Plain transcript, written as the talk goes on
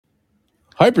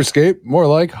Hyperscape, more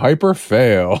like hyper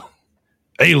fail.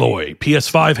 Aloy,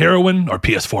 PS5 heroine or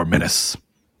PS4 menace?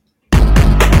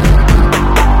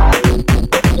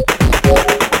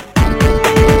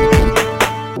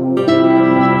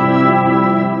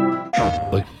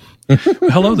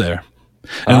 Hello there,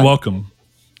 and welcome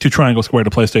to Triangle Square, the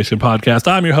PlayStation podcast.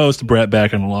 I'm your host, Brett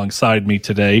Beck, and alongside me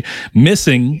today,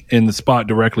 missing in the spot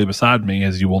directly beside me,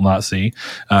 as you will not see,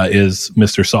 is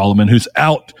Mr. Solomon, who's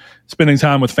out spending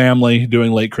time with family,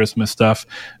 doing late Christmas stuff.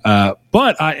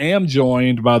 But I am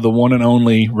joined by the one and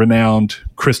only renowned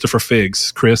Christopher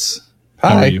Figs. Chris,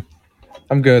 how are you?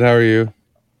 I'm good. How are you?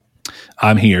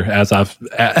 I'm here, as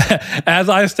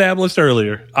I established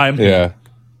earlier. I'm here.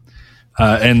 Yeah.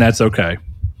 And that's okay.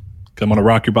 I'm going to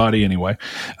rock your body anyway.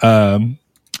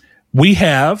 We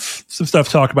have some stuff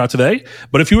to talk about today.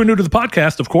 But if you are new to the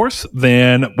podcast, of course,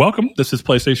 then welcome. This is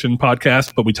PlayStation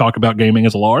Podcast, but we talk about gaming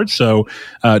as a large. So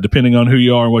depending on who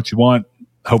you are and what you want,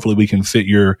 hopefully we can fit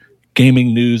your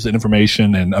gaming news and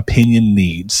information and opinion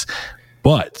needs.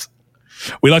 But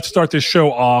we like to start this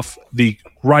show off the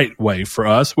right way for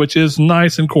us, which is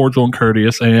nice and cordial and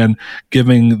courteous and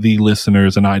giving the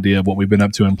listeners an idea of what we've been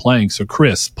up to and playing. So,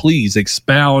 Chris, please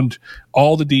expound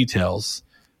all the details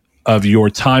of your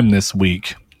time this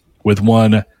week with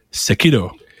one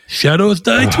Sekiro. Shadows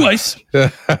Die Twice.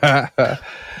 Yeah.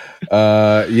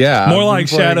 More like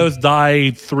Shadows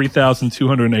Die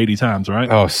 3,280 times,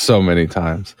 right? Oh, so many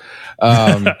times.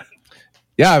 Yeah,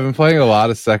 I've been playing a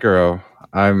lot of Sekiro.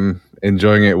 I'm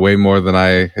enjoying it way more than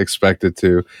I expected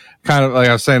to. Kind of like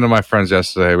I was saying to my friends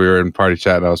yesterday, we were in party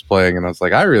chat and I was playing and I was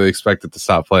like, I really expected to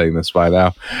stop playing this by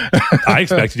now. I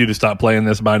expected you to stop playing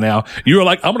this by now. You were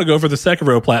like, I'm going to go for the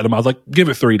Sekiro Platinum. I was like, give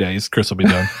it 3 days. Chris will be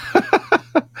done.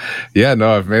 Yeah,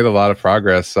 no, I've made a lot of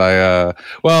progress.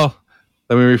 Well,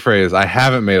 let me rephrase. I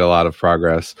haven't made a lot of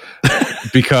progress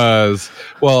because,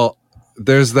 well,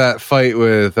 there's that fight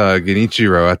with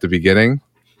Genichiro at the beginning.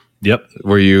 Yep.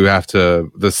 Where you have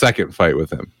to, the second fight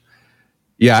with him.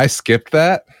 Yeah, I skipped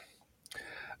that.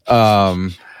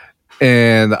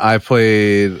 And I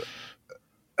played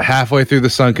halfway through the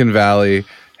Sunken Valley,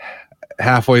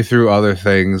 halfway through other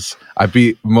things. I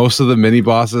beat most of the mini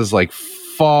bosses, like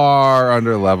far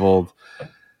under leveled.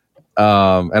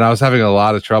 And I was having a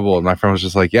lot of trouble. And my friend was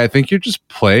just like, yeah, I think you're just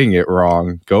playing it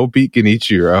wrong. Go beat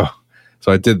Genichiro.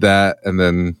 So I did that. And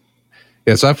then,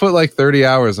 yeah, so I put like 30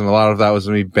 hours, and a lot of that was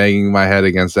me banging my head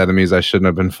against enemies I shouldn't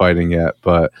have been fighting yet,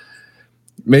 but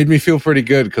made me feel pretty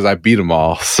good because I beat them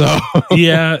all. So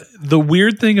yeah, the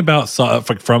weird thing about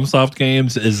FromSoft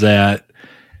games is that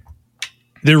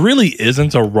there really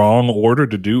isn't a wrong order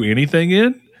to do anything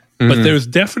in, but there's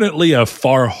definitely a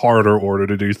far harder order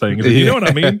to do things. You know what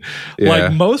I mean? Yeah.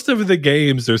 Like most of the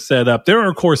games are set up. There are,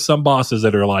 of course, some bosses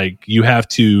that are like you have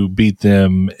to beat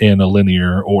them in a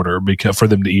linear order because for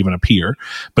them to even appear.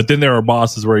 But then there are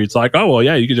bosses where it's like, oh, well,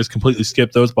 yeah, you can just completely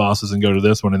skip those bosses and go to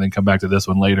this one and then come back to this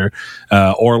one later.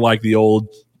 Or like the old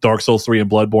Dark Souls 3 and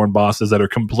Bloodborne bosses that are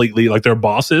completely like they're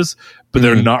bosses, but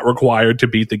they're not required to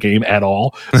beat the game at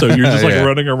all. So you're just like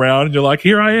running around and you're like,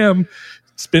 here I am.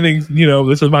 Spending,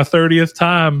 this is my 30th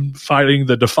time fighting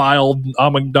the defiled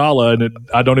Amygdala, and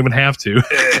I don't even have to.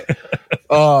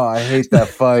 Oh, I hate that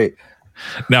fight.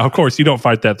 Now, of course, you don't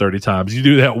fight that 30 times. You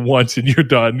do that once and you're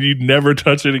done. You never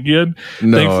touch it again.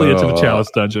 No, Thankfully, it's in a chalice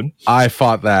dungeon. I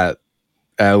fought that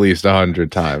at least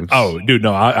 100 times. Oh, dude,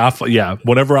 no. Yeah.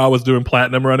 Whenever I was doing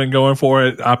platinum running, going for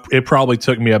it, it probably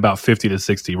took me about 50 to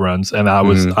 60 runs, and I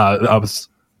was,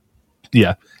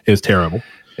 yeah, it was terrible.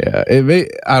 Yeah,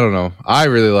 I don't know. I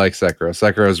really like Sekiro.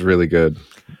 Sekiro is really good.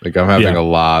 Like I'm having a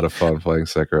lot of fun playing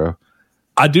Sekiro.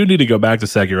 I do need to go back to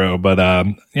Sekiro, but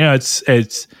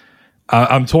it's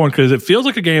I'm torn because it feels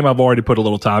like a game I've already put a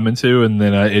little time into, and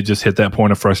then it just hit that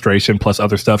point of frustration plus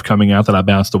other stuff coming out that I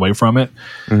bounced away from it.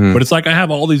 But it's like I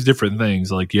have all these different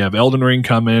things. Like you have Elden Ring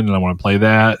coming, and I want to play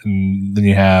that, and then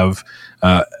you have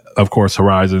of course,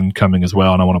 Horizon coming as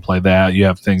well, and I want to play that. You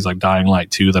have things like Dying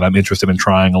Light 2 that I'm interested in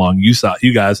trying along you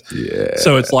guys. Yeah.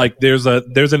 So it's like there's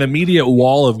an immediate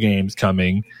wall of games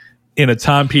coming in a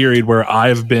time period where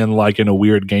I've been like in a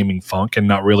weird gaming funk and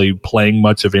not really playing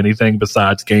much of anything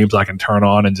besides games I can turn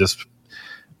on and just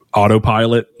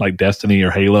autopilot, like Destiny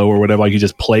or Halo or whatever. Like you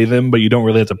just play them, but you don't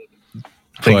really have to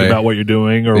think about what you're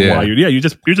doing or why you're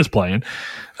just playing.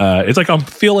 It's like I'm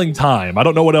filling time. I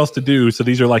don't know what else to do, so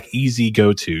these are like easy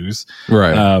go-tos.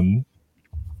 Right.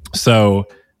 So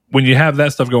when you have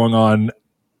that stuff going on,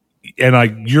 and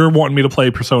like you're wanting me to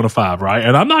play Persona 5, right?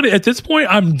 And I'm not at this point.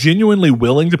 I'm genuinely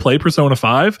willing to play Persona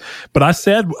 5, but I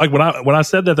said like when I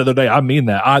said that the other day, I mean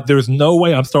that. There's no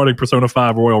way I'm starting Persona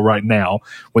 5 Royal right now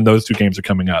when those two games are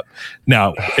coming up.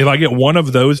 Now, if I get one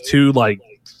of those two like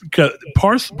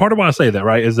part of why I say that,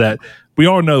 right, is that we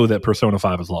all know that Persona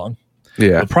 5 is long.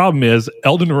 Yeah. The problem is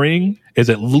Elden Ring is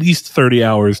at least 30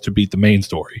 hours to beat the main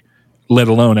story, let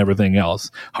alone everything else.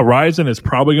 Horizon is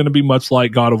probably going to be much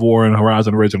like God of War and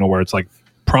Horizon Original, where it's like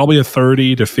probably a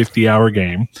 30 to 50 hour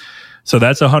game. So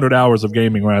that's 100 hours of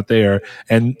gaming right there.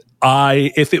 And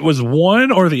if it was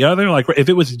one or the other, like if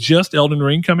it was just Elden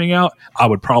Ring coming out, I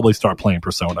would probably start playing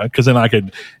Persona, because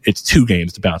then it's 2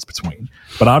 games to bounce between.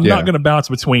 But I'm not going to bounce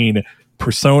between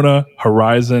Persona,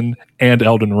 Horizon, and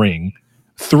Elden Ring.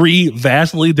 3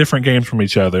 vastly different games from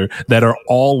each other that are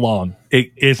all long.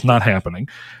 It's not happening.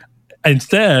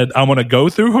 Instead, I'm going to go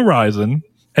through Horizon,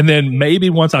 and then maybe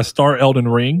once I start Elden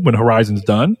Ring, when Horizon's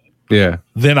done,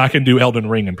 then I can do Elden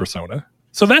Ring and Persona.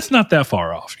 So that's not that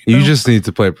far off. You just need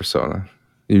to play Persona.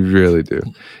 You really do.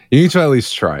 You need to at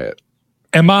least try it.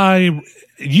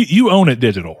 You own it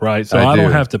digital, right? So I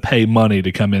don't have to pay money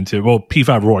to come into,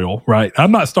 P5 Royal, right?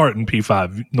 I'm not starting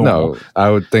P5 normal. No,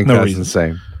 I would think that's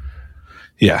insane.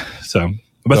 Yeah. So,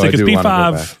 but because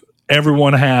P5,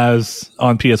 everyone has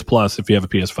on PS Plus if you have a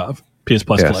PS5, PS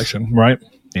Plus collection, right?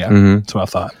 Yeah. That's what I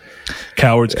thought.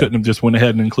 Cowards couldn't have just went ahead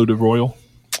and included Royal.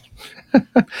 Yeah,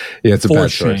 it's a bad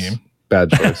choice.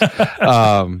 Bad choice.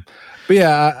 But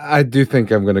yeah, I do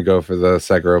think I'm going to go for the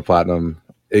Sekiro Platinum.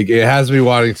 It has me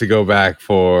wanting to go back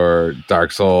for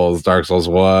Dark Souls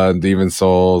 1, Demon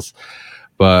Souls.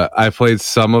 But I played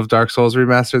some of Dark Souls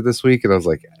Remastered this week, and I was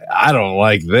like, I don't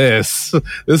like this.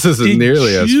 This isn't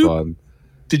nearly as fun.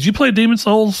 Did you play Demon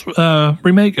Souls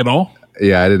remake at all?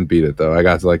 Yeah, I didn't beat it, though. I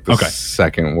got to like the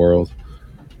second world.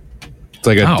 It's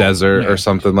like a desert or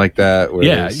something like that.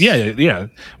 Yeah.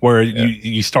 Where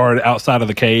you start outside of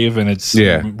the cave, and it's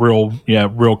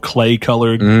real clay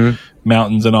colored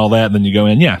mountains and all that. And then you go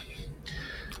in,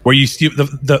 where you see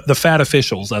the fat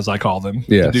officials, as I call them,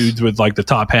 the dudes with like the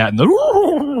top hat and the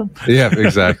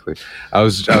exactly. I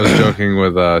was joking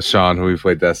with Sean, who we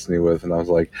played Destiny with, and I was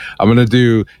like, I'm gonna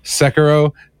do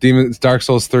Sekiro, Dark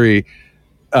Souls 3,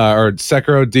 or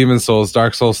Sekiro, Demon Souls,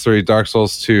 Dark Souls 3, Dark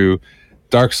Souls 2.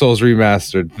 Dark Souls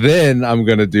Remastered. Then I'm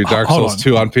going to do Dark Souls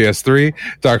 2 on PS3,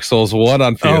 Dark Souls 1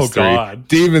 on PS3,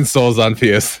 Demon Souls on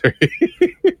PS3.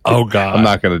 Oh, God. I'm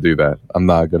not going to do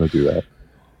that.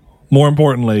 More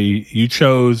importantly, you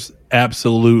chose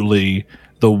absolutely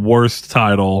the worst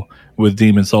title with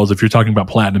Demon Souls, if you're talking about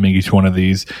platinuming each one of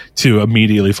these, to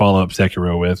immediately follow up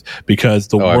Sekiro with, because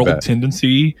the world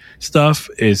tendency stuff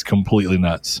is completely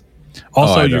nuts.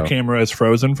 Also, your camera is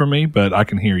frozen for me, but I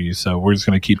can hear you, so we're just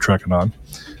going to keep trucking on,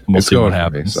 and we'll see what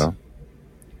happens. All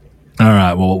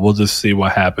right, well, we'll just see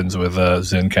what happens with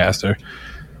Zencastr.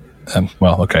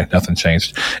 Nothing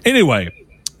changed. Anyway,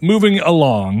 moving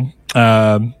along.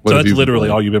 So that's literally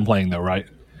all you've been playing, though, right?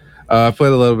 I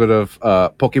played a little bit of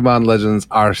Pokemon Legends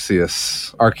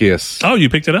Arceus. Oh, you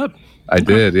picked it up? I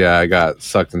did, yeah. I got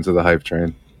sucked into the hype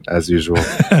train, as usual.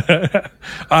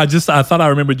 I thought I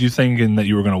remembered you thinking that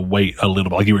you were going to wait a little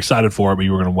bit, like you were excited for it, but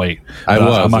you were going to wait. I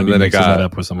was, and then it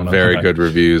got very good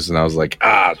reviews, and I was like,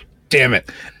 damn it.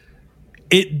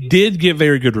 It did get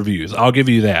very good reviews, I'll give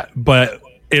you that, but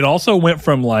it also went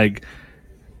from like,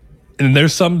 and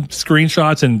there's some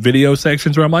screenshots and video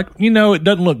sections where I'm like, it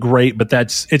doesn't look great, but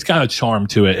it's got a charm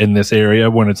to it in this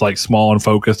area when it's like small and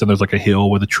focused, and there's like a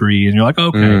hill with a tree, and you're like,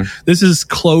 okay, this is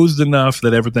closed enough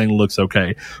that everything looks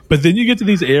okay. But then you get to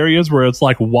these areas where it's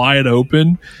like wide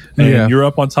open, and you're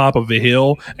up on top of a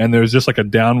hill, and there's just like a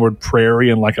downward prairie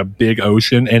and like a big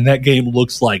ocean, and that game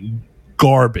looks like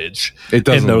garbage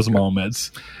in those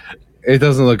moments. It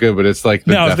doesn't look good, but it's like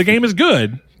if the game is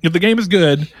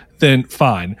good, then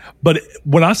fine. But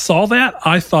when I saw that,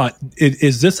 I thought,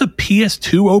 is this a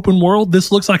PS2 open world?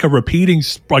 This looks like a repeating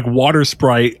like water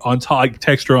sprite on top, like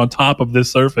texture on top of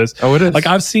this surface. Oh, it is. Like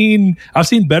I've seen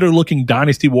better looking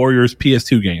Dynasty Warriors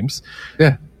PS2 games.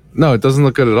 Yeah, no, it doesn't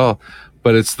look good at all.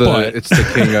 But it's the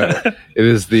king. It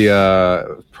is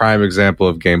the prime example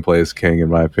of gameplay is king, in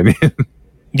my opinion.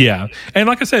 Yeah, and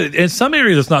like I said, in some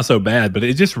areas it's not so bad, but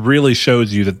it just really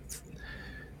shows you that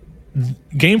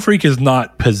Game Freak is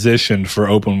not positioned for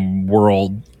open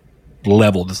world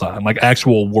level design, like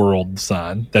actual world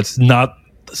design. That's not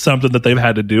something that they've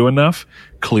had to do enough,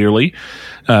 clearly.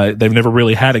 They've never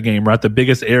really had a game, right? The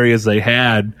biggest areas they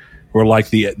had were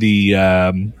like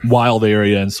the wild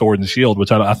area and Sword and Shield,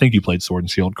 which I think you played Sword and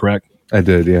Shield, correct? I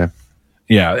did, yeah.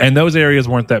 Yeah, and those areas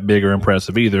weren't that big or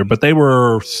impressive either, but they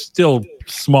were still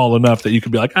small enough that you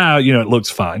could be like, it looks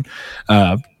fine.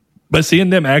 But seeing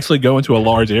them actually go into a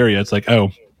large area, it's like,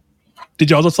 did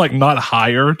y'all just like not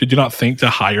hire? Did you not think to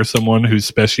hire someone whose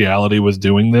speciality was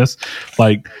doing this?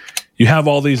 Like, you have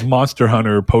all these Monster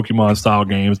Hunter Pokemon style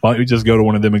games. Why don't you just go to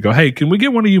one of them and go, hey, can we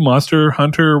get one of you Monster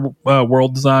Hunter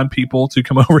world design people to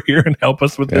come over here and help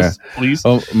us with this, please?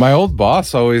 Well, my old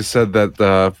boss always said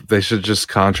that they should just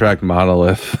contract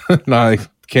Monolith. No, I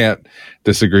can't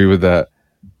disagree with that.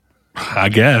 I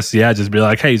guess, yeah. Just be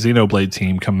like, hey, Xenoblade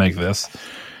team, come make this.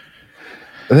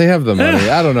 They have the money.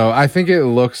 I don't know. I think it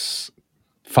looks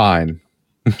fine.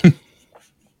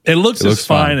 It looks as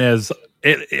fine as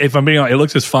if I'm being honest, it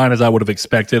looks as fine as I would have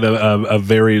expected a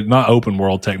very not open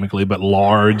world technically, but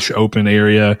large open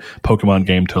area Pokemon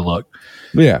game to look.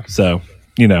 Yeah. So,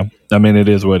 you know, I mean, it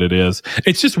is what it is.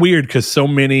 It's just weird because so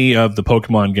many of the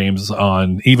Pokemon games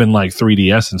on even like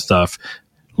 3DS and stuff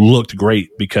looked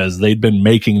great because they'd been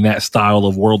making that style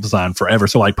of world design forever.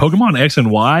 So like Pokemon X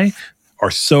and Y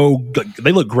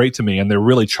they look great to me, and they're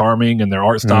really charming, and their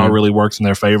art style really works in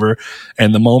their favor.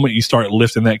 And the moment you start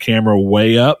lifting that camera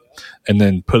way up and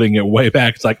then putting it way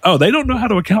back, it's like, oh, they don't know how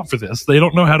to account for this. They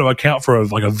don't know how to account for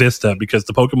like a vista because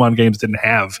the Pokemon games didn't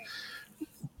have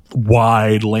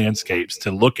wide landscapes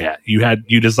to look at.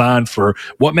 You designed for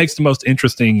what makes the most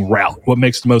interesting route, what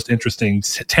makes the most interesting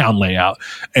town layout,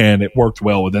 and it worked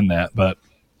well within that. But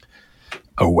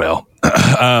oh well.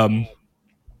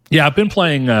 Yeah, I've been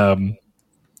playing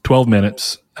 12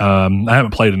 minutes. I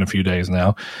haven't played in a few days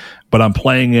now, but I'm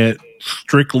playing it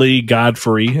strictly guide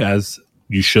free, as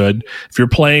you should. If you're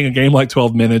playing a game like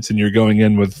 12 minutes and you're going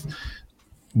in with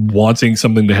wanting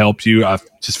something to help you, I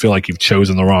just feel like you've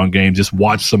chosen the wrong game. Just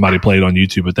watch somebody play it on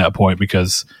YouTube at that point,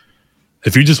 because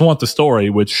if you just want the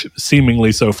story, which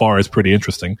seemingly so far is pretty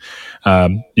interesting,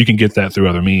 you can get that through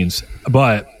other means.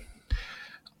 But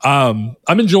I'm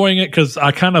enjoying it because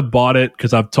I kind of bought it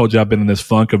because I've told you I've been in this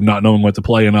funk of not knowing what to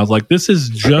play, and I was like, this is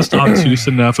just obtuse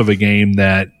enough of a game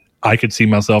that I could see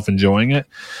myself enjoying it.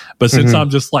 But since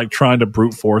I'm just like trying to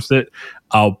brute force it,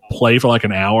 I'll play for like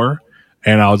an hour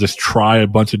and I'll just try a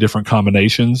bunch of different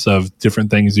combinations of different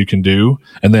things you can do,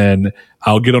 and then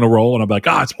I'll get on a roll and I'll be like,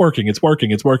 it's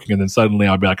working, and then suddenly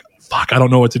I'll be like, fuck, I don't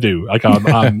know what to do. Like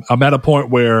I'm at a point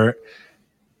where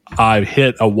I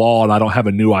hit a wall and I don't have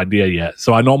a new idea yet.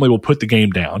 So I normally will put the game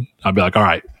down. I'll be like, all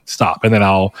right, stop. And then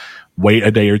I'll wait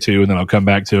a day or two, and then I'll come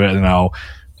back to it, and then I'll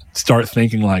start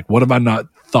thinking like, what have I not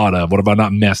thought of? What have I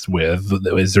not messed with?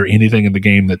 Is there anything in the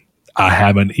game that I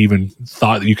haven't even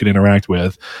thought that you could interact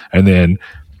with? And then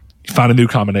you find a new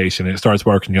combination and it starts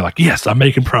working. You're like, yes, I'm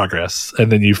making progress.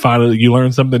 And then you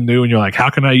learn something new and you're like, how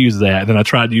can I use that? And then I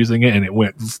tried using it and it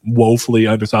went woefully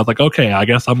under. So I was like, okay, I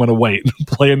guess I'm going to wait and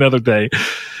play another day.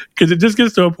 Because it just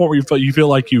gets to a point where you feel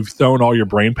like you've thrown all your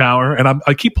brain power. And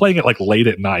I keep playing it like late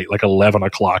at night, like 11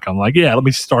 o'clock. I'm like, yeah, let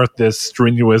me start this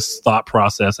strenuous thought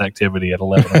process activity at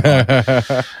 11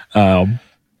 o'clock.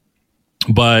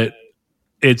 But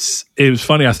it was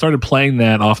funny. I started playing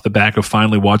that off the back of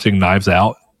finally watching Knives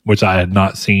Out, which I had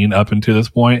not seen up until this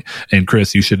point. And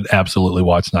Chris, you should absolutely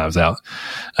watch Knives Out.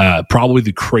 Probably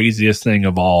the craziest thing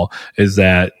of all is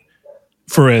that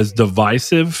for as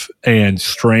divisive and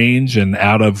strange and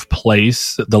out of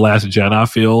place The Last Jedi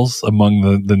feels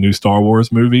among the new Star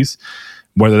Wars movies,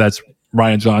 whether that's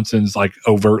Rian Johnson's like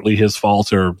overtly his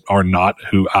fault or not,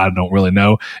 who I don't really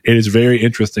know, it is very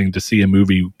interesting to see a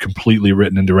movie completely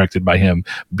written and directed by him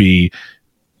be,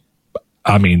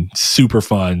 I mean, super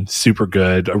fun, super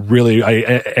good, really,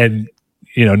 and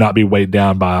you know, not be weighed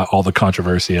down by all the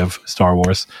controversy of Star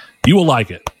Wars. You will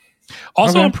like it.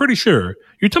 Also, okay. I'm pretty sure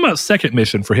you're talking about second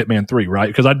mission for Hitman 3, right?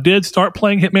 Because I did start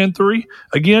playing Hitman 3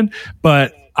 again,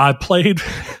 but I played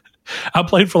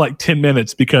for like 10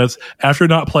 minutes because after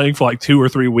not playing for like 2 or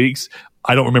 3 weeks,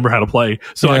 I don't remember how to play.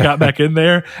 So I got back in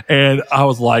there and I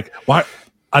was like, why?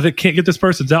 I can't get this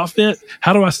person's outfit.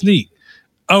 How do I sneak?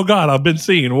 Oh God, I've been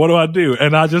seen. What do I do?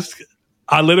 And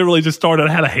I literally just started,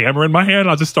 I had a hammer in my hand.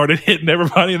 I just started hitting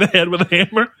everybody in the head with a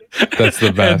hammer. That's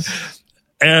the best.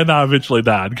 and I eventually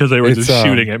died because they were just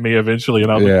shooting at me eventually.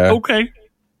 And I was like, okay.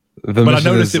 But I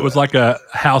noticed it was like a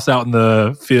house out in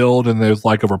the field, and there's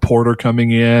like a reporter coming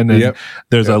in, and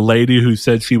there's a lady who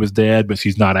said she was dead, but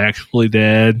she's not actually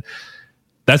dead.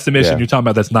 That's the mission you're talking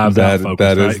about. That's Knives Out focus.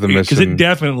 That is the mission. Because it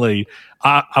definitely,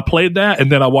 I played that,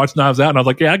 and then I watched Knives Out, and I was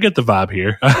like, yeah, I get the vibe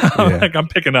here. Like, I'm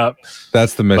picking up.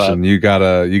 That's the mission. But you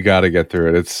gotta get through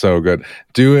it. It's so good.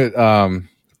 Do it.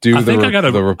 I think I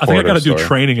gotta do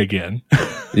training again.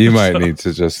 You might need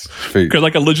to just because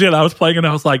like legit, I was playing and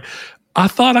I was like, I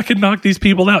thought I could knock these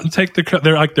people out and take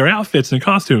their outfits and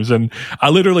costumes, and I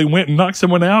literally went and knocked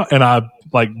someone out, and I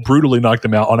like brutally knocked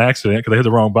them out on accident because they hit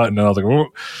the wrong button, and I was like, whoa.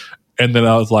 And then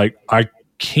I was like, I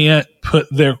can't put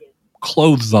their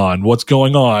clothes on. What's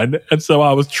going on? And so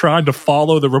I was trying to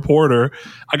follow the reporter.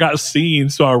 I got seen,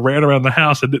 so I ran around the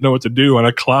house. I didn't know what to do, and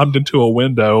I climbed into a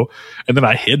window, and then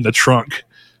I hid in the trunk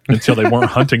until they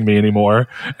weren't hunting me anymore.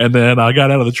 And then I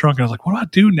got out of the trunk, and I was like, what do I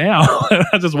do now? And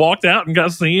I just walked out and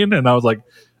got seen, and I was like,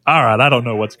 all right, I don't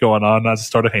know what's going on. And I just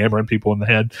started hammering people in the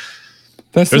head.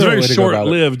 It was a very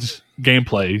short-lived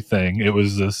gameplay thing. It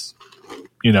was this,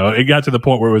 it got to the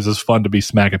point where it was just fun to be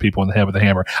smacking people in the head with a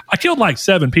hammer. I killed like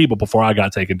 7 people before I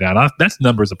got taken down. That's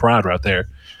numbers of pride right there.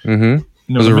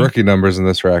 Mm-hmm. Those are rookie numbers in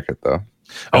this racket, though.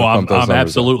 I'm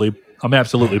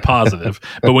absolutely positive.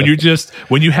 But when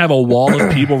you have a wall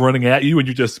of people running at you and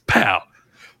you just pow,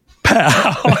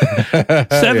 pow,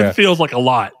 7 feels like a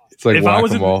lot. It's like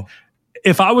whack-a-mole.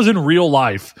 If I was in real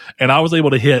life and I was able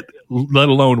to hit, let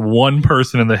alone one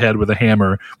person in the head with a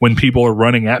hammer when people are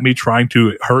running at me trying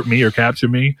to hurt me or capture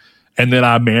me, and then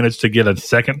I managed to get a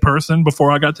second person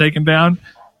before I got taken down,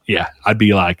 yeah, I'd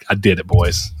be like, I did it,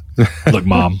 boys. Look,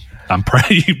 Mom, I'm proud.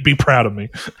 You'd be proud of me.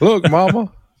 Look,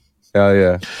 Mama. Hell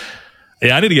yeah.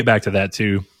 Yeah, I need to get back to that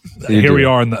too. Here we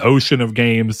are in the ocean of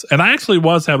games. And I actually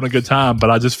was having a good time,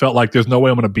 but I just felt like there's no way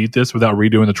I'm going to beat this without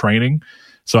redoing the training.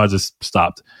 So I just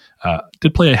stopped.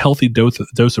 Did play a healthy dose of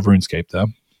RuneScape, though.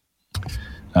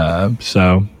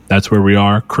 So that's where we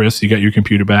are. Chris, you got your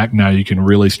computer back. Now you can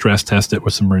really stress test it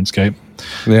with some RuneScape.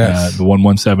 Yes. The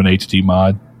 117 HD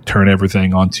mod. Turn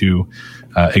everything onto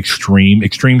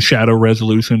extreme shadow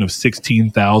resolution of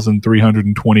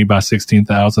 16,320 by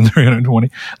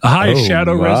 16,320. The highest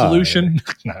shadow resolution.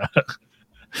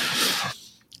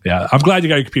 Yeah, I'm glad you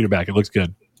got your computer back. It looks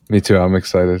good. Me too. I'm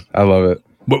excited. I love it.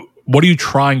 What are you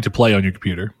trying to play on your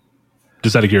computer?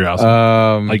 Just out of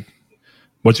curiosity.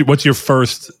 What's your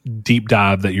first deep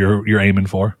dive that you're aiming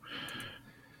for?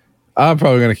 I'm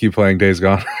probably going to keep playing Days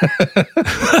Gone.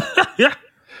 Yeah.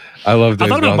 I love Days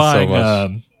Gone so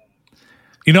much.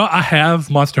 I have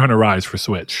Monster Hunter Rise for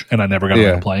Switch, and I never got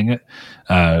around to playing it.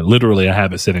 Literally, I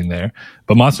have it sitting there.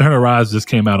 But Monster Hunter Rise just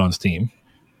came out on Steam.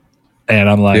 And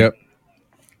I'm like,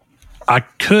 I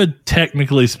could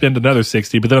technically spend another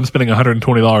 $60, but then I'm spending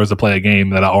 $120 to play a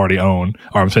game that I already own,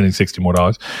 or I'm spending $60 more.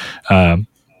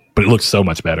 But it looks so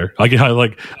much better.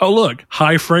 Oh, look,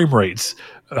 high frame rates,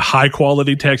 high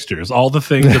quality textures, all the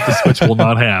things that the Switch will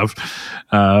not have.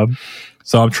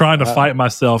 So I'm trying to fight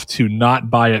myself to not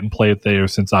buy it and play it there,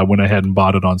 since I went ahead and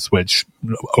bought it on Switch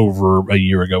over a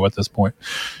year ago at this point.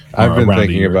 I've been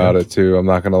thinking about it too. I'm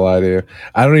not going to lie to you.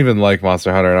 I don't even like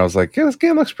Monster Hunter, and I was like, yeah, this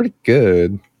game looks pretty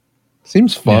good.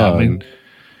 Seems fun. Yeah, I mean,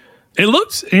 it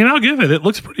looks, I'll give it. It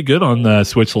looks pretty good on the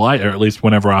Switch Lite, or at least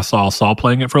whenever I saw Saul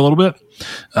playing it for a little bit.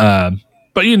 But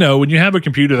when you have a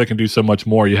computer that can do so much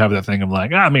more, you have that thing of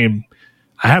like,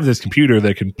 I have this computer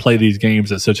that can play these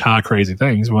games at such high, crazy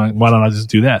things. Why don't I just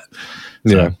do that?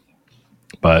 Yeah.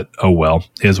 But oh well,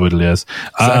 is what it is.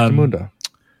 Exactamundo.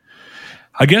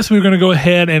 I guess we're going to go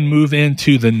ahead and move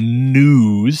into the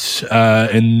news,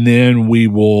 and then we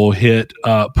will hit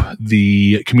up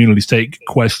the community stake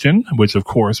question, which, of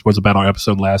course, was about our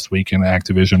episode last week in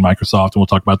Activision, Microsoft, and we'll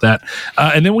talk about that.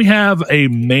 And then we have a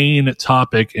main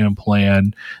topic and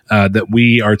plan that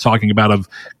we are talking about, of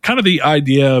kind of the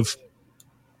idea of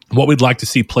what we'd like to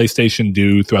see PlayStation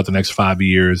do throughout the next 5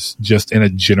 years, just in a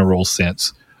general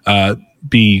sense,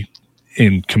 be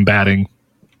in combating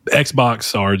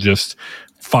Xbox, or just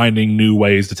finding new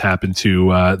ways to tap into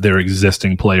their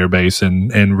existing player base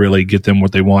and really get them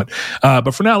what they want.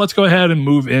 But for now, let's go ahead and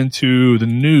move into the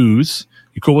news.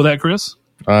 You cool with that, Chris?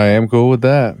 I am cool with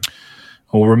that.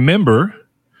 Well, remember,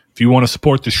 if you want to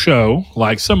support the show,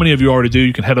 like so many of you already do,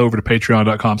 you can head over to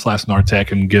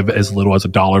patreon.com/Nartech and give as little as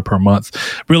 $1 per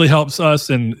month. Really helps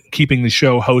us in keeping the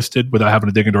show hosted without having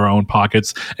to dig into our own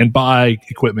pockets and buy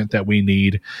equipment that we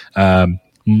need.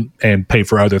 And pay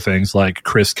for other things, like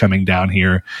Chris coming down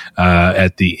here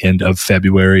at the end of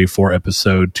February for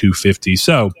episode 250.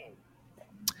 So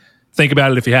think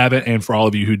about it if you haven't, and for all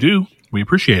of you who do, we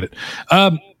appreciate it.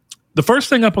 The first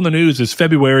thing up on the news is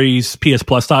February's PS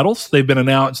Plus titles. They've been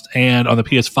announced, and on the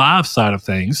PS5 side of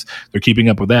things, they're keeping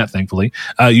up with that, thankfully.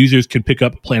 Users can pick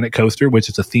up Planet Coaster, which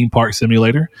is a theme park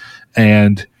simulator,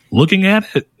 and looking at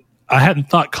it, I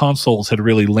hadn't thought consoles had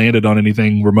really landed on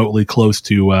anything remotely close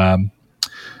to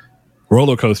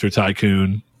Roller Coaster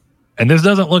Tycoon, and this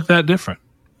doesn't look that different.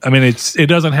 I mean, it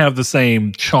doesn't have the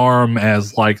same charm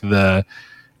as like the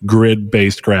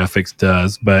grid-based graphics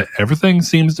does, but everything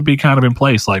seems to be kind of in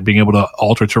place, like being able to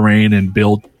alter terrain and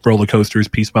build roller coasters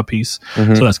piece by piece.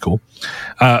 Mm-hmm. So that's cool.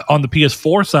 On the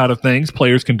PS4 side of things,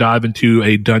 players can dive into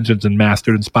a Dungeons and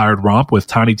Master inspired romp with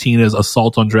Tiny Tina's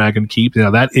Assault on Dragon Keep.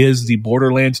 Now, that is the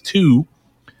Borderlands 2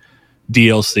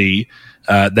 DLC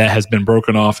that has been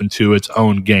broken off into its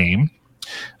own game.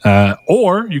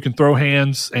 Or you can throw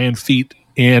hands and feet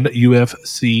in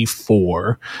UFC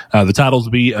 4. The titles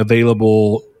will be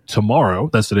available tomorrow.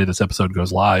 That's the day this episode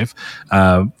goes live,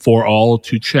 for all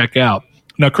to check out.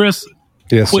 Now, Chris,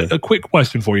 Yes, a quick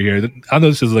question for you here. I know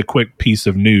this is a quick piece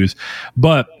of news,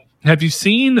 but have you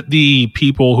seen the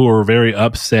people who are very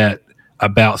upset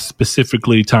about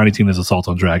specifically Tiny Tina's Assault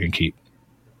on Dragon Keep?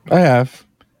 I have.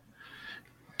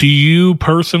 Do you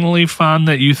personally find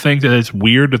that you think that it's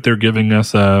weird that they're giving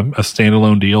us a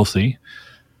standalone DLC?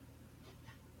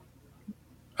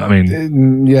 I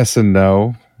mean, yes and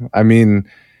no. I mean,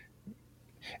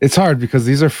 it's hard because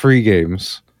these are free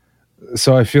games.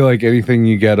 So I feel like anything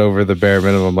you get over the bare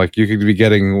minimum, like you could be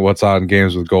getting what's on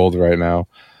Games with Gold right now.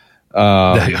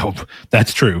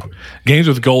 That's true. Games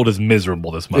with Gold is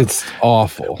miserable this month. It's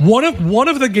awful. One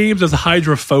of the games is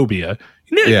Hydrophobia.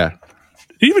 Yeah.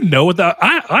 Do you even know what that?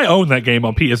 I own that game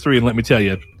on PS3, and let me tell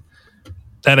you,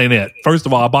 that ain't it. First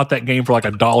of all, I bought that game for like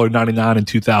 $1.99 in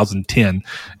 2010, and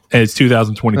it's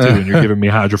 2022, and you're giving me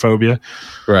Hydrophobia,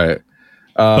 right?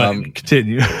 But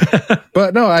continue.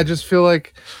 But no, I just feel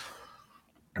like,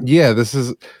 yeah, this is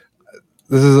a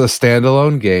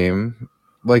standalone game.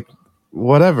 Like,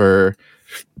 whatever.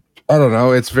 I don't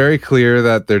know. It's very clear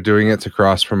that they're doing it to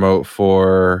cross promote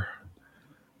for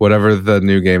whatever the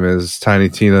new game is, Tiny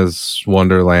Tina's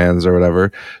Wonderlands or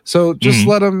whatever. So just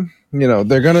let them,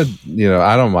 they're going to,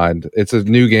 I don't mind. It's a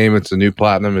new game. It's a new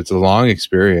platinum. It's a long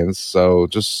experience. So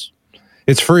just,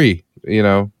 it's free,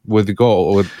 with the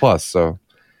goal, with plus. So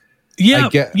yeah, I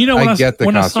get the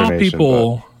when consternation. I saw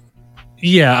people,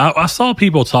 I saw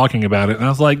people talking about it, and I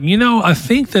was like, I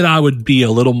think that I would be a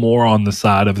little more on the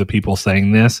side of the people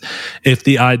saying this if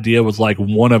the idea was like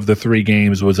one of the 3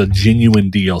 games was a genuine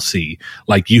DLC.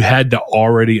 Like you had to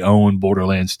already own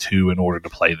Borderlands 2 in order to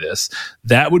play this.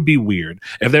 That would be weird.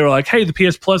 If they were like, hey, the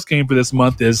PS Plus game for this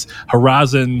month is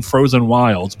Horizon Frozen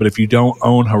Wilds, but if you don't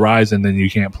own Horizon, then you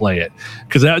can't play it.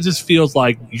 Because that just feels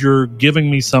like you're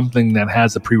giving me something that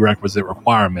has a prerequisite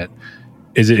requirement.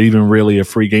 Is it even really a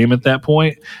free game at that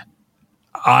point?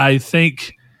 I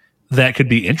think that could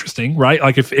be interesting, right?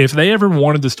 Like if they ever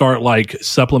wanted to start like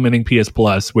supplementing PS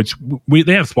Plus, which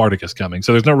they have Spartacus coming,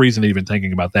 so there's no reason even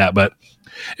thinking about that. But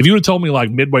if you would have told me like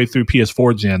midway through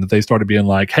PS4 gen that they started being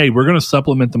like, hey, we're going to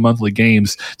supplement the monthly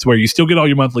games to where you still get all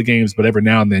your monthly games, but every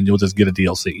now and then you'll just get a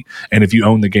DLC. And if you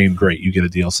own the game, great, you get a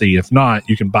DLC. If not,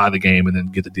 you can buy the game and then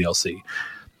get the DLC.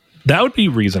 That would be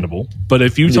reasonable. But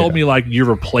if you told me like you're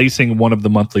replacing one of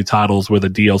the monthly titles with a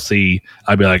DLC,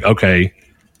 I'd be like, okay,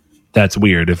 that's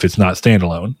weird if it's not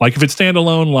standalone. Like if it's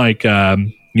standalone, like,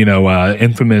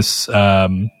 Infamous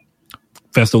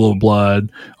Festival of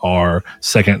Blood or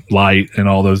Second Light and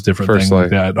all those different things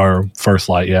like that, or First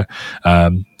Light, yeah.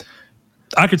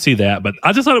 I could see that, but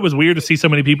I just thought it was weird to see so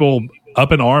many people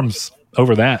up in arms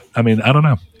over that. I mean, I don't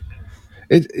know.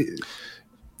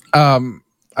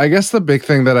 I guess the big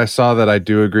thing that I saw that I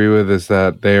do agree with is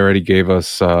that they already gave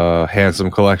us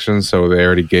Handsome Collection, so they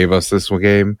already gave us this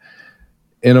game.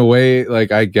 In a way,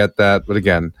 like, I get that, but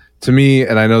again, to me,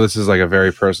 and I know this is like a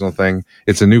very personal thing,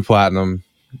 it's a new platinum.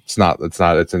 It's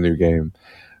a new game.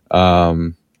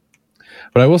 But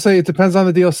I will say it depends on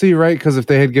the DLC, right? Because if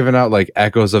they had given out like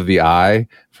Echoes of the Eye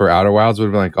for Outer Wilds, would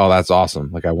have been like, oh, that's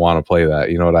awesome. Like, I want to play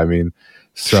that. You know what I mean?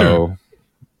 So sure.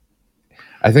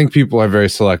 I think people are very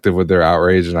selective with their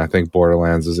outrage, and I think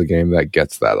Borderlands is a game that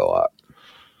gets that a lot.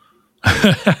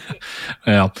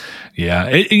 Well,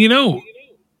 yeah.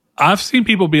 I've seen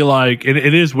people be like,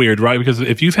 it is weird, right? Because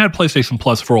if you've had PlayStation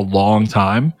Plus for a long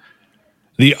time,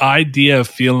 the idea of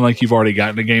feeling like you've already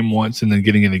gotten a game once and then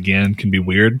getting it again can be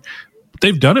weird.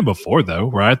 They've done it before,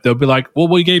 though, right? They'll be like, well,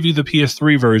 we gave you the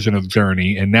PS3 version of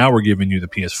Journey, and now we're giving you the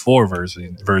PS4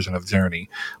 version of Journey.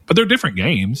 But they're different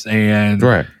games, and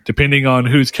depending on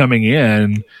who's coming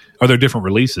in, or they're different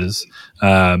releases,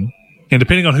 and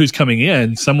depending on who's coming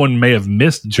in, someone may have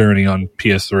missed Journey on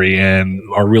PS3 and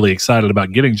are really excited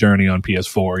about getting Journey on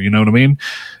PS4. You know what I mean?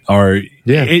 Or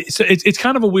it's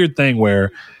kind of a weird thing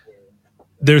where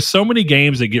there's so many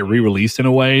games that get re-released in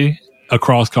a way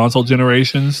across console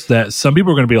generations that some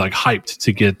people are going to be like hyped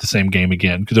to get the same game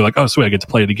again because they're like, oh, sweet, I get to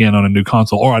play it again on a new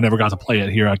console, or I never got to play it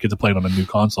here, I get to play it on a new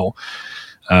console.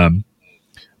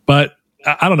 But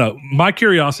I don't know. My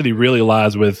curiosity really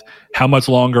lies with how much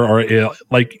longer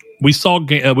we saw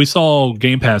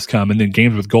Game Pass come, and then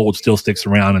Games with Gold still sticks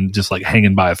around and just like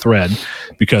hanging by a thread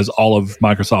because all of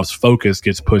Microsoft's focus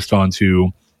gets pushed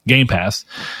onto Game Pass.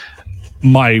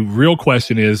 My real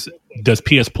question is, does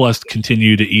PS Plus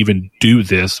continue to even do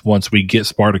this once we get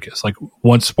Spartacus? Like,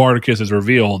 once Spartacus is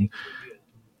revealed,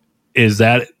 is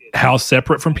that how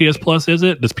separate from PS Plus is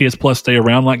it? Does PS Plus stay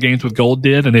around like Games with Gold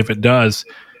did? And if it does,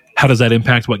 how does that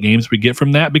impact what games we get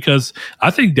from that? Because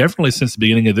I think definitely since the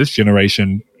beginning of this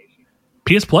generation,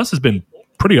 PS Plus has been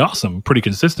pretty awesome, pretty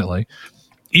consistently.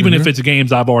 Even if it's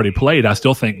games I've already played, I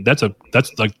still think that's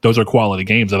like those are quality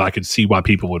games that I could see why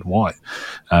people would want.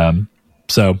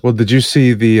 So, well, did you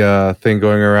see the thing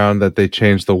going around that they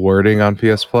changed the wording on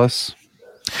PS Plus?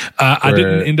 I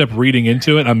didn't end up reading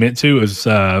into it. I meant to. It was,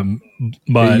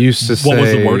 but it used to what was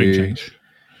the say- wording change?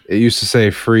 It used to say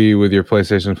free with your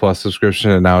PlayStation Plus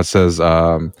subscription, and now it says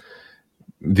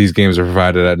these games are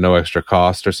provided at no extra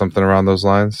cost or something around those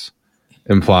lines,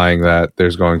 implying that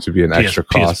there's going to be an extra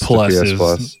cost to PS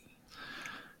Plus.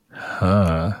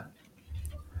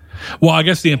 Well, I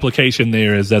guess the implication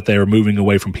there is that they are moving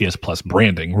away from PS Plus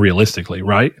branding, realistically,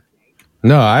 right?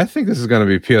 No, I think this is going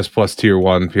to be PS Plus Tier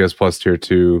 1, PS Plus Tier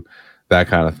 2, that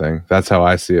kind of thing. That's how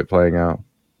I see it playing out.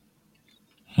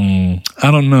 I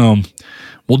don't know.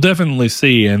 We'll definitely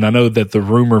see. And I know that the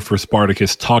rumor for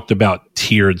Spartacus talked about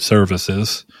tiered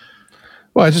services.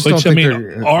 Well, I just don't think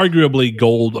they're... arguably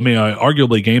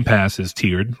Game Pass is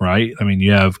tiered, right? I mean,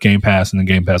 you have Game Pass and then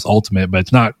Game Pass Ultimate, but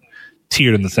it's not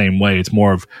tiered in the same way. It's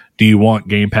more of, do you want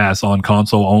Game Pass on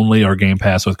console only or Game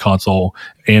Pass with console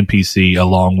and PC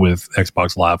along with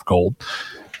Xbox Live Gold?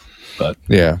 But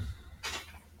yeah.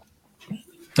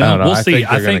 I don't know. We'll I see. think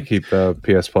they're going to keep the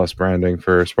PS Plus branding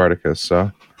for Spartacus.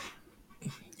 So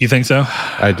you think so?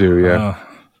 I do, yeah.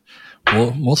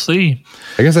 We'll see.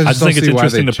 I guess I just think it's see why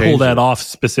interesting they to pull that changed it. off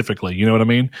specifically. You know what I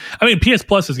mean? I mean, PS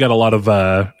Plus has got a lot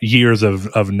of years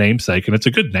of namesake, and it's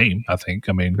a good name. I think.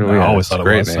 I mean, Oh, I yeah, always it's thought a it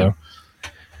great was. name.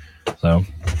 So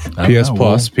I PS don't know.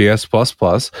 Plus, PS Plus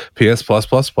Plus, PS Plus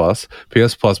Plus Plus,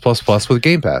 PS Plus Plus Plus with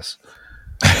Game Pass.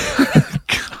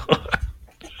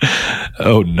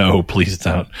 Oh no, please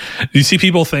don't. Do you see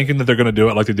people thinking that they're going to do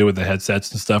it like they do with the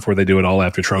headsets and stuff, where they do it all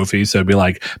after trophies? So it'd be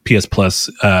like PS Plus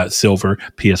Silver,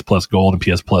 PS Plus Gold, and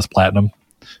PS Plus Platinum.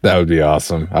 That would be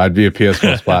awesome. I'd be a PS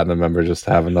Plus Platinum member just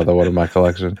to have another one in my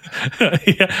collection.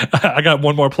 Yeah, I got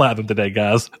one more Platinum today,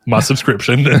 guys. My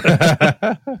subscription. Imagine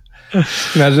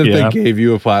if Yeah. they gave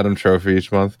you a Platinum trophy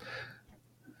each month.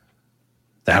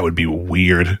 That would be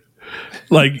weird.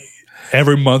 Like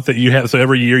every month that you have, so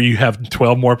every year you have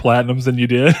 12 more Platinums than you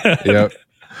did. Yep.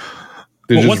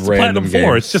 They're Well, just what's the random platinum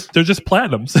for? games. It's just they're just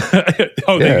platinums.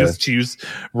 Oh, Yeah. they just choose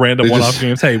random They one-off just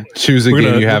games. Hey, Choose a we're game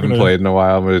gonna- you we're haven't gonna- played in a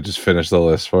while. I'm going to just finish the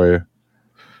list for you.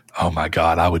 oh my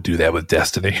god, I would do that with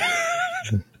Destiny.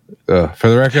 For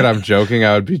the record, I'm joking.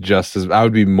 I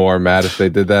would be more mad if they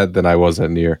did that than I was at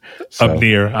Nier. So. Up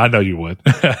near, I know you would.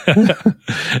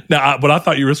 Now, but I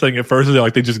thought you were saying at first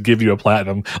like they just give you a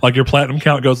platinum, like your platinum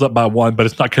count goes up by 1, but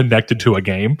it's not connected to a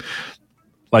game.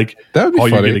 Like That would be all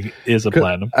funny. you're getting is a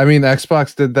platinum. I mean,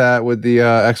 Xbox did that with the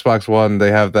Xbox One.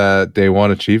 They have that day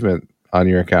one achievement on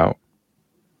your account.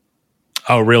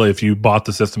 Oh, really? If you bought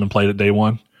the system and played it day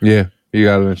one, Yeah, you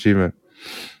got an achievement.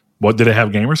 what did it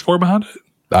have gamer score behind it?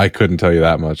 I couldn't tell you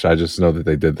that much. I just know that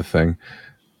they did the thing.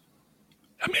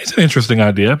 I mean, it's an interesting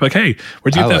idea. But hey,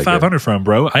 where'd you I get that like it. 500 from,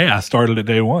 bro? Hey, I started at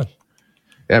day one.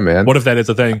 Yeah, man. What if that is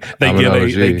a thing? I'm an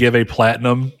OG. They give a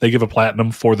platinum. They give a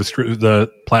platinum for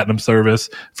the platinum service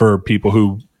for people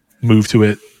who move to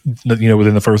it,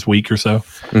 within the first week or so.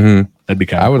 Mhm. That'd be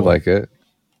kind of I would cool. like it.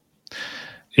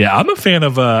 Yeah, I'm a fan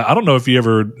of. I don't know if you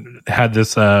ever had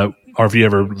this, or if you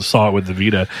ever saw it with the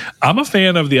Vita. I'm a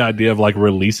fan of the idea of like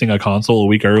releasing a console a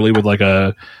week early with like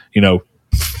a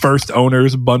first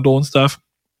owners bundle and stuff.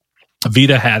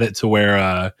 Vita had it to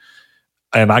where,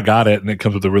 and I got it, and it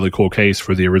comes with a really cool case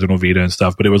for the original Vita and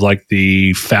stuff. But it was like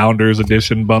the Founders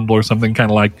Edition bundle or something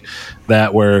kind of like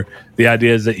that, where the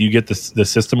idea is that you get the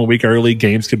system a week early,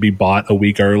 games could be bought a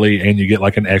week early, and you get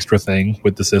like an extra thing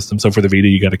with the system. So for the Vita,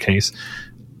 you got a case.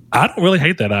 I don't really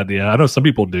hate that idea. I know some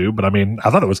people do, but I mean, I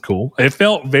thought it was cool. It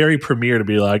felt very premiere to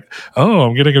be like, oh,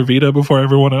 I'm getting a Vita before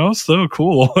everyone else. So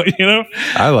cool.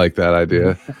 I like that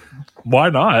idea. Why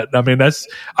not? I mean,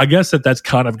 I guess that's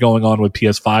kind of going on with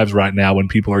PS5s right now when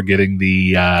people are getting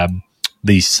the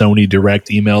Sony Direct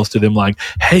emails to them like,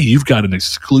 hey, you've got an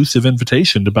exclusive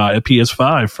invitation to buy a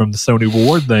PS5 from the Sony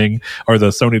Reward thing or the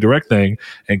Sony Direct thing,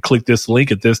 and click this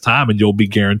link at this time and you'll be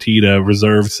guaranteed a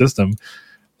reserved system.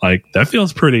 Like, that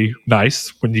feels pretty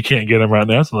nice when you can't get them right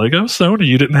now. So like, oh, Sony,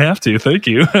 you didn't have to. Thank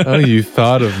you. Oh, you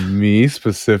thought of me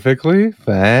specifically?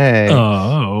 Thanks.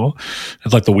 Oh,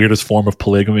 it's like the weirdest form of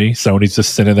polygamy. Sony's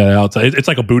just sending that out. It's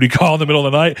like a booty call in the middle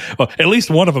of the night. Well, at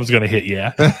least one of them's going to hit you.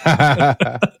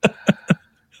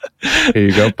 Here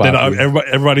you go, Then Poppy.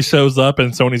 everybody shows up,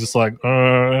 and Sony's just like,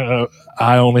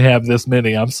 I only have this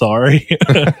many. I'm sorry.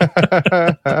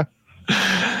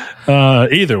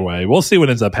 Either way, we'll see what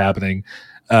ends up happening.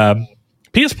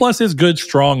 PS Plus is good,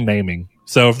 strong naming.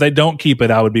 So if they don't keep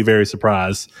it, I would be very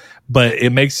surprised. But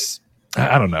it makes,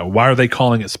 I don't know, why are they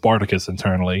calling it Spartacus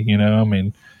internally? You know, I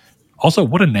mean, also,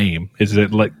 what a name. Is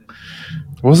it like...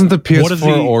 Wasn't the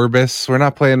PS4 Orbis? We're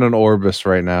not playing on Orbis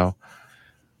right now.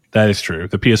 That is true.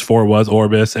 The PS4 was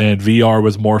Orbis and VR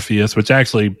was Morpheus, which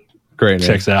actually great name.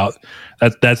 Checks out.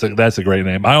 That's a great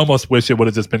name. I almost wish it would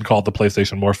have just been called the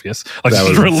PlayStation Morpheus. Like,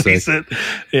 just release it.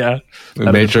 Yeah.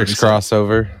 The Matrix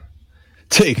crossover.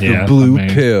 Take the blue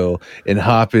pill and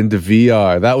hop into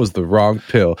VR. That was the wrong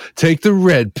pill. Take the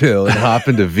red pill and hop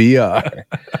into VR.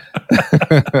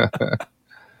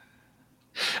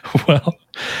 Well,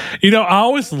 you know, I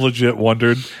always legit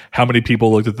wondered how many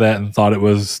people looked at that and thought it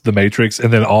was the Matrix.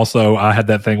 And then also I had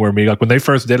that thing where when they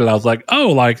first did it, I was like,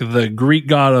 oh, like the Greek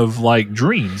god of like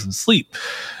dreams and sleep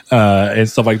and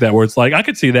stuff like that, where it's like, I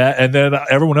could see that. And then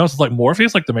everyone else is like,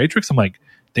 Morpheus, like the Matrix. I'm like,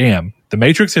 damn, the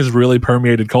Matrix has really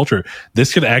permeated culture.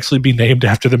 This could actually be named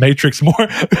after the Matrix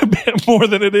more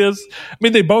than it is. I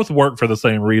mean, they both work for the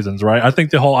same reasons, right? I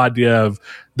think the whole idea of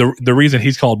the reason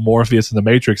he's called Morpheus in the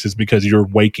Matrix is because you're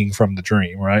waking from the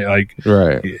dream, right? Like,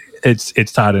 right.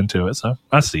 It's tied into it. So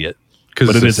I see it.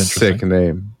 But it is a sick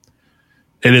name.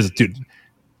 It is, dude.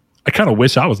 I kind of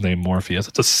wish I was named Morpheus.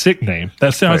 It's a sick name.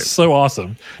 That sounds so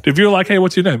awesome. If you're like, hey,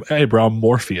 what's your name? Hey, bro, I'm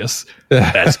Morpheus.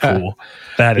 That's cool.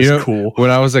 That is cool. When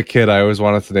I was a kid, I always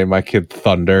wanted to name my kid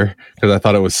Thunder because I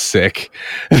thought it was sick.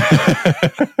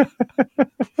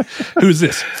 Who's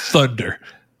this?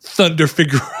 Thunder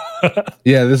Figueroa.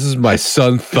 Yeah, this is my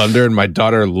son Thunder and my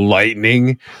daughter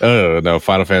Lightning. Oh, no,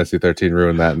 Final Fantasy 13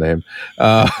 ruined that name.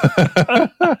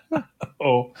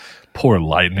 Oh, poor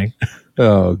Lightning.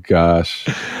 Oh, gosh.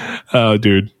 Oh,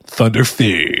 dude. Thunder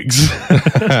Figs.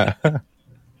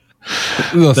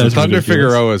 Listen, Thunder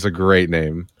Figueroa is a great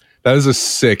name. That is a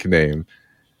sick name.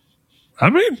 I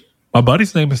mean, my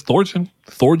buddy's name is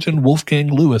Thorjan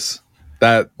Wolfgang Lewis.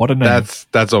 What a name.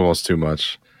 That's almost too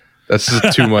much. That's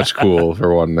just too much cool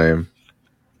for one name.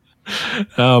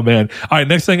 Oh, man. All right,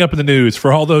 next thing up in the news.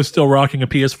 For all those still rocking a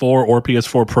PS4 or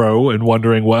PS4 Pro and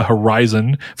wondering what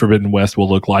Horizon Forbidden West will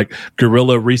look like,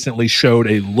 Guerrilla recently showed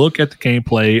a look at the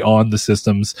gameplay on the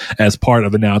systems as part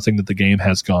of announcing that the game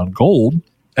has gone gold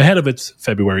ahead of its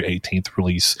February 18th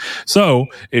release. So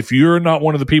if you're not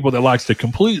one of the people that likes to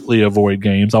completely avoid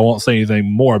games, I won't say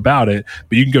anything more about it,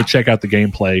 but you can go check out the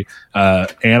gameplay.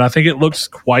 And I think it looks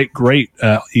quite great,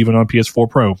 even on PS4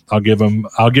 Pro. I'll give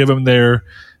them their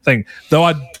thing. Though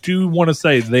I do want to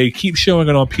say they keep showing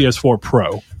it on PS4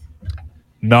 Pro,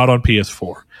 not on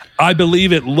PS4. I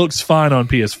believe it looks fine on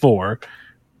PS4,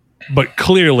 but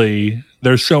clearly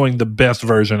they're showing the best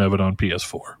version of it on PS4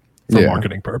 for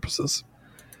marketing purposes.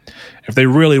 If they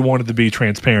really wanted to be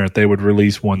transparent, they would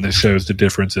release one that shows the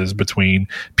differences between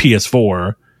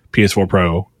PS4, PS4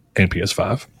 Pro, and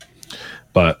PS5.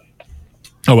 But,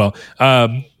 oh well.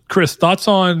 Chris, thoughts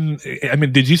on, I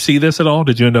mean, did you see this at all?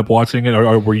 Did you end up watching it,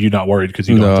 or were you not worried because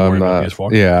you don't have to worry about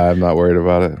PS4? Yeah, I'm not worried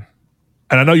about it.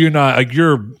 And I know you're not, like,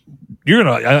 you're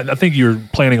not, I think you're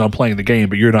planning on playing the game,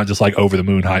 but you're not just like over the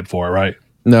moon hype for it, right?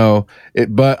 No,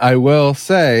 but I will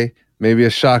say, maybe a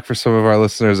shock for some of our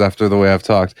listeners after the way I've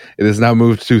talked, it has now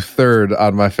moved to 3rd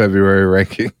on my February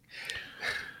ranking.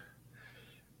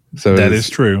 So that is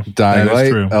true. Dying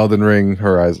Light, Elden Ring,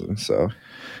 Horizon. So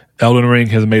Elden Ring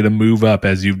has made a move up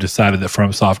as you've decided that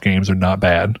FromSoft games are not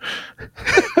bad.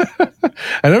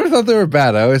 I never thought they were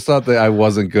bad. I always thought that I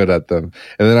wasn't good at them.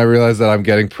 And then I realized that I'm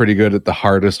getting pretty good at the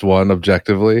hardest one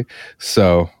objectively.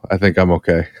 So I think I'm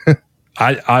okay.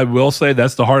 I will say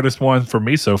that's the hardest one for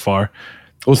me so far.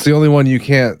 Well, it's the only one you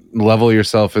can't level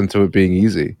yourself into it being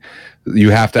easy.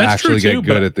 You have to actually get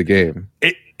good at the game.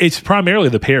 It's primarily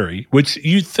the parry, which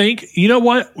you think, you know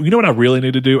what I really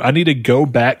need to do? I need to go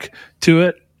back to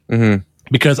it. Mm-hmm.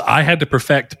 Because I had to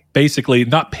perfect basically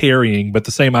not parrying, but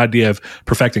the same idea of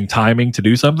perfecting timing to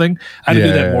do something. I had to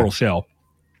do that in Mortal Shell.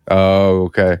 Oh,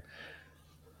 okay.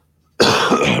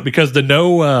 Because the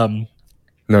no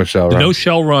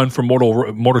shell run for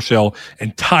Mortal Shell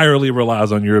entirely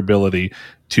relies on your ability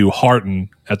to harden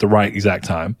at the right exact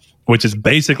time, which is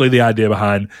basically the idea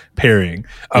behind parrying.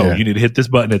 You need to hit this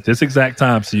button at this exact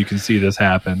time so you can see this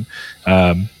happen.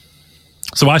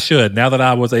 So I should, now that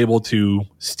I was able to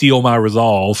steal my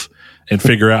resolve and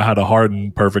figure out how to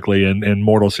harden perfectly in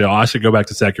Mortal Shell, I should go back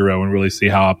to Sekiro and really see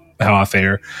how I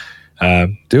fare.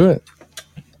 Do it.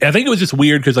 I think it was just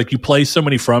weird because like you play so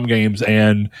many From games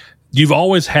and you've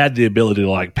always had the ability to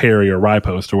like parry or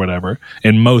riposte or whatever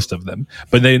in most of them,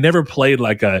 but they never played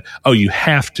like you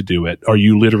have to do it or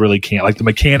you literally can't. Like the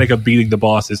mechanic of beating the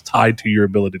boss is tied to your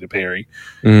ability to parry.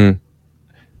 Mm.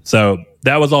 So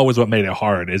that was always what made it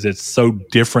hard, is it's so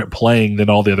different playing than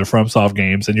all the other FromSoft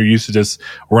games, and you're used to just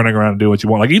running around and doing what you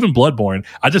want. Like even Bloodborne,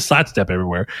 I just sidestep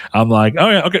everywhere. I'm like, oh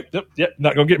yeah, okay, yep,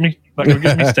 not gonna get me,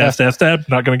 stab,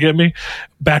 not gonna get me,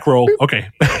 back roll, okay.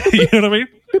 You know what I mean?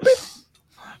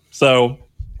 So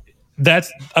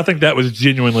I think that was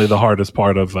genuinely the hardest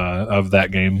part of that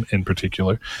game in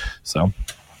particular. So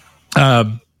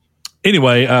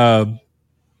anyway,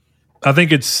 I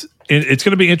think it's going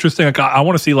to be interesting. Like, I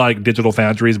want to see like Digital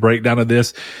Foundry's breakdown of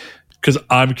this, because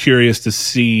I'm curious to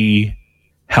see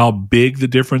how big the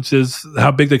difference is,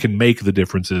 how big they can make the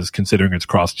differences considering it's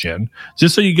cross-gen,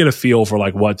 just so you get a feel for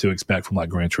like what to expect from like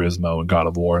Gran Turismo and God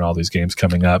of War and all these games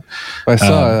coming up. I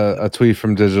saw a tweet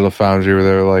from Digital Foundry where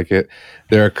they were like,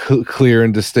 there are clear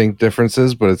and distinct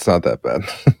differences, but it's not that bad.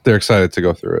 They're excited to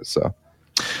go through it. So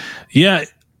yeah,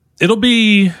 it'll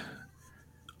be,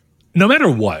 no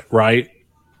matter what, right?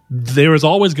 There is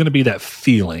always going to be that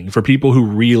feeling for people who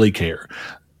really care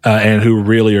and who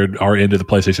really are into the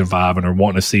PlayStation 5 and are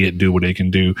wanting to see it do what it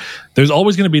can do. There's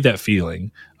always going to be that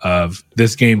feeling of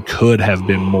this game could have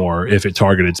been more if it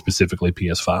targeted specifically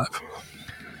PS5.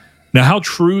 Now, how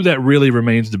true that really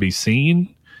remains to be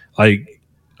seen,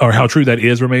 or how true that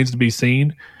is remains to be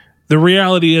seen. The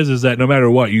reality is that no matter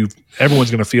what,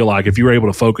 everyone's going to feel like if you were able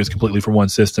to focus completely for one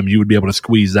system, you would be able to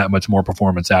squeeze that much more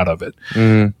performance out of it.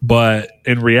 Mm-hmm. But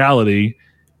in reality,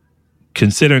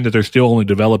 considering that they're still only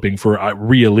developing for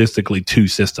realistically 2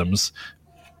 systems,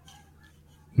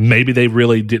 maybe they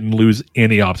really didn't lose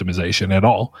any optimization at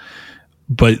all.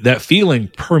 But that feeling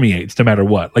permeates no matter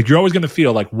what. Like, you're always going to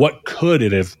feel like, what could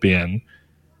it have been?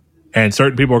 And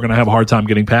certain people are going to have a hard time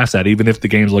getting past that, even if the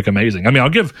games look amazing. I mean, I'll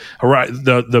give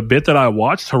the bit that I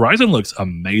watched, Horizon looks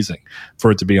amazing for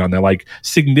it to be on there. Like,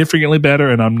 significantly better,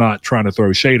 and I'm not trying to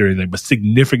throw shade or anything, but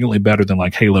significantly better than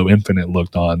like Halo Infinite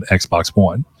looked on Xbox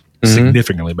One. Mm-hmm.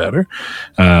 Significantly better.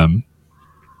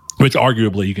 Which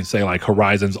arguably you can say like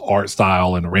Horizon's art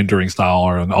style and rendering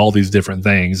style and all these different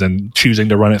things, and choosing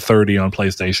to run at 30 on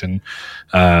PlayStation.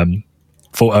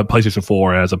 PlayStation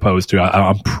 4 as opposed to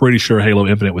I'm pretty sure Halo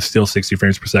Infinite was still 60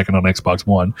 frames per second on Xbox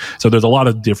One. So there's a lot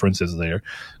of differences there.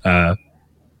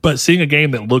 But seeing a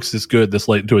game that looks this good this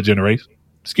late into a generation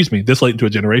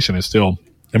is still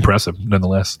impressive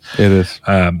nonetheless. It is.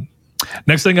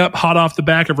 Next thing up, hot off the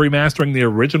back of remastering the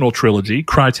original trilogy,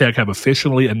 Crytek have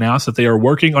officially announced that they are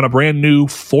working on a brand new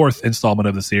 4th installment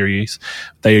of the series.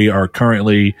 They are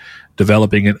currently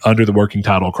developing it under the working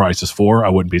title Crysis 4. I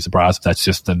wouldn't be surprised if that's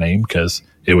just the name, because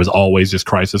it was always just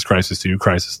Crysis, Crysis 2,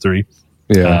 Crysis 3.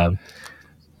 Yeah.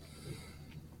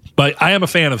 But I am a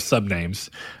fan of subnames.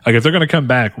 Like, if they're going to come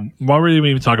back, why would we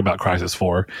even talk about Crysis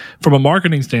 4? From a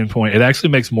marketing standpoint, it actually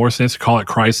makes more sense to call it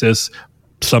Crysis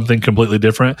something completely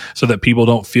different, so that people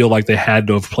don't feel like they had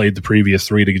to have played the previous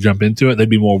 3 to jump into it. They'd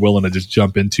be more willing to just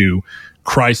jump into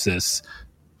Crysis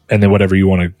and then whatever you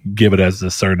want to give it as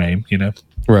the surname, you know?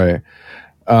 Right.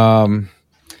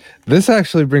 This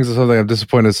actually brings us something I'm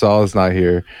disappointed Saul is not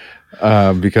here,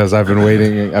 because I've been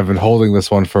waiting. I've been holding this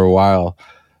one for a while.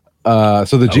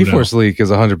 So the GeForce leak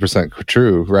is 100%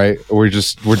 true, right? We're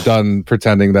done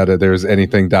pretending that there's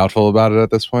anything doubtful about it at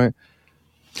this point.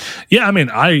 Yeah, I mean,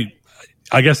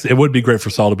 I guess it would be great for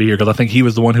Saul to be here, because I think he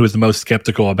was the one who was the most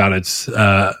skeptical about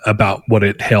about what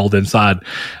it held inside.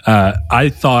 I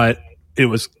thought it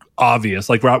was obvious.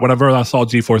 Like, whenever I saw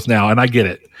GeForce Now, and I get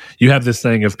it, you have this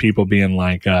thing of people being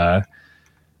like,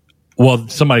 well,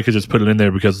 somebody could just put it in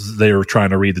there because they were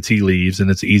trying to read the tea leaves,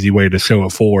 and it's an easy way to show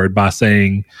it forward by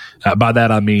saying, by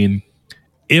that I mean,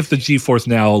 if the GeForce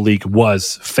Now leak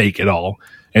was fake at all,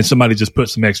 and somebody just put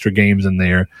some extra games in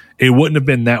there, it wouldn't have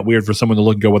been that weird for someone to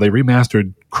look and go, well, they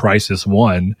remastered Crysis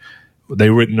 1. They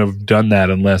wouldn't have done that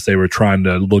unless they were trying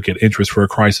to look at interest for a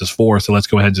Crysis 4, so let's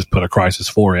go ahead and just put a Crysis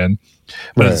 4 in.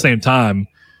 But at the same time,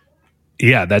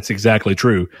 yeah, that's exactly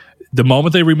true. The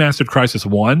moment they remastered Crysis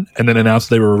 1 and then announced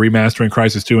they were remastering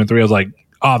Crysis 2 and 3, I was like,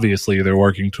 obviously they're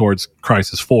working towards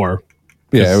Crysis 4.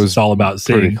 Yeah, it was all about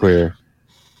seeing. Pretty clear.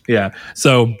 Yeah,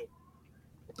 so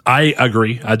I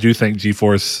agree. I do think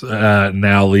GeForce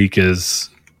Now leak is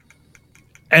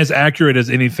as accurate as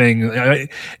anything.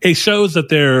 It shows that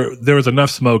there was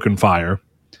enough smoke and fire.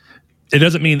 It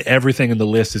doesn't mean everything in the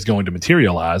list is going to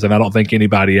materialize, and I don't think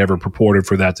anybody ever purported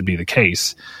for that to be the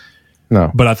case. No.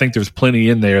 But I think there's plenty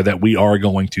in there that we are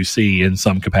going to see in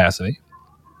some capacity.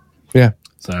 Yeah.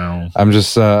 So I'm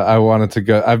just,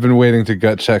 I've been waiting to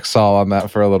gut check Saul on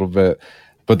that for a little bit,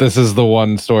 but this is the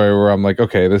one story where I'm like,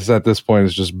 okay, this at this point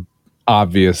is just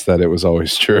obvious that it was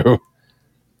always true.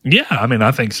 Yeah, I mean,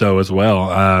 I think so as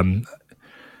well.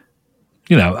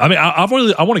 you know, I mean, I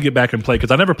want to get back and play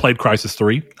because I never played Crysis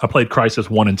 3. I played Crysis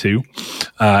 1 and 2,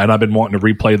 and I've been wanting to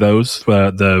replay those,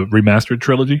 the remastered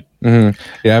trilogy. Mm-hmm.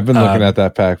 Yeah, I've been looking at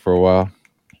that pack for a while.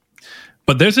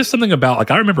 But there's just something about, like,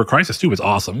 I remember Crysis 2 was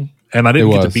awesome, and I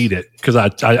didn't get to beat it because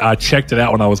I checked it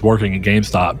out when I was working at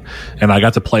GameStop, and I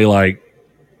got to play, like,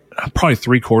 probably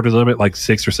 3/4 of it, like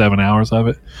 6 or 7 hours of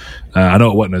it. I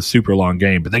know it wasn't a super long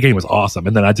game, but that game was awesome.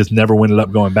 And then I just never ended up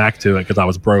going back to it because I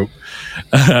was broke.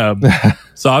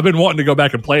 So I've been wanting to go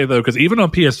back and play it though, because even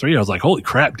on PS3, I was like, holy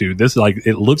crap, dude, this is like,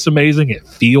 it looks amazing. It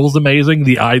feels amazing.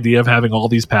 The idea of having all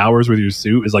these powers with your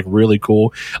suit is like really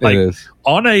cool. Like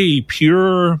on a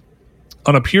pure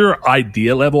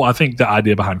idea level, I think the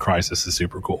idea behind Crysis is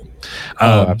super cool.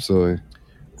 Absolutely.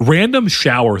 Random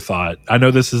shower thought. I know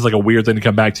this is like a weird thing to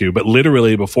come back to, but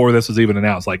literally before this was even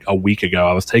announced, like a week ago,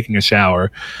 I was taking a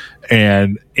shower,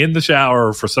 and in the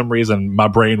shower, for some reason, my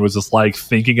brain was just like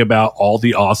thinking about all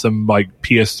the awesome like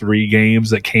PS3 games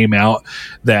that came out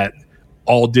that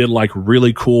all did like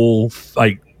really cool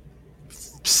like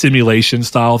simulation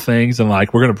style things, and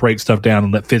like we're gonna break stuff down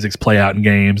and let physics play out in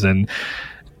games. And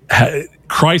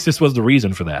Crysis was the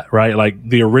reason for that, right? Like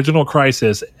the original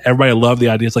Crysis, everybody loved the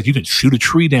idea. It's like you can shoot a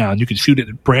tree down, you can shoot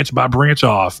it branch by branch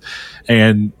off.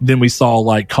 And then we saw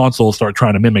like consoles start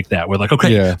trying to mimic that. We're like,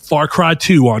 okay, Far Cry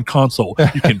 2 on console,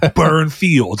 you can burn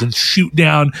fields and shoot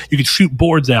down, you can shoot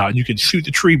boards out, and you can shoot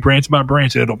the tree branch by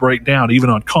branch and it'll break down even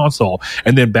on console.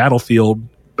 And then Battlefield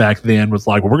back then was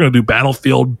like, well, we're going to do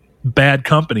Battlefield Bad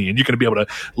Company, and you're going to be able to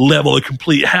level a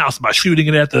complete house by shooting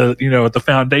it at the, you know, at the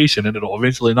foundation, and it'll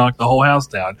eventually knock the whole house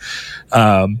down.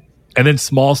 And then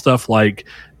small stuff like,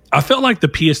 I felt like the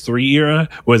PS3 era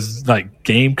was like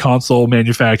game console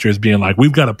manufacturers being like,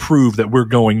 we've got to prove that we're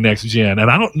going next gen. And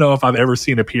I don't know if I've ever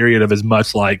seen a period of as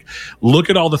much like,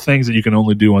 look at all the things that you can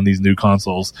only do on these new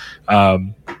consoles.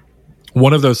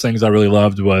 One of those things I really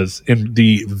loved was in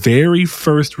the very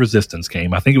first Resistance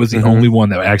game. I think it was the only one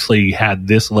that actually had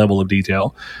this level of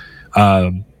detail.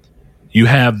 You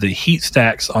have the heat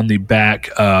stacks on the back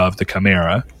of the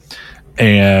Chimera,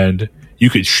 and you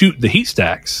could shoot the heat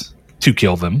stacks to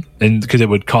kill them, and because it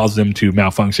would cause them to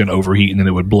malfunction, overheat, and then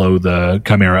it would blow the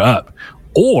Chimera up.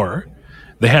 Or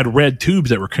they had red tubes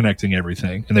that were connecting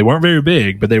everything, and they weren't very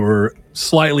big, but they were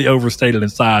slightly overstated in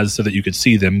size so that you could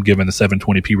see them given the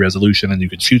 720p resolution, and you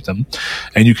could shoot them.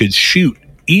 And you could shoot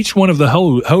each one of the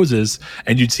hoses,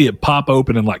 and you'd see it pop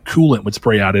open and like coolant would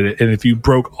spray out of it. And if you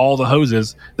broke all the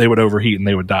hoses, they would overheat and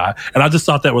they would die. And I just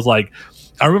thought that was like,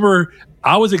 I remember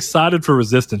I was excited for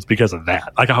Resistance because of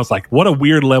that. Like I was like, what a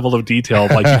weird level of detail.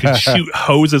 Like you can shoot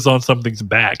hoses on something's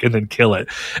back and then kill it.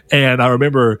 And I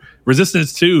remember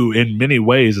Resistance 2 in many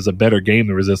ways is a better game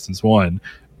than Resistance 1.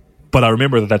 But I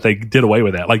remember that they did away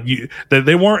with that. Like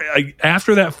they weren't like,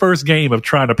 after that first game of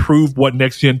trying to prove what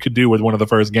next gen could do with one of the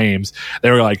first games. They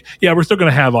were like, yeah, we're still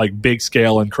going to have like big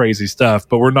scale and crazy stuff,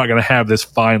 but we're not going to have this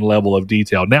fine level of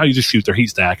detail. Now you just shoot their heat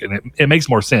stack, and it makes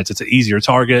more sense. It's an easier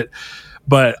target.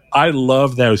 But I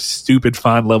love those stupid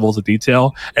fine levels of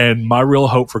detail. And my real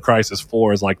hope for Crysis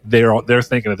 4 is like they're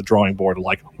thinking at the drawing board of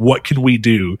like, what can we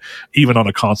do even on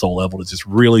a console level to just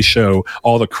really show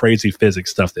all the crazy physics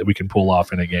stuff that we can pull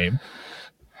off in a game.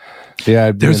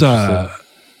 Yeah, there's a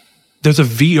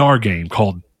VR game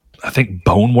called, I think,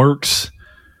 Boneworks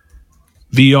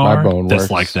VR that's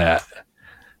like that.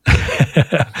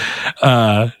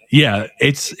 Yeah,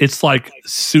 it's like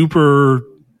super.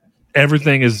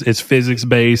 Everything is physics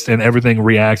based, and everything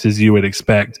reacts as you would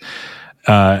expect.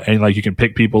 And like you can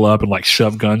pick people up and like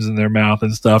shove guns in their mouth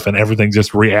and stuff, and everything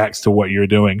just reacts to what you're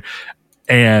doing.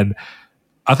 And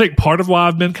I think part of why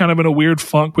I've been kind of in a weird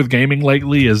funk with gaming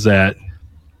lately is that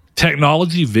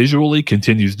technology visually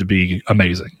continues to be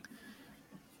amazing.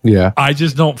 Yeah. I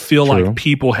just don't feel like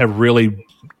people have really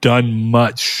done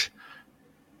much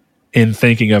in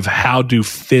thinking of how do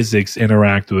physics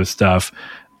interact with stuff.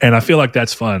 And I feel like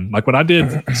that's fun. Like when I did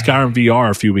Skyrim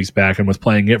VR a few weeks back and was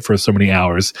playing it for so many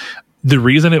hours, the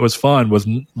reason it was fun was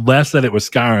less that it was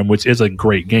Skyrim, which is a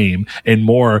great game, and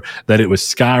more that it was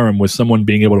Skyrim with someone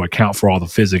being able to account for all the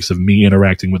physics of me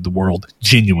interacting with the world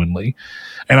genuinely.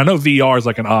 And I know VR is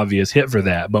like an obvious hit for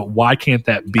that, but why can't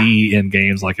that be in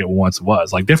games like it once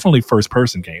was? Like definitely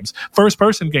first-person games.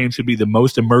 First-person games should be the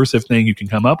most immersive thing you can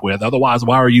come up with. Otherwise,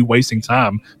 why are you wasting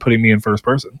time putting me in first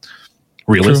person,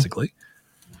 realistically? True.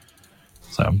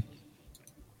 So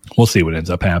we'll see what ends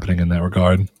up happening in that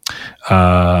regard.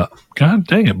 God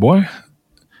dang it, boy.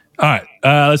 All right.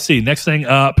 Let's see. Next thing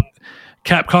up,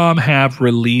 Capcom have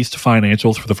released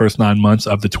financials for the first 9 months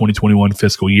of the 2021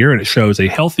 fiscal year, and it shows a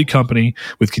healthy company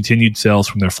with continued sales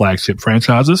from their flagship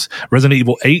franchises. Resident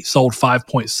Evil 8 sold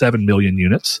 5.7 million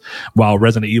units, while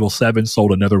Resident Evil 7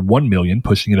 sold another 1 million,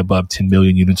 pushing it above 10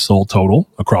 million units sold total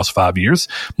across 5 years.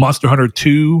 Monster Hunter's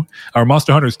two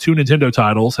Nintendo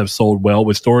titles have sold well,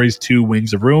 with Stories 2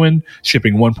 Wings of Ruin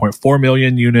shipping 1.4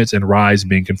 million units and Rise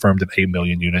being confirmed at 8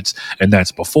 million units, and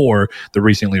that's before the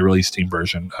recently released Steam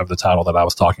version of the title that I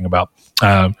was talking about.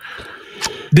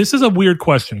 This is a weird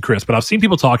question, Chris, but I've seen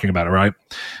people talking about it, right?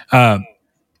 And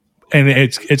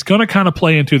it's going to kind of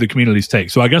play into the community's take.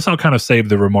 So I guess I'll kind of save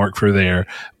the remark for there.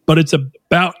 But it's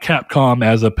about Capcom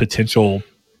as a potential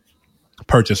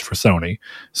purchase for Sony.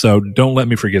 So don't let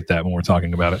me forget that when we're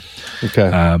talking about it. Okay.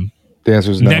 The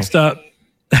answer is no. Next up,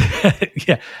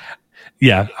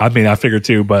 yeah. I mean, I figured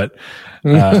too, but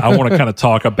I want to kind of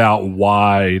talk about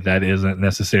why that isn't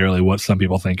necessarily what some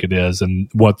people think it is, and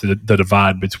what the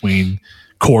divide between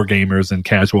core gamers and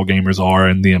casual gamers are,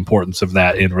 and the importance of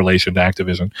that in relation to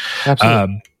Activision.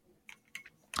 Absolutely.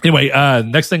 Anyway,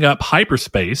 next thing up,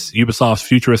 Hyperspace, Ubisoft's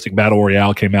futuristic battle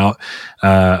royale, came out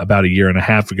about a year and a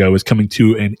half ago, is coming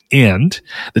to an end.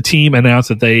 The team announced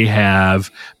that they have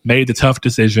made the tough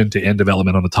decision to end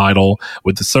development on the title,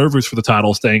 with the servers for the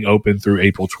title staying open through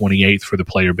April 28th for the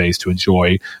player base to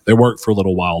enjoy their work for a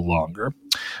little while longer.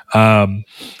 I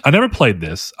never played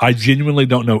this. I genuinely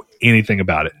don't know anything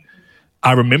about it.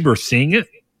 I remember seeing it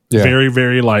very,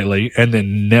 very lightly and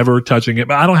then never touching it.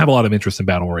 But I don't have a lot of interest in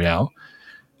battle royale.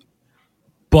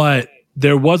 But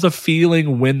there was a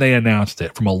feeling when they announced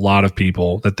it from a lot of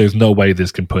people that there's no way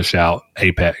this can push out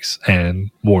Apex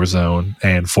and Warzone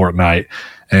and Fortnite.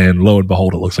 And lo and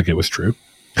behold, it looks like it was true.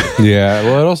 Yeah,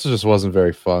 well, it also just wasn't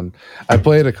very fun. I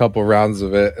played a couple rounds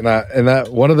of it, and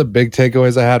that one of the big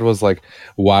takeaways I had was like,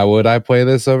 why would I play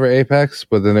this over Apex?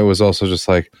 But then it was also just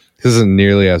like, this isn't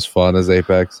nearly as fun as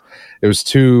Apex. It was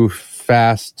too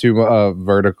fast, too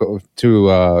vertical, too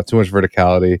much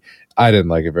verticality. I didn't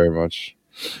like it very much.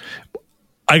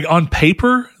 On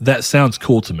paper, that sounds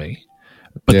cool to me.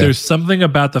 But there's something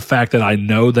about the fact that I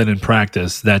know that in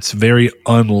practice, that's very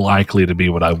unlikely to be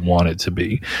what I want it to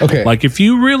be. Okay. Like if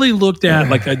you really looked at,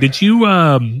 like, did you,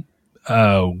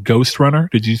 Ghost Runner?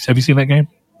 Have you seen that game?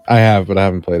 I have, but I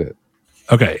haven't played it.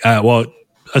 Okay. Well,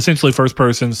 essentially first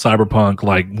person cyberpunk,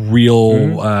 like real,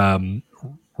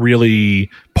 really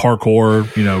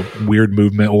parkour, weird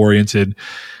movement oriented,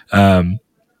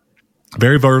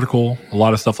 very vertical, a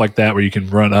lot of stuff like that where you can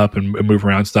run up and move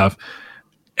around stuff.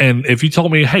 And if you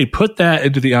told me, hey, put that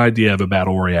into the idea of a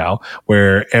battle royale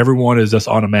where everyone is just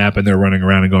on a map and they're running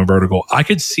around and going vertical, I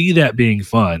could see that being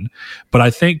fun. But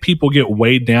I think people get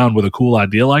weighed down with a cool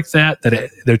idea like that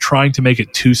they're trying to make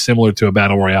it too similar to a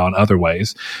battle royale in other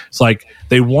ways. It's like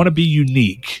they want to be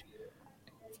unique,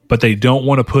 but they don't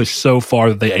want to push so far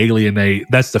that they alienate.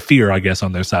 That's the fear, I guess,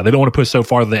 on their side. They don't want to push so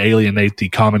far that they alienate the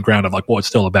common ground of like, well, it's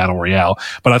still a battle royale.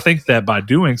 But I think that by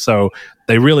doing so,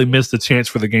 they really missed the chance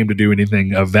for the game to do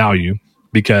anything of value,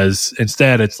 because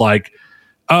instead it's like,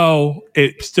 oh,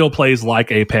 it still plays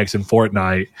like Apex and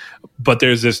Fortnite, but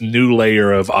there's this new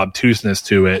layer of obtuseness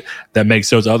to it that makes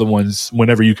those other ones,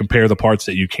 whenever you compare the parts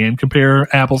that you can compare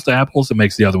apples to apples, it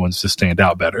makes the other ones just stand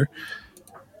out better.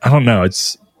 I don't know.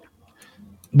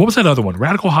 What was that other one?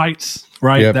 Radical Heights,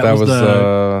 right? Yep,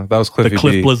 that was Cliffy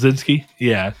Cliff B. Bleszinski.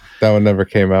 Yeah. That one never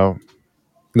came out.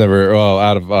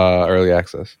 Out of early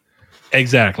access.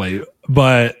 Exactly.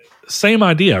 But same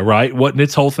idea, right? Wasn't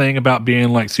its whole thing about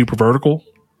being like super vertical?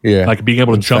 Yeah. Like being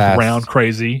able to jump fast. around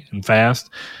crazy and fast.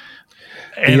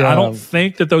 And I don't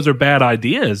think that those are bad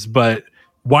ideas, but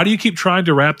why do you keep trying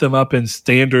to wrap them up in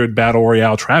standard battle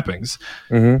royale trappings?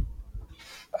 Mm-hmm.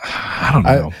 I don't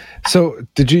know. So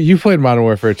did you played Modern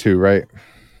Warfare 2, right?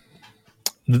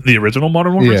 The original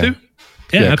Modern Warfare 2?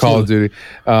 Yeah, Call of Duty.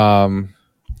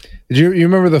 Did you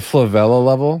remember the Flavella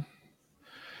level?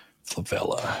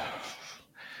 Flavella.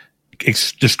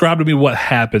 Describe to me what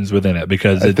happens within it,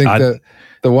 because I think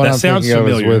the one I'm thinking of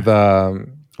is with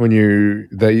when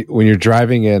you're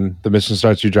driving in, the mission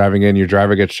starts, you're driving in, your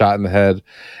driver gets shot in the head,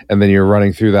 and then you're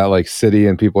running through that like city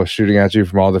and people are shooting at you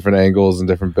from all different angles and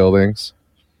different buildings.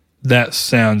 That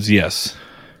sounds, yes.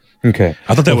 Okay.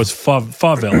 I thought that was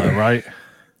Favela, right?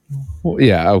 Well,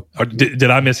 yeah. Or did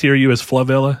I mishear you as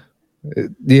Flavella?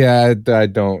 Yeah, I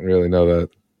don't really know that.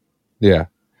 Yeah.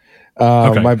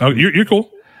 Okay. You're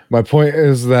cool. My point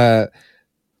is that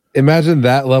imagine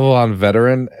that level on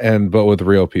Veteran but with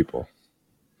real people.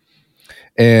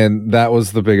 And that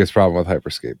was the biggest problem with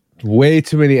Hyperscape. Way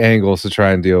too many angles to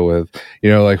try and deal with.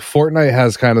 Like Fortnite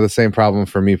has kind of the same problem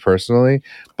for me personally,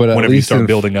 but whenever you start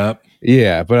building up.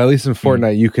 Yeah, but at least in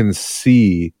Fortnite, you can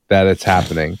see that it's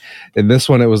happening. In this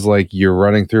one, it was like you're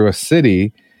running through a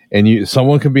city, and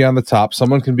someone can be on the top,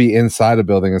 someone can be inside a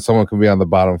building, and someone can be on the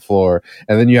bottom floor.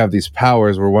 And then you have these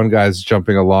powers where one guy's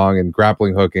jumping along and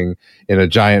grappling hooking in a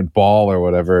giant ball or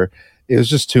whatever. It was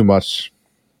just too much.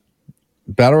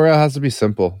 Battle Royale has to be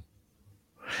simple.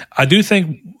 I do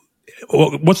think.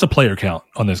 What's the player count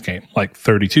on this game? Like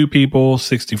 32 people,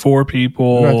 64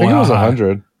 people? No, I think it was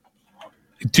 100.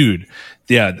 Dude,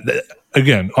 yeah.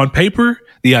 Again, on paper,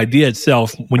 the idea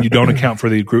itself, when you don't account for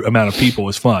the amount of people,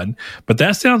 is fun. But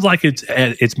that sounds like it's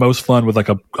at its most fun with like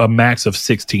a max of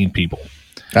 16 people.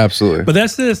 Absolutely. But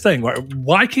that's the thing.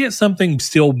 Why can't something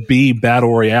still be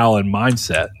Battle Royale in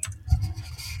mindset?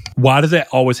 Why does it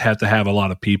always have to have a lot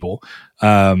of people?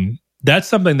 That's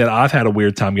something that I've had a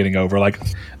weird time getting over. Like,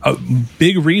 a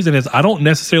big reason is I don't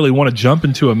necessarily want to jump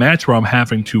into a match where I'm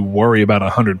having to worry about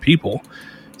 100 people.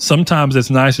 Sometimes it's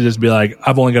nice to just be like,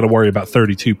 I've only got to worry about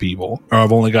 32 people, or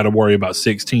I've only got to worry about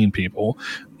 16 people.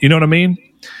 You know what I mean?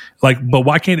 Like, but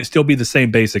why can't it still be the same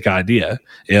basic idea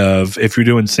of if you're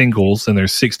doing singles and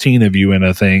there's 16 of you in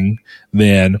a thing,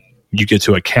 then you get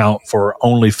to account for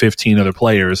only 15 other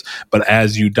players, but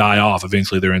as you die off,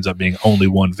 eventually there ends up being only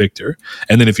one victor.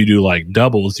 And then if you do like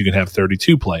doubles, you can have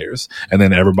 32 players, and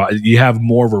then you have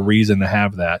more of a reason to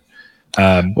have that.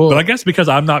 But I guess because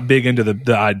I'm not big into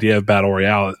the idea of Battle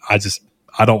Royale,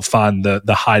 I don't find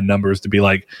the high numbers to be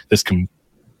like this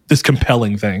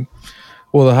compelling thing.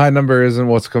 Well, the high number isn't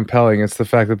what's compelling. It's the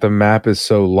fact that the map is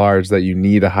so large that you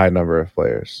need a high number of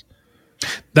players.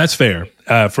 That's fair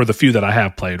for the few that I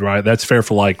have played, right? That's fair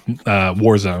for like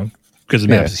Warzone because the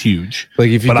map is huge. Like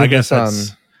if you, but I guess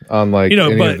that's on like any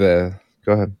of the.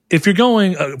 Go ahead. If you're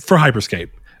going for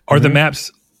Hyperscape, are the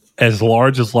maps as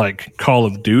large as like Call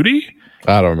of Duty?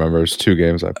 I don't remember. It's 2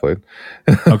 games I played.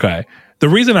 Okay. The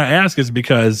reason I ask is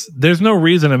because there's no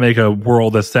reason to make a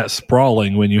world that's that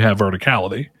sprawling when you have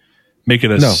verticality. Make it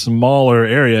a smaller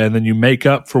area, and then you make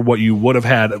up for what you would have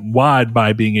had wide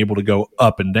by being able to go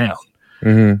up and down.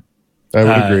 Mm-hmm. I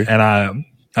would agree. And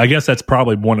I guess that's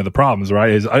probably one of the problems,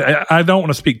 right? Is I don't want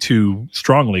to speak too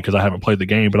strongly because I haven't played the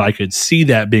game, but I could see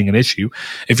that being an issue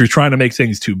if you're trying to make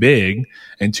things too big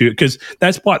and because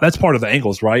that's part of the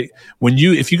angles, right?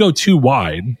 If you go too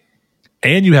wide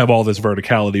and you have all this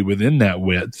verticality within that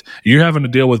width, you're having to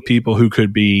deal with people who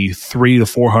could be 300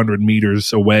 to 400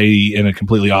 meters away in a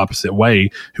completely opposite way,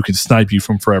 who can snipe you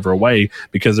from forever away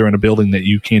because they're in a building that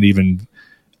you can't even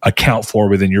account for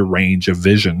within your range of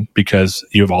vision because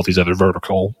you have all these other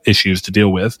vertical issues to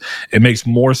deal with. It makes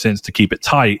more sense to keep it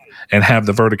tight and have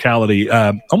the verticality,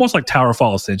 almost like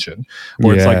Towerfall Ascension,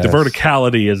 where it's like the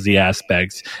verticality is the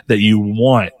aspects that you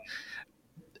want,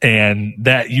 and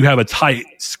that you have a tight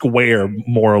square,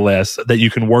 more or less, that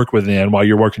you can work within while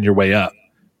you're working your way up.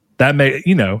 That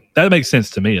makes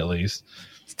sense to me, at least.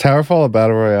 Is Towerfall a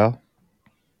battle royale?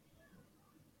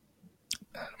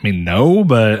 I mean, no,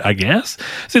 but I guess.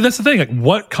 See, that's the thing. Like,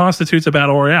 what constitutes a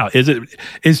battle royale?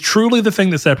 Is truly the thing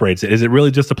that separates it? Is it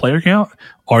really just a player count,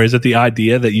 or is it the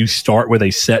idea that you start with a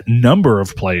set number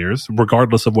of players,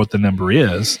 regardless of what the number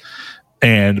is,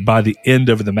 and by the end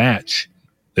of the match,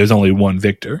 there's only one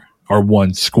victor or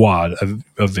one squad of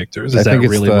victors? I think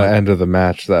it's really the end of the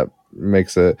match that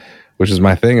makes it, which is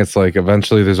my thing. It's like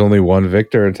eventually there's only one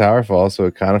victor in Towerfall, so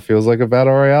it kind of feels like a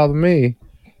battle royale to me.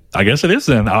 I guess it is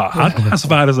then. I'd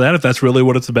classify it as that if that's really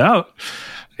what it's about.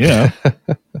 Yeah.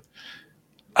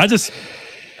 I just,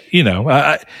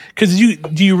 because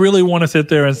do you really want to sit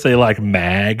there and say like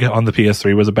MAG on the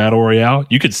PS3 was a battle royale?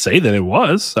 You could say that it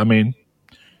was. I mean,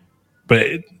 but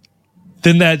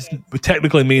then that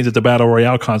technically means that the battle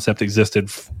royale concept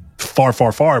existed far,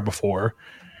 far, far before.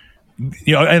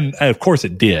 And of course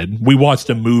it did. We watched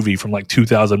a movie from like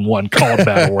 2001 called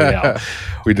Battle Royale.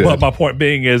 We did. But my point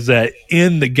being is that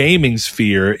in the gaming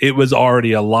sphere, it was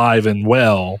already alive and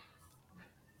well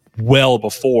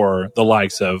before the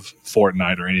likes of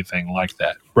Fortnite or anything like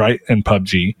that, right? And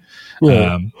PUBG.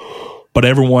 Yeah. But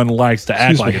everyone likes to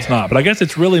act like it's not. But I guess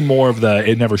it's really more of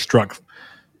it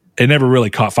never really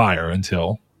caught fire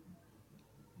until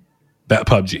that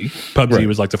PUBG. PUBG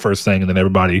was like the first thing, and then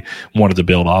everybody wanted to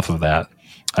build off of that.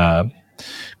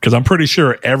 Because I'm pretty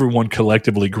sure everyone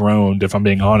collectively groaned, if I'm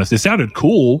being honest. It sounded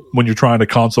cool when you're trying to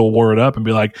console war it up and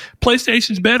be like,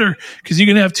 PlayStation's better because you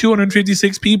can have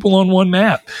 256 people on one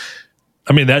map.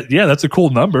 I mean, that's a cool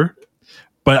number.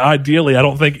 But ideally, I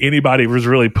don't think anybody was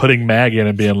really putting MAG in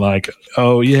and being like,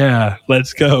 oh, yeah,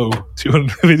 let's go.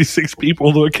 256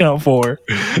 people to account for.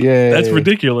 Yeah, that's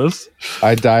ridiculous.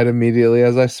 I died immediately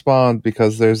as I spawned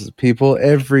because there's people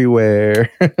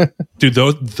everywhere. Dude,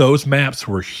 those maps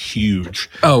were huge.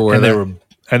 Oh, they were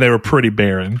and they were pretty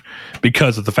barren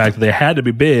because of the fact that they had to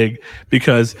be big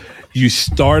because you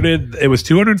started, it was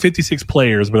 256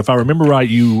 players, but if I remember right,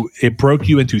 it broke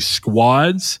you into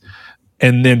squads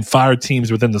and then fire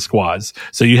teams within the squads.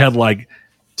 So you had like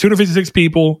 256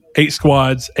 people, 8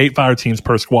 squads, 8 fire teams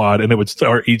per squad, and it would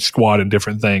start each squad in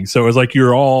different things. So it was like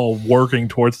you're all working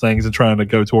towards things and trying to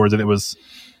go towards it. It was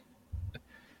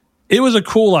a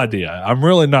cool idea. I'm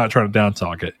really not trying to down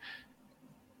talk it.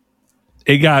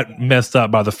 It got messed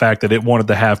up by the fact that it wanted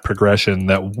to have progression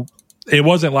that it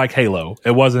wasn't like Halo.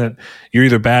 It wasn't you're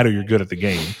either bad or you're good at the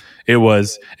game. It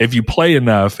was if you play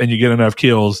enough and you get enough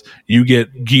kills, you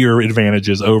get gear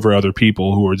advantages over other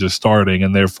people who are just starting,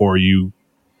 and therefore you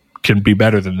can be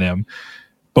better than them.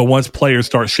 But once players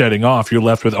start shedding off, you're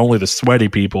left with only the sweaty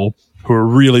people who are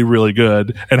really, really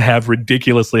good and have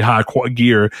ridiculously high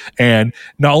gear. And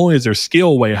not only is their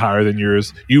skill way higher than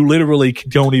yours, you literally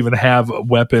don't even have a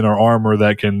weapon or armor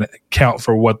that can count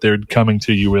for what they're coming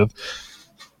to you with.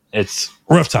 It's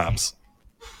rough times.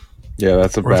 Yeah,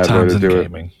 that's a bad way to do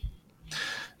it.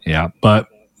 Yeah, but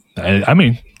I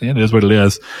mean, it is what it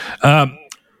is.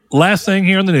 Last thing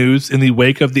here in the news, in the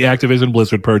wake of the Activision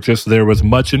Blizzard purchase, there was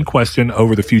much in question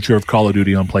over the future of Call of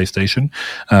Duty on PlayStation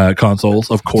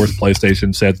consoles. Of course,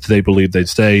 PlayStation said that they believed they'd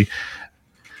stay.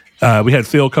 We had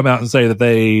Phil come out and say that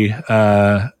they,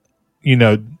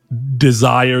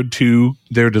 desired to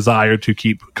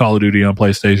keep Call of Duty on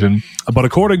PlayStation. But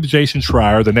according to Jason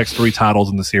Schreier, the next 3 titles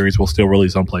in the series will still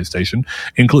release on PlayStation,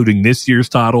 including this year's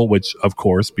title, which, of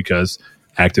course, because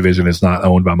Activision is not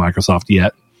owned by Microsoft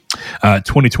yet,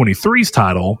 2023's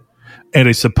title, and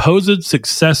a supposed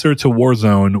successor to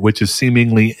Warzone, which is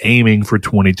seemingly aiming for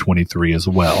 2023 as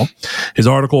well. His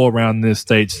article around this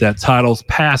states that titles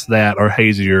past that are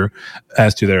hazier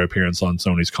as to their appearance on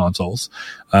Sony's consoles.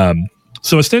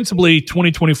 So ostensibly,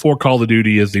 2024 Call of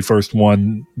Duty is the first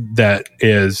one that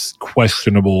is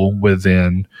questionable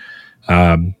within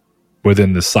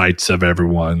the sights of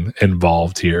everyone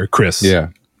involved here. Chris,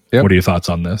 Yep. What are your thoughts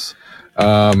on this?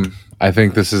 I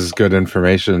think this is good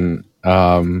information.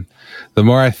 The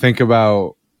more I think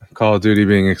about Call of Duty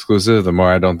being exclusive, the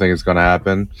more I don't think it's going to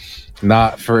happen.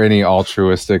 Not for any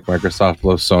altruistic Microsoft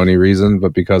loves Sony reason,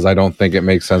 but because I don't think it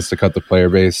makes sense to cut the player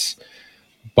base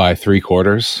by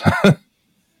 3/4.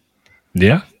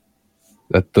 Yeah.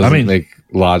 That doesn't make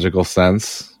logical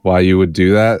sense why you would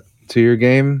do that to your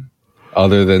game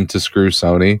other than to screw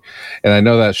Sony. And I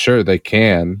know that, sure, they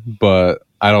can, but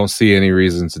I don't see any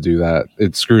reason to do that.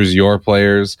 It screws your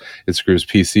players. It screws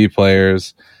PC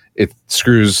players. It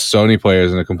screws Sony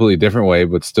players in a completely different way,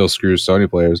 but still screws Sony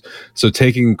players. So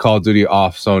taking Call of Duty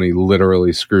off Sony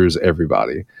literally screws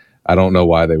everybody. I don't know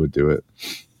why they would do it.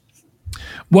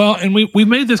 Well, and we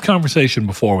made this conversation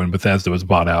before when Bethesda was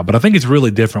bought out, but I think it's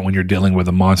really different when you're dealing with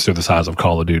a monster the size of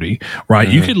Call of Duty, right?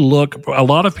 Mm-hmm. You could look, a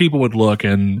lot of people would look,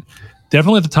 and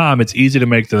definitely at the time, it's easy to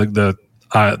make the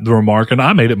remark, and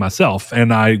I made it myself,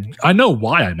 and I know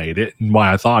why I made it and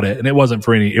why I thought it, and it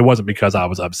wasn't because I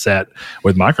was upset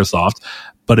with Microsoft,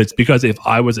 but it's because if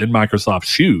I was in Microsoft's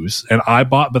shoes and I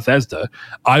bought Bethesda,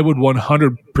 I would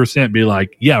 100% be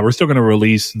like, yeah, we're still going to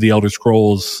release the Elder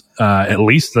Scrolls, at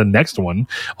least the next one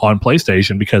on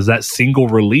PlayStation, because that single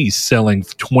release selling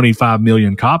 25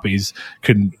 million copies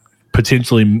could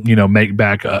potentially, make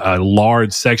back a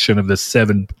large section of this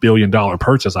 $7 billion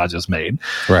purchase I just made.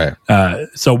 Right.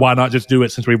 So why not just do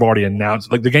it since we've already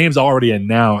announced, like the game's already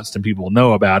announced and people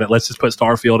know about it. Let's just put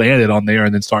Starfield and it on there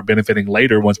and then start benefiting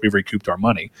later once we've recouped our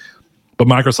money. But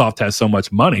Microsoft has so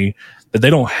much money that they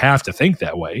don't have to think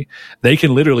that way. They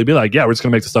can literally be like, yeah, we're just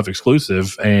going to make the stuff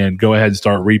exclusive and go ahead and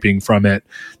start reaping from it,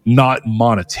 not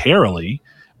monetarily,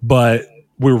 but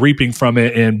we're reaping from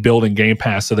it and building Game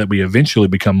Pass so that we eventually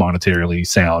become monetarily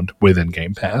sound within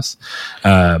Game Pass,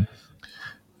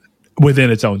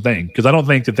 within its own thing. Because I don't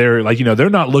think that they're they're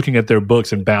not looking at their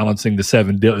books and balancing the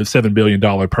 $7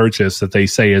 billion purchase that they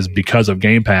say is because of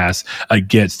Game Pass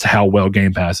against how well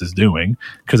Game Pass is doing,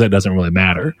 because that doesn't really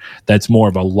matter. That's more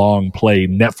of a long play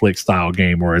Netflix style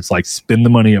game where it's like spend the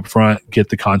money up front, get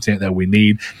the content that we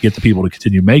need, get the people to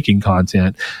continue making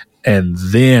content, and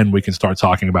then we can start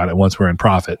talking about it once we're in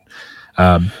profit.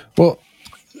 In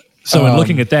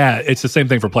looking at that, it's the same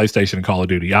thing for PlayStation and Call of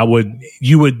Duty.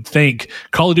 You would think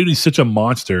Call of Duty is such a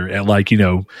monster at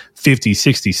 50,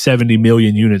 60, 70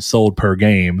 million units sold per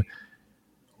game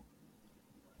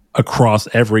across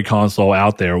every console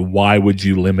out there. Why would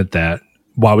you limit that?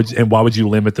 Why would you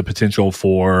limit the potential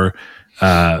for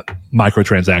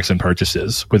microtransaction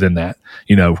purchases within that?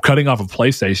 Cutting off of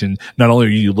PlayStation, not only are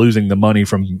you losing the money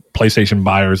from PlayStation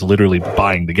buyers literally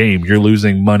buying the game, you're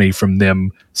losing money from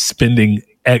them spending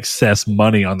excess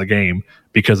money on the game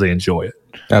because they enjoy it.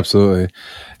 Absolutely.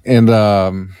 And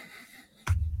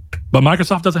but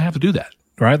Microsoft doesn't have to do that,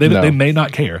 right? They may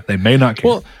not care. They may not care.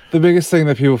 Well, the biggest thing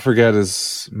that people forget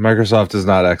is Microsoft is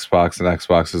not Xbox and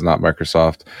Xbox is not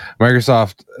Microsoft.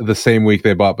 Microsoft, the same week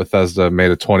they bought Bethesda,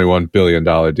 made a $21 billion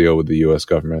deal with the U.S.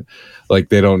 government. Like,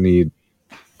 they don't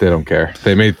care.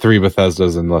 They made 3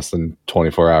 Bethesdas in less than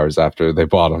 24 hours after they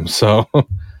bought them. So,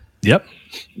 yep.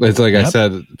 It's like I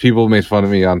said, people made fun of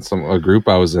me on a group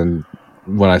I was in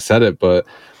when I said it, but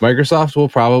Microsoft will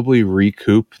probably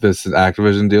recoup this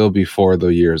Activision deal before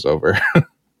the year's over.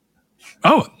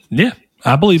 Oh, yeah.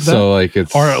 I believe that. So, like,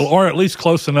 it's or at least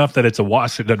close enough that it's a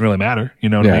wash. It doesn't really matter. You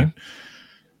know what I mean?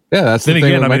 Yeah, that's then the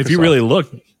thing. Again, I mean, if you really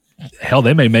look, hell,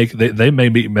 they may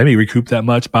maybe recoup that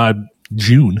much by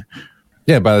June.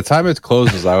 Yeah, by the time it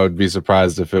closes, I would be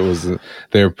surprised if it was.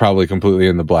 They're probably completely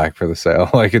in the black for the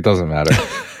sale. Like, it doesn't matter.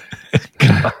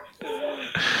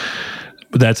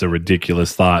 But that's a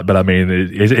ridiculous thought. But I mean,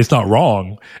 it's not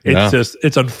wrong. It's just,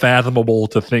 it's unfathomable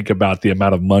to think about the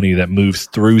amount of money that moves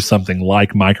through something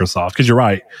like Microsoft. Because you're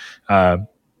right.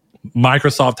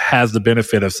 Microsoft has the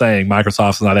benefit of saying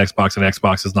Microsoft is not Xbox and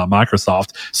Xbox is not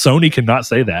Microsoft. Sony cannot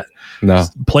say that. No.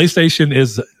 PlayStation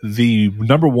is the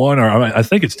number one, or I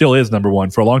think it still is number one.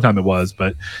 For a long time it was,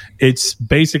 but it's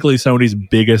basically Sony's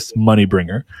biggest money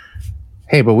bringer.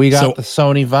 Hey, but we got the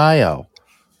Sony Vaio.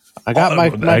 I got my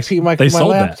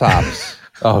laptops.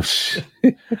 Oh, shit.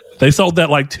 They sold that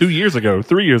like 3 years ago.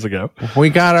 We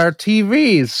got our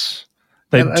TVs.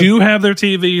 They do have their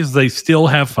TVs. They still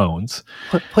have phones.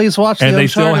 Please watch the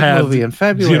Uncharted movie in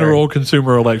February. General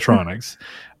consumer electronics.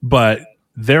 But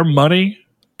their money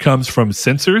comes from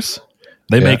sensors.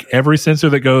 They make every sensor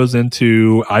that goes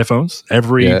into iPhones.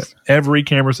 Every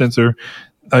camera sensor.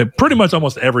 Pretty much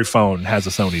almost every phone has a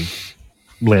Sony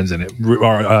lens in it,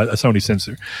 or a Sony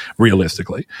sensor,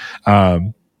 realistically.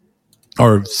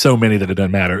 Or so many that it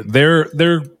doesn't matter.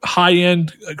 Their high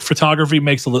end photography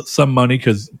makes some money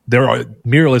because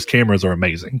mirrorless cameras are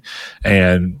amazing,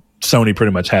 and Sony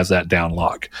pretty much has that down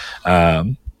lock.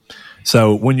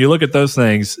 So when you look at those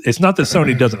things, it's not that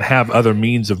Sony doesn't have other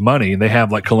means of money, and they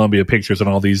have like Columbia Pictures and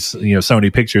all these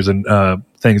Sony Pictures and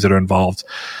things that are involved.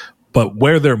 But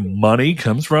where their money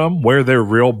comes from, where their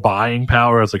real buying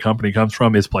power as a company comes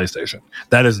from, is PlayStation.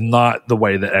 That is not the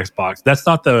way that Xbox, that's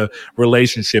not the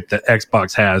relationship that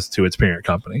Xbox has to its parent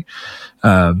company.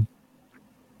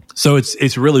 So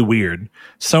it's really weird.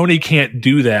 Sony can't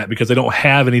do that because they don't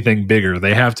have anything bigger.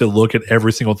 They have to look at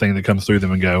every single thing that comes through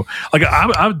them and go, like,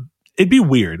 it'd be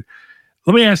weird.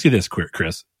 Let me ask you this,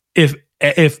 Chris. If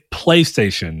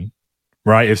PlayStation,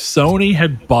 right, if Sony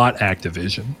had bought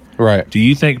Activision, right, do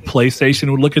you think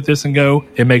PlayStation would look at this and go,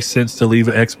 it makes sense to leave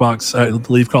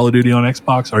leave Call of Duty on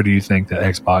Xbox? Or do you think that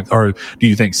do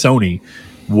you think Sony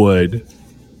would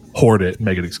hoard it and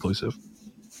make it exclusive?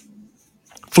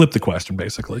 Flip the question,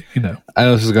 basically. I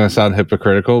know this is going to sound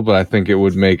hypocritical, but I think it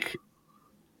would make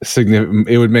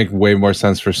way more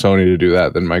sense for Sony to do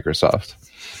that than Microsoft.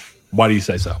 Why do you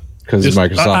say so? Because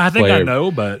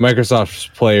Microsoft's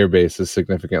player base is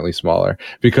significantly smaller.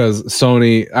 Because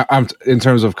Sony, in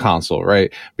terms of console,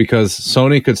 right? Because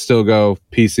Sony could still go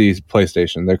PC,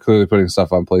 PlayStation. They're clearly putting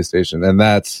stuff on PlayStation, and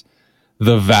that's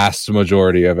the vast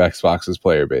majority of Xbox's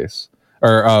player base,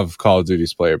 or of Call of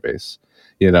Duty's player base.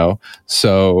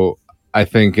 So I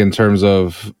think in terms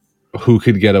of who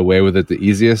could get away with it the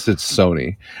easiest, it's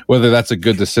Sony. Whether that's a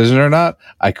good decision or not,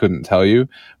 I couldn't tell you,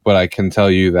 but I can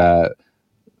tell you that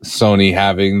Sony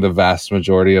having the vast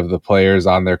majority of the players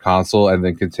on their console and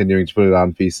then continuing to put it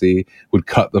on PC would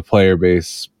cut the player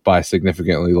base by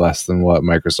significantly less than what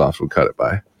Microsoft would cut it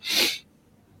by.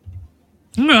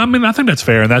 No, I mean, I think that's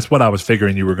fair, and that's what I was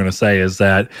figuring you were going to say, is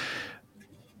that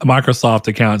Microsoft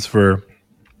accounts for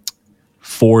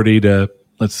 40 to,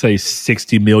 let's say,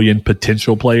 60 million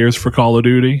potential players for Call of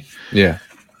Duty. Yeah.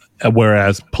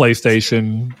 Whereas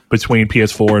PlayStation, between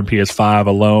PS4 and PS5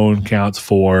 alone, counts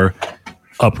for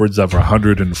upwards of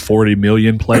 140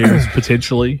 million players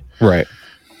potentially. Right.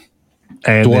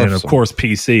 And then, of course,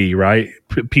 PC, right?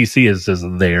 PC is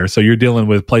there. So you're dealing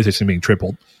with PlayStation being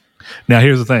tripled. Now,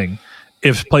 here's the thing.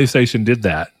 If PlayStation did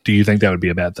that, do you think that would be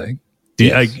a bad thing?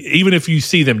 Yes. Even if you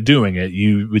see them doing it,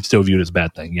 you would still view it as a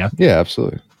bad thing, yeah? Yeah,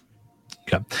 absolutely.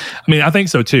 Okay. I mean, I think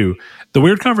so too. The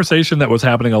weird conversation that was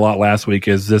happening a lot last week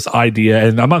is this idea,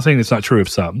 and I'm not saying it's not true of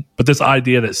some, but this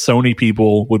idea that Sony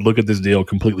people would look at this deal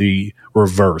completely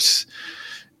reverse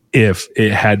if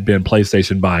it had been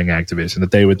PlayStation buying Activision,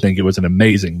 that they would think it was an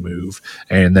amazing move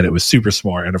and that it was super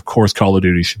smart. And of course, Call of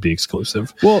Duty should be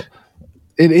exclusive. Well,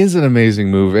 it is an amazing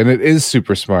move and it is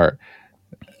super smart.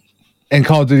 And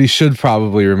Call of Duty should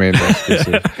probably remain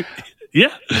exclusive.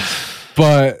 Yeah.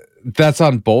 But that's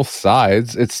on both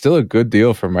sides. It's still a good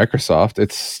deal for Microsoft.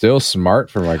 It's still smart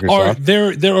for Microsoft.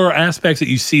 Or there are aspects that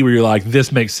you see where you're like,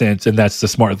 this makes sense and that's the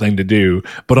smart thing to do.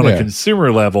 But on a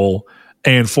consumer level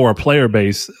and for a player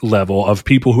base level of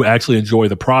people who actually enjoy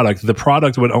the product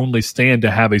would only stand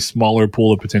to have a smaller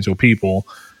pool of potential people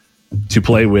to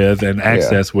play with and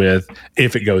access with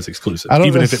if it goes exclusive,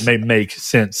 even if it may make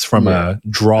sense from a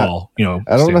draw.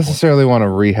 I don't necessarily want to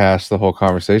rehash the whole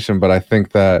conversation, but I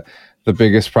think that the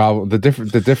biggest problem, the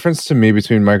difference to me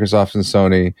between Microsoft and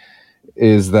Sony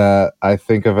is that I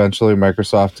think eventually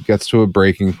Microsoft gets to a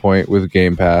breaking point with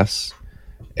Game Pass,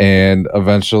 and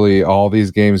eventually all these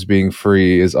games being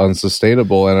free is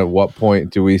unsustainable. And at what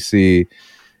point do we see,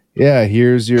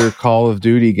 here's your Call of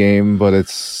Duty game, but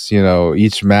it's,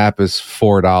 each map is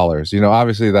 $4.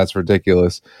 Obviously that's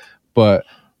ridiculous, but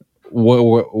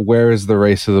where is the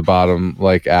race to the bottom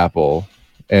like Apple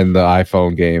and the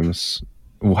iPhone games?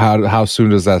 How soon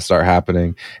does that start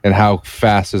happening, and how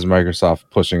fast is Microsoft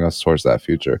pushing us towards that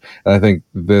future? And I think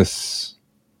this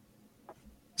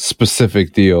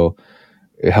specific deal,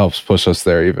 it helps push us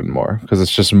there even more, because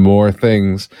it's just more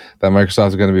things that Microsoft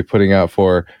is going to be putting out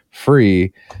for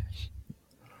free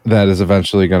that is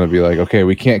eventually going to be like, okay,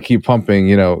 we can't keep pumping.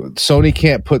 Sony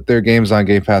can't put their games on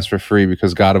Game Pass for free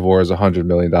because God of War is $100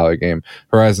 million game.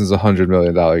 Horizon's $100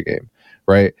 million game,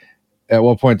 right? At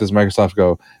what point does Microsoft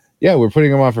go, yeah, we're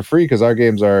putting them on for free because our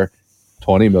games are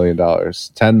 $20 million,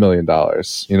 $10 million.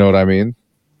 You know what I mean?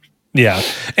 Yeah.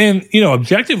 And,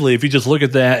 objectively, if you just look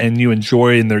at that and you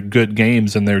enjoy and they're good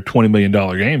games and they're $20 million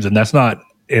games, and that's not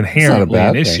inherently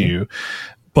an issue,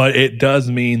 but it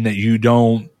does mean that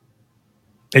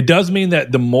it does mean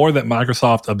that the more that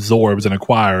Microsoft absorbs and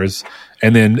acquires,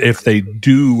 and then if they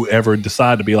do ever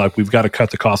decide to be like, we've got to cut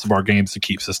the cost of our games to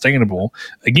keep sustainable,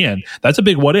 again, that's a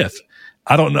big what if.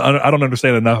 I don't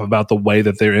understand enough about the way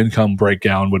that their income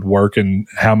breakdown would work and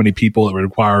how many people it would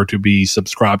require to be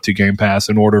subscribed to Game Pass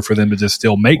in order for them to just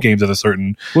still make games at a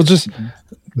certain budget.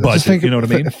 Think, you know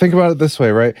what I mean? Think about it this way,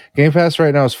 right? Game Pass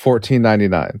right now is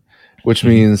 $14.99, which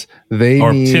means need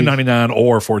 $10.99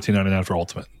 or $14.99 for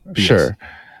Ultimate. Sure,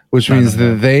 which means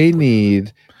that they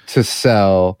need to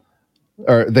sell,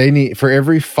 or they need, for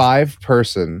every 5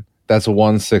 person, that's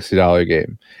one $60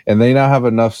 game, and they now have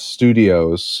enough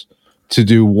studios to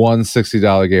do one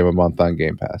 $60 game a month on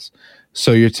Game Pass.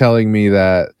 So you're telling me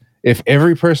that if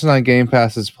every person on Game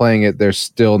Pass is playing it, they're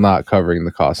still not covering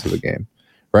the cost of the game,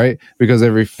 right? Because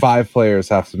every 5 players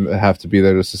have to be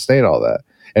there to sustain all that.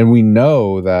 And we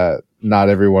know that not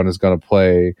everyone is going to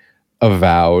play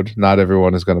Avowed. Not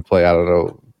everyone is going to play, I don't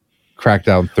know,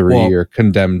 Crackdown 3 or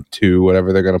Condemned 2,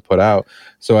 whatever they're going to put out.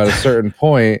 So at a certain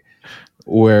point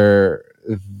where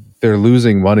they're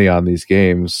losing money on these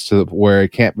games to where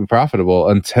it can't be profitable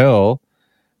until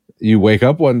you wake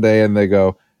up one day and they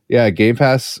go, yeah, Game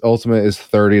Pass Ultimate is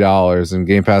 $30 and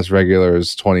Game Pass regular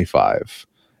is $25.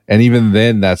 And even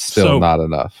then, that's still not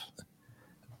enough.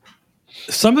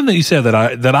 Something that you said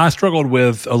that I struggled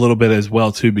with a little bit as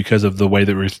well too, because of the way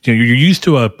that you're used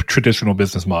to a traditional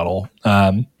business model.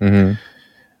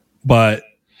 But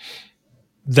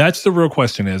that's the real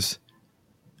question: is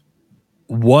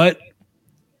what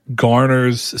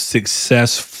garners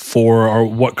success for, or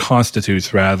what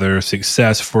constitutes rather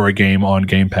success for a game on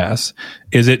Game Pass?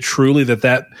 Is it truly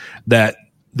that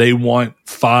they want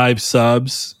 5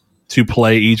 subs to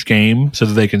play each game so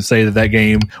that they can say that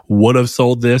game would have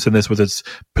sold this and this was its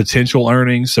potential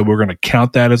earnings, so we're going to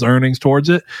count that as earnings towards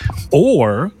it?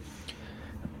 Or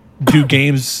do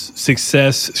games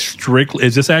success strictly,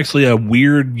 is this actually a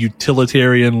weird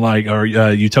utilitarian or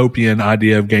utopian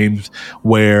idea of games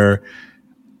where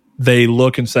they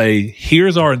look and say,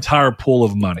 here's our entire pool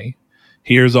of money.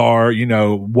 Here's our,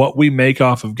 what we make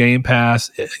off of Game Pass,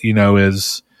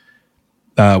 is,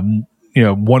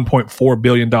 $1.4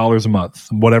 billion a month,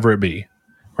 whatever it be,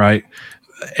 right?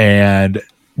 And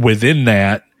within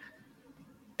that,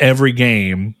 every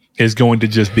game is going to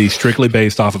just be strictly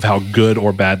based off of how good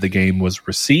or bad the game was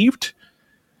received.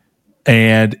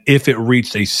 And if it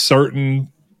reached a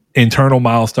certain internal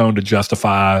milestone to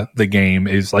justify the game,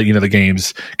 is like, the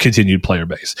game's continued player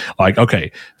base. Like,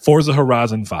 okay, Forza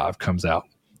Horizon 5 comes out,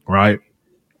 right?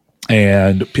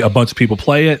 And a bunch of people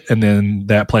play it, and then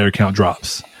that player count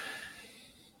drops.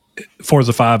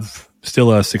 Forza 5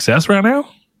 still a success right now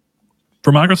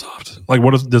for Microsoft? Like,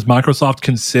 does Microsoft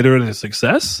consider it a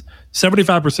success?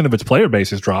 75% of its player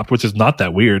base has dropped, which is not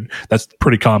that weird. That's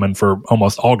pretty common for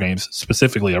almost all games,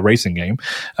 specifically a racing game.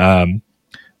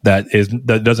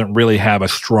 That doesn't really have a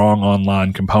strong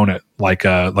online component like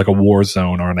a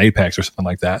Warzone or an Apex or something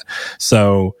like that.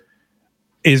 So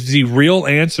is the real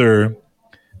answer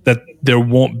that there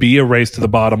won't be a race to the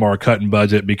bottom or a cut in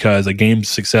budget because a game's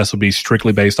success will be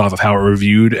strictly based off of how it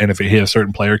reviewed and if it hit a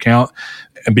certain player count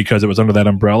and because it was under that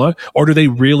umbrella? Or do they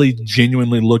really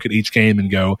genuinely look at each game and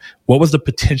go, what was the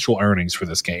potential earnings for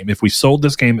this game? If we sold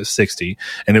this game at 60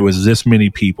 and it was this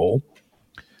many people,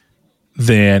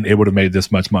 then it would have made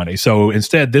this much money. So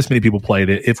instead, this many people played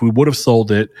it. If we would have sold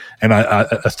it, and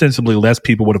ostensibly less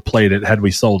people would have played it had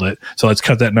we sold it. So let's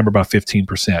cut that number by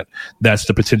 15%. That's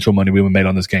the potential money we would have made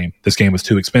on this game. This game was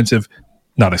too expensive,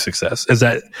 not a success.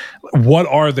 What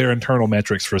are their internal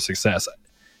metrics for success?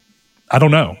 I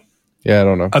don't know. Yeah, I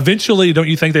don't know. Eventually, don't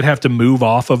you think they'd have to move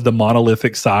off of the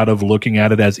monolithic side of looking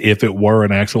at it as if it were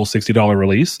an actual $60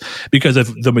 release? Because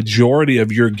if the majority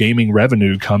of your gaming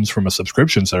revenue comes from a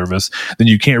subscription service, then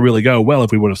you can't really go, well,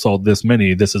 if we would have sold this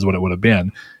many, this is what it would have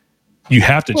been. You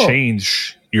have to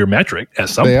change your metric at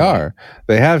some point.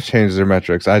 They have changed their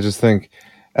metrics. I just think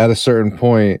at a certain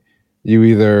point, you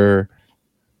either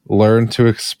learn to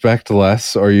expect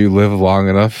less or you live long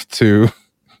enough to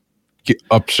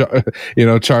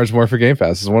charge more for Game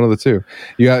Pass. Is one of the two.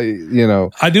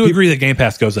 I do agree that Game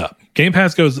Pass goes up.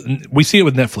 We see it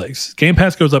with Netflix. Game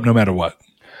Pass goes up no matter what.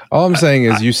 All I'm saying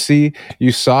is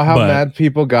you saw how mad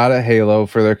people got at Halo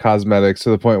for their cosmetics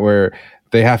to the point where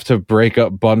they have to break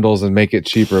up bundles and make it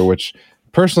cheaper, which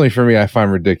personally for me, I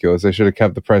find ridiculous. They should have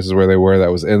kept the prices where they were.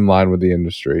 That was in line with the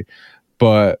industry.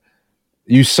 But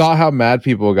you saw how mad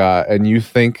people got, and you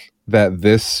think that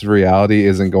this reality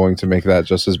isn't going to make that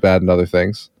just as bad in other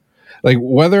things. Like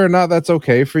whether or not that's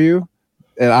okay for you,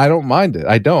 and I don't mind it.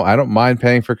 I don't mind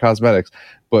paying for cosmetics,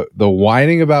 but the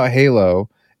whining about Halo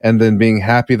and then being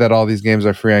happy that all these games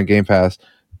are free on Game Pass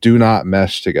do not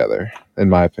mesh together, in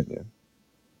my opinion.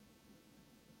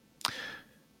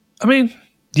 I mean,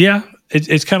 yeah,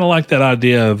 it's kind of like that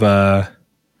idea of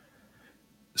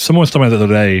someone was talking about the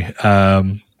other day.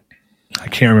 I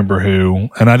can't remember who,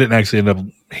 and I didn't actually end up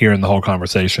hearing the whole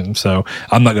conversation, so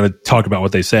I'm not going to talk about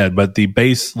what they said, but the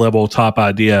base level top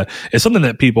idea is something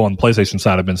that people on the PlayStation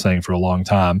side have been saying for a long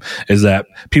time, is that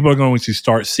people are going to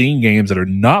start seeing games that are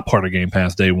not part of Game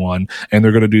Pass day one, and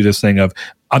they're going to do this thing of,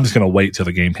 I'm just going to wait till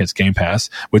the game hits Game Pass,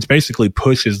 which basically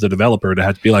pushes the developer to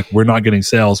have to be like, we're not getting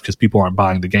sales because people aren't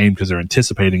buying the game because they're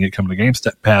anticipating it coming to Game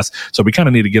Pass. So we kind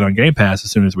of need to get on Game Pass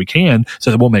as soon as we can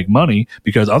so that we'll make money,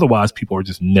 because otherwise people are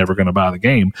just never going to buy the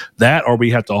game. That, or we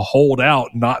have to hold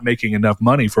out not making enough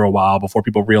money for a while before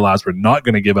people realize we're not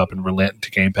going to give up and relent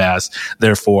to Game Pass.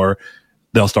 Therefore,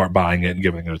 they'll start buying it and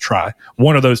giving it a try.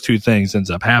 One of those two things ends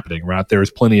up happening, right?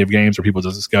 There's plenty of games where people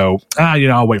just go,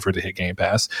 I'll wait for it to hit Game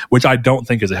Pass, which I don't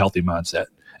think is a healthy mindset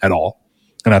at all.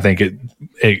 And I think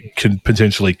it can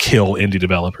potentially kill indie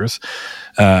developers.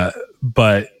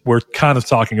 But we're kind of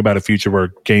talking about a future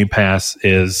where Game Pass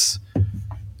is,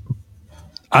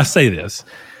 I say this,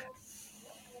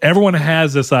 everyone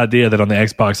has this idea that on the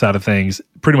Xbox side of things,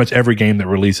 pretty much every game that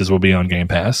releases will be on Game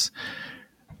Pass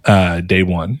day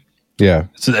one. Yeah.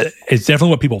 So it's definitely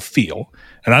what people feel.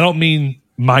 And I don't mean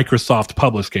Microsoft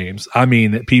published games. I mean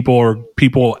that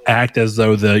people act as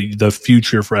though the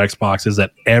future for Xbox is that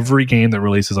every game that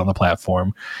releases on the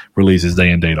platform releases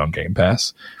day and date on Game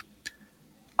Pass.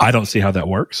 I don't see how that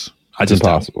works. I just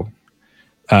impossible.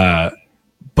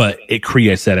 But it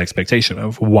creates that expectation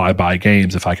of why buy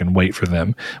games if I can wait for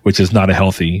them, which is not a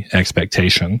healthy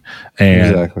expectation. And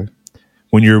exactly.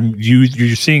 When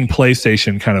you're seeing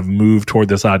PlayStation kind of move toward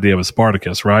this idea of a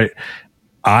Spartacus, right?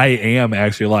 I am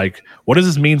actually like, what does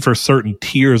this mean for certain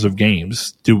tiers of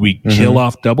games? Do we kill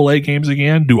off AA games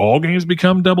again? Do all games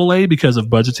become AA because of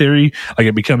budgetary? Like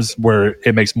it becomes where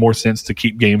it makes more sense to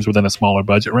keep games within a smaller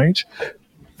budget range?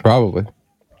 Probably.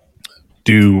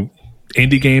 Do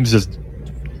indie games just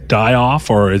die off,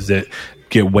 or is it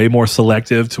get way more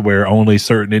selective to where only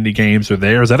certain indie games are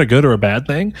there? Is that a good or a bad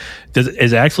thing?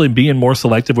 Is actually being more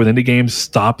selective with indie games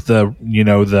stop the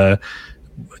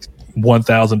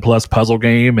 1,000 plus puzzle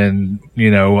game? And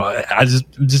I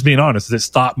just being honest, does it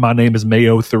stop My Name Is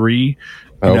Mayo 3?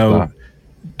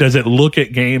 Does it look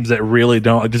at games that really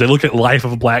don't? Does it look at Life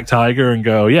of a Black Tiger and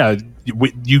go, yeah,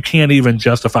 you can't even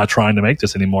justify trying to make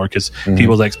this anymore because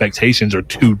people's expectations are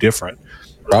too different?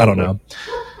 Probably. I don't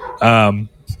know.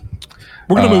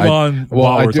 We're going to move on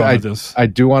while we're talking about this. I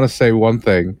do want to say one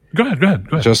thing. Go ahead.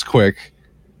 Just quick.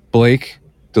 Blake,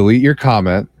 delete your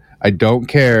comment. I don't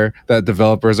care that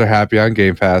developers are happy on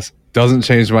Game Pass. Doesn't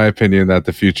change my opinion that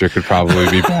the future could probably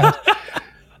be bad.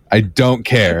 I don't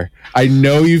care. I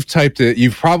know you've typed it.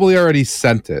 You've probably already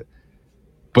sent it.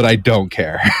 But I don't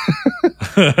care.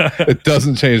 It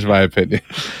doesn't change my opinion.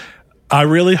 I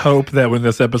really hope that when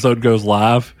this episode goes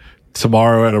live,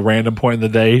 tomorrow at a random point in the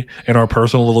day in our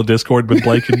personal little Discord with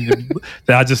Blake, and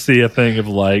I just see a thing of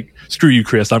like, screw you,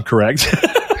 Chris, I'm correct.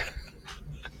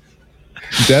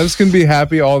 Devs can be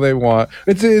happy all they want.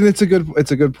 It's a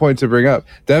good point to bring up.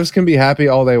 Devs can be happy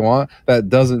all they want. That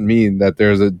doesn't mean that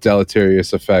there's a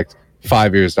deleterious effect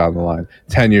 5 years down the line,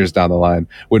 10 years down the line.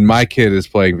 When my kid is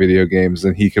playing video games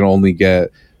and he can only get,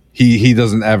 he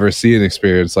doesn't ever see an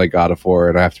experience like God of War,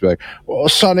 and I have to be like, well,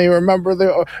 Sonny, remember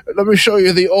let me show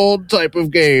you the old type of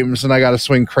games, and I got to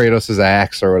swing Kratos'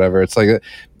 axe or whatever. It's like,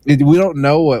 we don't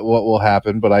know what will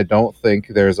happen, but I don't think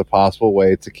there's a possible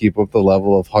way to keep up the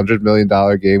level of $100 million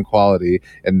game quality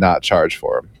and not charge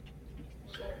for them.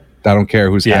 I don't care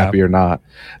who's happy or not.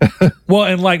 Well,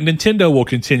 and like Nintendo will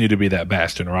continue to be that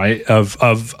bastion, right?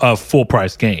 Of full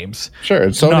price games. Sure,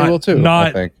 and Sony will too.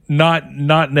 I think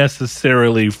not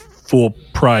necessarily full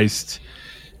priced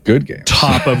good games.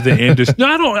 Top of the industry. No,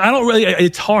 I don't really.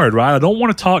 It's hard, right? I don't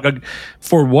want to talk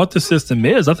for what the system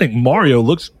is. I think Mario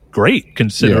looks great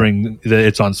considering that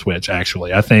it's on Switch.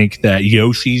 Actually, I think that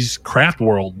Yoshi's Craft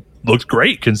World looks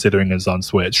great considering it's on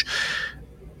Switch.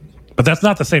 But that's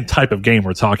not the same type of game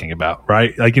we're talking about,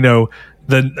 right? Like, the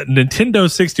Nintendo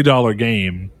 $60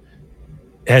 game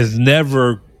has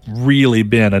never really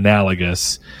been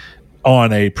analogous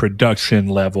on a production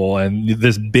level and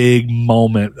this big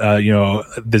moment,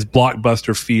 this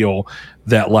blockbuster feel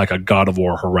that like a God of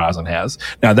War Horizon has.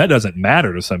 Now, that doesn't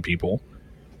matter to some people,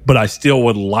 but I still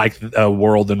would like a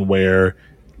world in where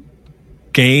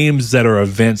games that are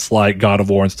events like God of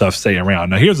War and stuff stay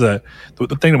around. Now, here's the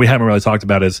thing that we haven't really talked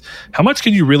about is how much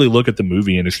can you really look at the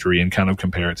movie industry and kind of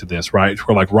compare it to this, right?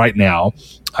 Where like right now,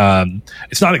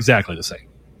 it's not exactly the same.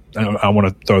 I want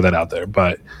to throw that out there,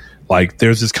 but like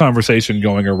there's this conversation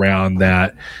going around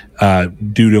that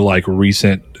due to like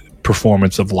recent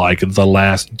performance of like The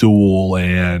Last Duel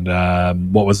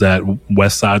and what was that,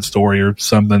 West Side Story or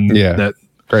something? Yeah, that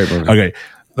great movie. Okay,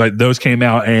 like those came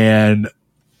out and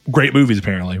great movies,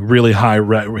 apparently, really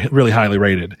highly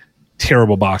rated.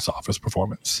 Terrible box office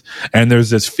performance. And there's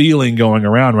this feeling going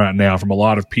around right now from a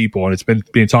lot of people, and it's been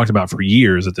being talked about for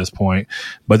years at this point,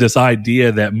 but this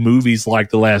idea that movies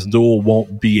like The Last Duel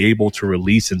won't be able to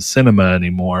release in cinema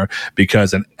anymore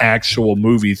because an actual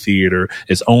movie theater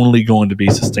is only going to be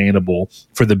sustainable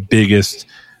for the biggest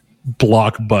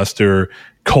blockbuster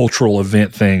cultural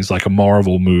event things like a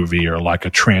Marvel movie or like a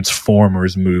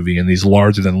Transformers movie and these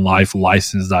larger than life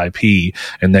licensed IP,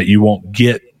 and that you won't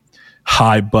get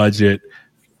high budget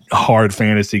hard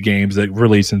fantasy games that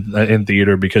release in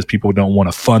theater because people don't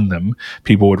want to fund them.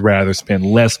 People would rather spend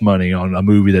less money on a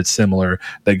movie that's similar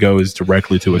that goes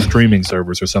directly to a streaming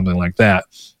service or something like that.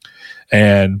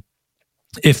 And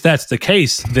if that's the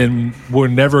case, then we're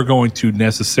never going to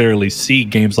necessarily see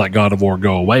games like God of War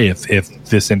go away if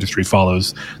this industry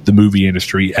follows the movie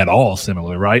industry at all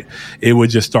similar, right? It would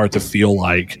just start to feel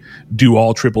like, do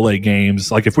all AAA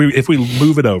games, like if we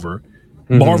move it over,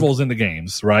 Marvel's in the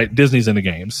games, right? Disney's in the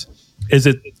games. Is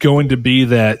it going to be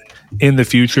that in the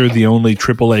future, the only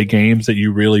AAA games that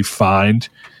you really find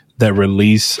that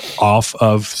release off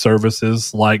of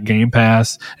services like Game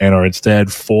Pass and are instead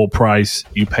full price,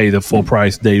 you pay the full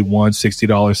price day one, $60,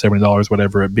 $70,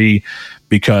 whatever it be,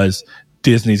 because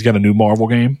Disney's got a new Marvel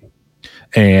game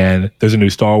and there's a new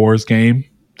Star Wars game,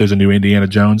 there's a new Indiana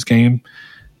Jones game?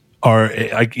 Or,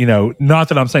 not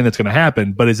that I'm saying that's going to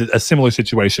happen, but is it a similar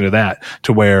situation to that,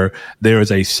 to where there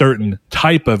is a certain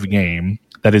type of game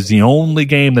that is the only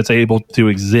game that's able to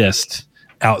exist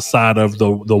outside of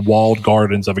the walled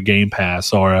gardens of a Game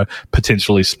Pass or a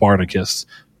potentially Spartacus,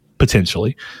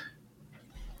 potentially?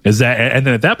 Is that, and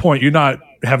then at that point, you're not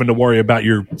having to worry about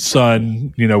your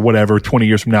son, 20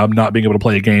 years from now, not being able to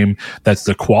play a game that's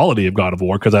the quality of God of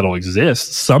War, because that'll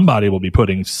exist. Somebody will be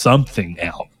putting something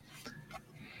out.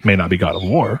 May not be God of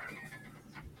War.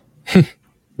 The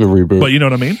reboot. But you know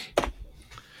what I mean?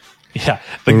 Yeah.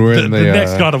 The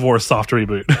next God of War soft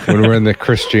reboot. When we're in the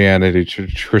Christianity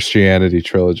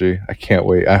trilogy. I can't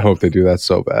wait. I hope they do that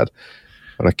so bad.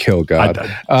 I'm going to kill God.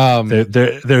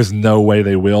 There's no way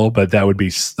they will, but that would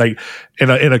be like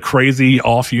in a crazy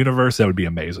off universe, that would be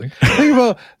amazing.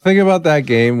 Think about that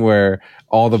game where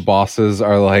all the bosses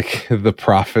are like the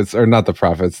prophets, or not the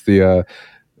prophets, the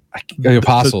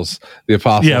apostles. The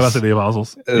apostles. Yeah, that's the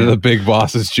apostles. The big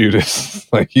boss is Judas.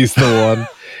 Like, he's the one.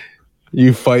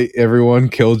 You fight everyone,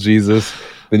 kill Jesus,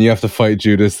 then you have to fight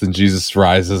Judas, then Jesus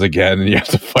rises again, and you have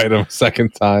to fight him a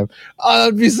second time. Oh,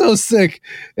 that'd be so sick.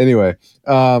 Anyway,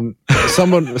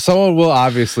 someone will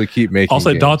obviously keep making.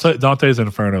 Also, Dante's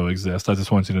Inferno exists. I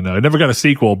just want you to know. It never got a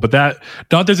sequel, but that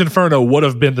Dante's Inferno would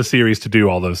have been the series to do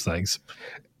all those things.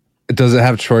 Does it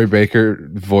have Troy Baker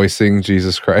voicing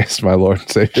Jesus Christ, my Lord and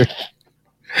Savior?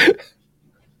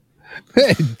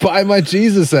 Hey, buy my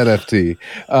Jesus NFT.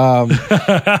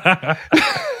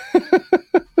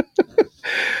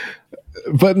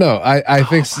 But no, I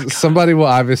think somebody will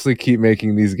obviously keep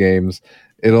making these games.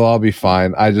 It'll all be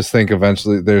fine. I just think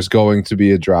eventually there's going to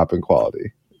be a drop in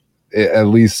quality. At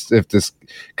least if this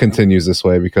continues this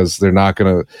way, because they're not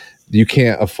going to, you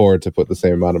can't afford to put the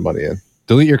same amount of money in.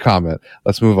 Delete your comment.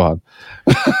 Let's move on.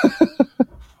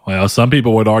 Well, some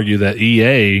people would argue that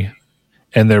EA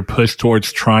and their push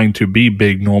towards trying to be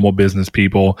big normal business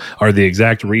people are the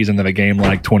exact reason that a game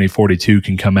like 2042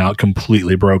 can come out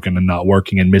completely broken and not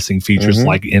working and missing features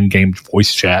like in-game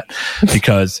voice chat,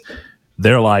 because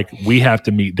they're like, we have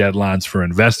to meet deadlines for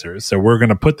investors. So we're going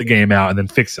to put the game out and then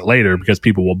fix it later because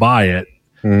people will buy it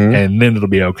and then it'll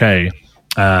be okay.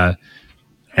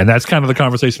 And that's kind of the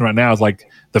conversation right now, is like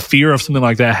the fear of something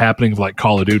like that happening with like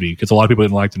Call of Duty, because a lot of people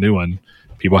didn't like the new one.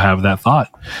 People have that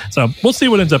thought. So we'll see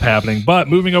what ends up happening. But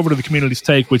moving over to the community's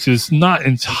take, which is not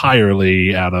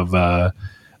entirely out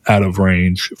of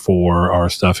range for our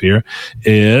stuff here,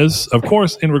 is, of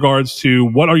course, in regards to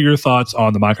what are your thoughts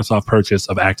on the Microsoft purchase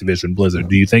of Activision Blizzard?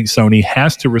 Do you think Sony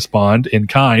has to respond in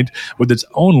kind with its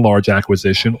own large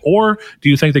acquisition, or do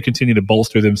you think they continue to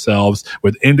bolster themselves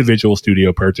with individual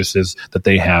studio purchases that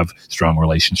they have strong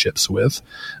relationships with?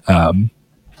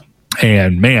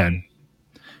 And man,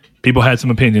 people had some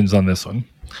opinions on this one.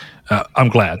 I'm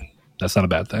glad. That's not a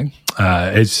bad thing.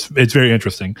 It's very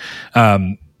interesting.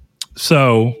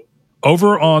 So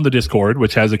over on the Discord,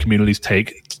 which has a community's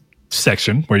take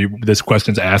section where this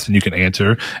question's asked and you can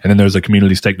answer, and then there's a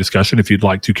community's take discussion if you'd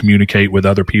like to communicate with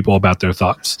other people about their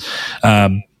thoughts.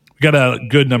 We got a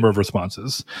good number of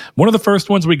responses. One of the first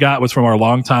ones we got was from our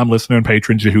longtime listener and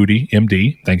patron, Jehudi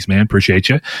MD. Thanks, man. Appreciate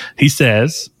you. He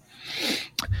says,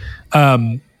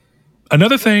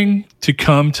 another thing to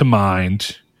come to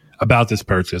mind about this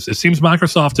purchase, it seems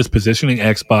Microsoft is positioning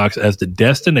Xbox as the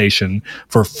destination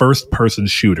for first-person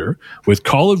shooter. With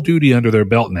Call of Duty under their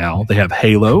belt now, they have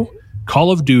Halo,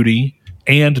 Call of Duty,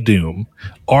 and Doom,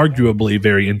 arguably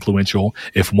very influential.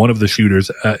 If one of the shooters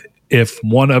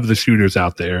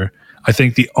out there, I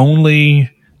think the only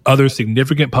other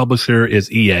significant publisher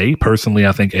is EA. Personally,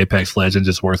 I think Apex Legends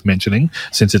is worth mentioning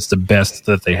since it's the best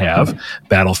that they have.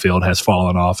 Battlefield has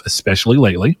fallen off, especially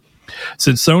lately.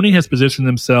 Since Sony has positioned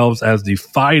themselves as the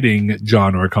fighting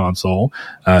genre console,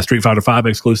 Street Fighter V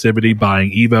exclusivity,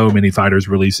 buying Evo, many fighters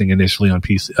releasing initially on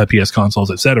PS consoles,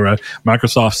 etc.,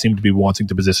 Microsoft seemed to be wanting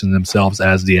to position themselves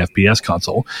as the FPS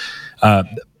console.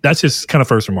 That's his kind of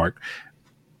first remark.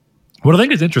 What I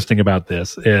think is interesting about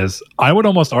this is I would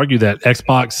almost argue that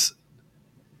Xbox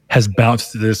has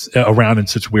bounced this around in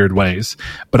such weird ways,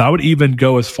 but I would even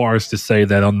go as far as to say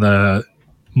that on the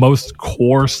most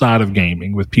core side of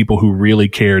gaming, with people who really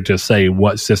care to say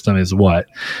what system is what,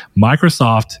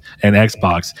 Microsoft and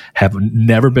Xbox have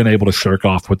never been able to shirk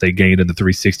off what they gained in the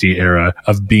 360 era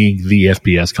of being the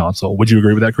FPS console. Would you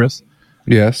agree with that, Chris?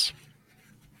 Yes.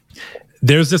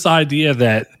 There's this idea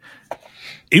that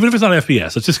even if it's not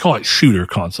FPS, let's just call it shooter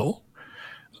console.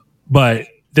 But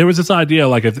there was this idea,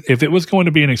 like if it was going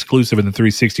to be an exclusive in the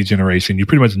 360 generation, you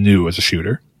pretty much knew it was a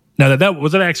shooter. Now, that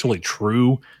was it actually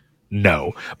true?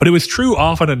 No. But it was true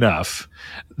often enough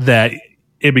that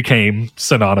it became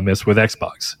synonymous with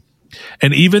Xbox.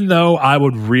 And even though I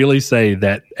would really say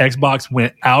that Xbox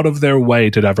went out of their way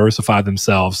to diversify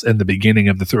themselves in the beginning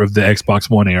of the Xbox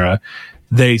One era,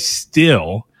 they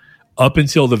still, up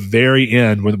until the very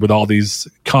end, with all these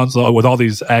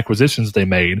acquisitions they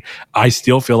made, I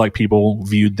still feel like people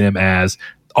viewed them as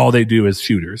all they do is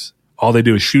shooters. All they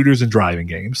do is shooters and driving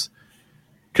games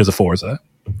because of Forza.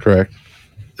 Correct.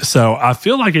 So I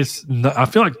feel like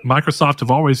Microsoft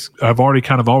have already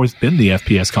kind of always been the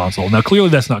FPS console. Now, clearly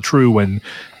that's not true when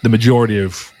the majority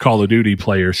of Call of Duty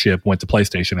playership went to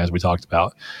PlayStation, as we talked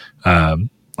about,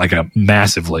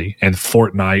 massively. And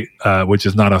Fortnite, which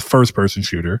is not a first-person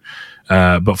shooter,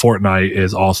 but Fortnite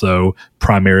is also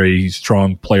primary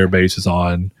strong player base is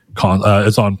on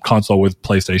console with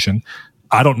PlayStation.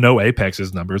 I don't know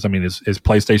Apex's numbers. I mean, is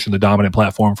PlayStation the dominant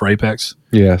platform for Apex?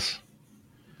 Yes.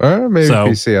 Maybe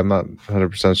PC. I'm not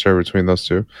 100% sure between those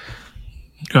two.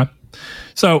 Okay.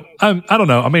 So, I don't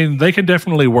know. I mean, they can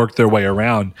definitely work their way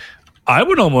around. I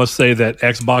would almost say that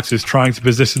Xbox is trying to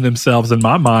position themselves, in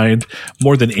my mind,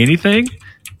 more than anything,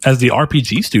 as the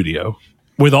RPG studio.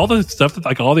 With all the stuff that,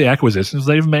 like, all the acquisitions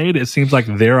they've made, it seems like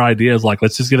their idea is like,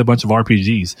 let's just get a bunch of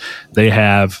RPGs. They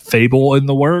have Fable in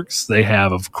the works. They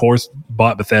have, of course,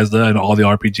 bought Bethesda and all the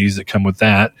RPGs that come with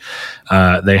that.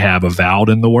 They have Avowed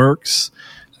in the works.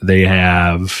 They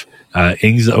have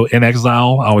In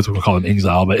Exile. I always want to call them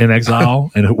Exile, but In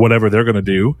Exile and whatever they're going to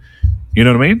do. You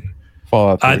know what I mean?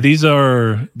 Fallout 3.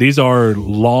 These are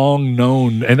long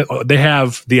known, and they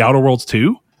have the Outer Worlds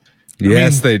too.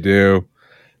 Yes, they do.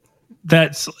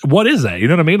 That's what is that? You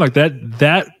know what I mean? Like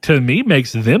that to me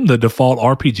makes them the default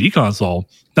RPG console.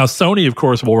 Now Sony, of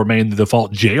course, will remain the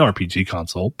default JRPG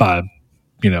console by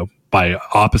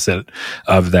opposite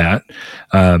of that.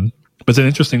 But it's an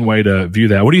interesting way to view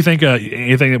that. What do you think?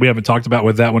 Anything that we haven't talked about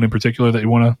with that one in particular that you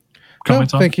want to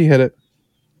comment on? I think he hit it.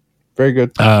 Very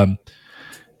good.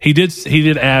 He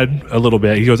did add a little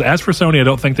bit. He goes, as for Sony, I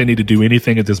don't think they need to do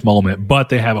anything at this moment, but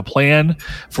they have a plan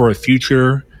for a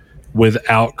future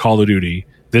without Call of Duty.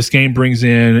 This game brings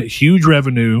in huge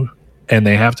revenue, and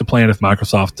they have to plan if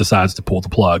Microsoft decides to pull the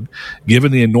plug.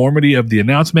 Given the enormity of the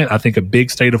announcement, I think a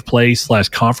big state of play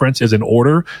 / conference is in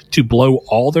order to blow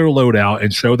all their load out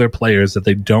and show their players that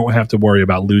they don't have to worry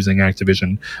about losing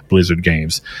Activision Blizzard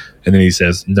games. And then he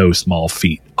says, no small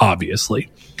feat, obviously.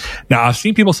 Now, I've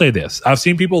seen people say this. I've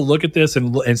seen people look at this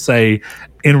and say,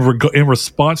 in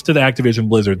response to the Activision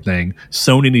Blizzard thing,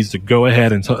 Sony needs to go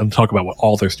ahead and talk about what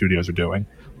all their studios are doing.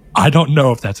 I don't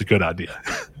know if that's a good idea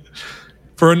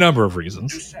for a number of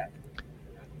reasons.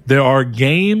 There are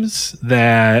games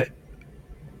that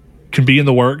can be in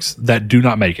the works that do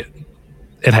not make it.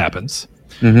 It happens.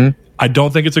 Mm-hmm. I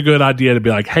don't think it's a good idea to be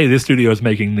like, hey, this studio is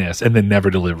making this and then never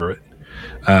deliver it.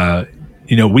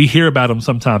 We hear about them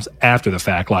sometimes after the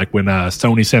fact, like when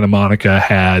Sony Santa Monica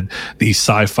had the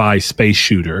sci-fi space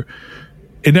shooter.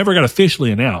 It never got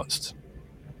officially announced,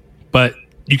 but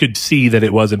you could see that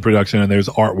it was in production and there's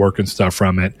artwork and stuff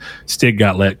from it. Stig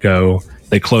got let go.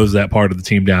 They closed that part of the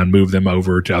team down, moved them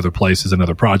over to other places and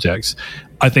other projects.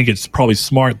 I think it's probably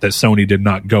smart that Sony did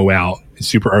not go out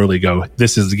super early, go,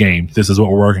 this is the game, this is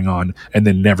what we're working on, and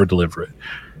then never deliver it.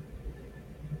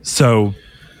 So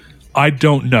I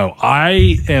don't know.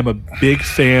 I am a big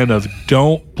fan of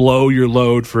don't blow your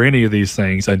load for any of these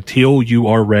things until you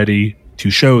are ready to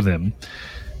show them.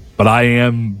 But I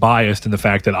am biased in the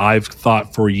fact that I've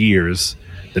thought for years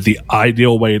that the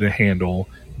ideal way to handle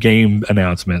game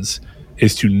announcements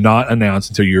is to not announce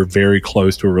until you're very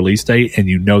close to a release date, and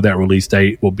you know that release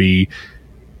date will be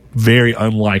very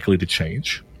unlikely to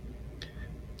change.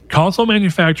 Console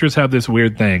manufacturers have this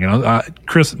weird thing, and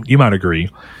Chris, you might agree.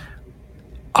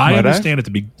 I understand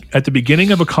at the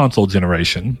beginning of a console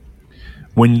generation,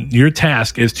 when your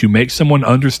task is to make someone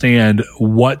understand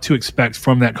what to expect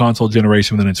from that console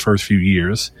generation within its first few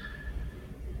years,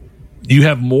 you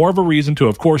have more of a reason to,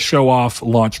 of course, show off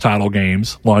launch title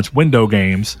games, launch window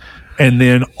games, and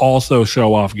then also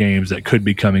show off games that could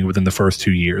be coming within the first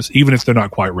 2 years, even if they're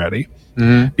not quite ready.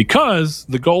 Mm-hmm. Because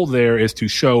the goal there is to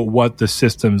show what the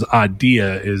system's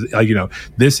idea is.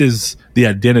 This is the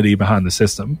identity behind the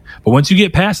system. But once you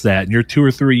get past that and you're 2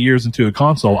 or 3 years into a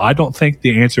console, I don't think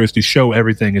the answer is to show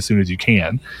everything as soon as you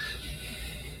can.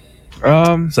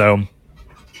 Well,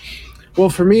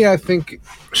 for me, I think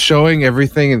showing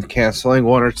everything and canceling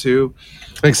 1 or 2,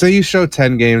 like say you show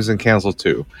 10 games and cancel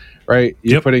 2, right?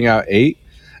 You're putting out 8.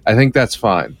 I think that's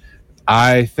fine.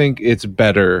 I think it's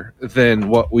better than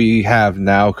what we have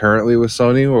now currently with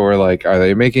Sony, where we're like, are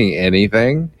they making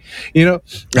anything?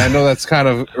 I know that's kind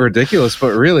of ridiculous, but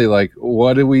really, like,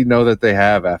 what do we know that they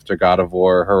have after God of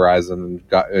War, Horizon,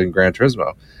 and Gran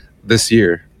Turismo this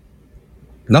year?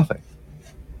 Nothing.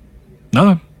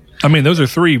 No. I mean, those are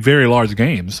 3 very large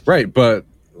games. Right, but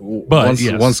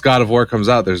once God of War comes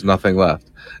out, there's nothing left.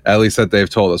 At least that they've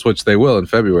told us, which they will in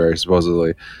February,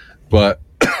 supposedly. But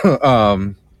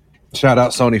shout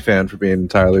out Sony fan for being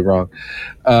entirely wrong.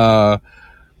 But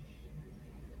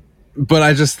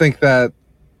I just think that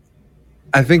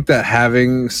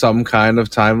having some kind of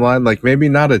timeline, like maybe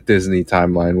not a Disney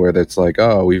timeline where it's like,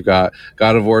 oh, we've got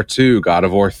God of War 2, God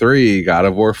of War 3, God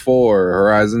of War 4,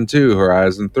 Horizon 2,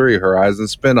 Horizon 3, Horizon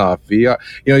spinoff, VR.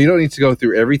 You don't need to go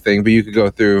through everything, but you could go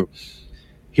through,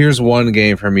 here's 1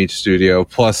 game from each studio,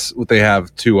 plus they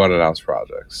have 2 unannounced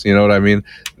projects. You know what I mean?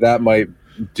 That might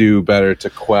do better to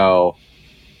quell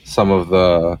some of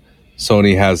the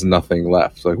Sony has nothing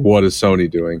left. Like, what is Sony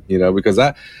doing? Because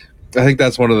I think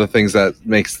that's one of the things that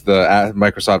makes the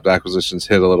Microsoft acquisitions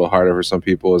hit a little harder for some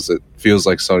people, is it feels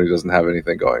like Sony doesn't have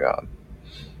anything going on.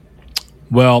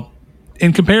 Well,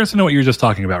 in comparison to what you were just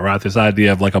talking about, right? This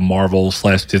idea of like a Marvel /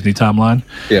 Disney timeline.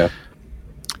 Yeah.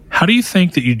 How do you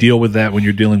think that you deal with that when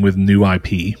you're dealing with new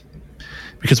IP?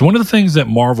 Because one of the things that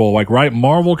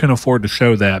Marvel can afford to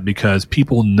show that because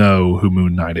people know who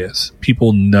Moon Knight is.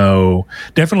 People know,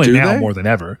 definitely now more than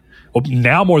ever. Well,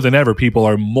 now more than ever, people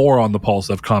are more on the pulse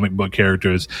of comic book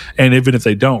characters, and even if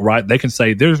they don't, right, they can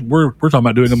say, we're talking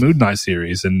about doing a Moon Knight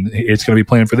series, and it's going to be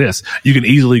planned for this. You can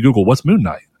easily Google what's Moon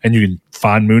Knight, and you can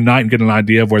find Moon Knight and get an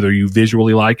idea of whether you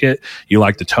visually like it, you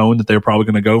like the tone that they're probably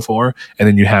going to go for, and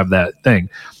then you have that thing.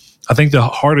 I think the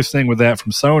hardest thing with that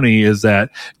from Sony is that,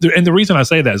 and the reason I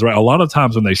say that is, right, a lot of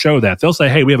times when they show that, they'll say,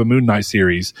 hey, we have a Moon Knight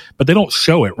series, but they don't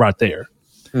show it right there.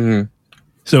 Mm-hmm.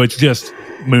 So it's just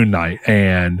Moon Knight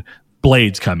and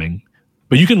Blade's coming.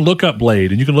 But you can look up Blade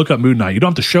and you can look up Moon Knight. You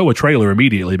don't have to show a trailer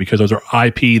immediately because those are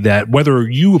IP that whether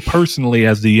you personally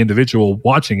as the individual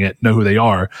watching it know who they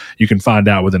are, you can find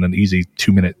out within an easy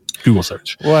 2-minute Google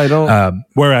search. Well, I don't.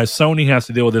 Whereas Sony has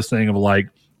to deal with this thing of like,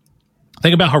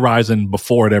 think about Horizon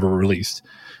before it ever released.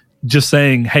 Just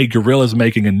saying, hey, Guerrilla's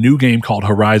making a new game called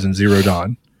Horizon Zero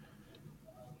Dawn.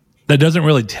 That doesn't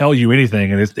really tell you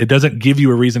anything, and it doesn't give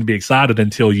you a reason to be excited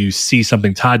until you see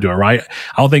something tied to it, right?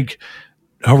 I don't think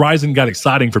Horizon got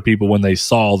exciting for people when they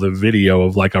saw the video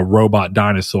of like a robot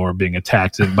dinosaur being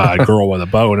attacked by a girl with a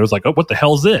bow, and it was like, oh, what the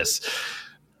hell is this?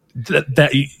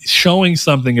 That showing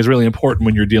something is really important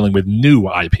when you're dealing with new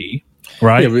IP.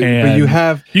 Right, yeah,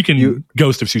 but you can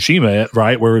Ghost of Tsushima,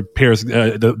 right? Where Paris,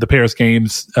 the Paris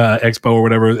Games Expo or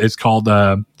whatever it's called,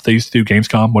 they used to do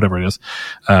Gamescom, whatever it is,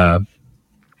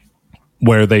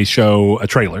 where they show a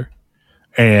trailer,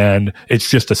 and it's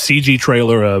just a CG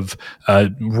trailer of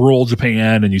rural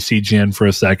Japan, and you see Jin for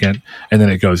a second, and then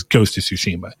it goes Ghost of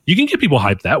Tsushima. You can get people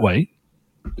hyped that way.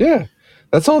 Yeah,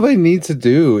 that's all they need to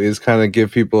do is kind of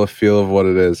give people a feel of what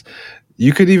it is.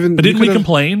 You could even, but didn't we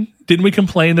complain? Didn't we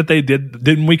complain that they did?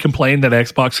 Didn't we complain that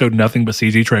Xbox showed nothing but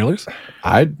CG trailers?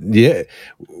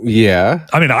 Yeah.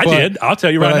 I mean, I did. I'll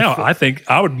tell you right now. I think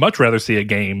I would much rather see a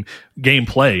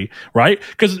gameplay, right?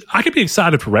 Because I could be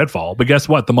excited for Redfall, but guess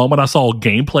what? The moment I saw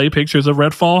gameplay pictures of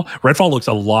Redfall looks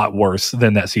a lot worse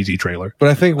than that CG trailer. But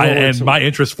I think, my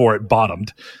interest for it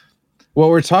bottomed. What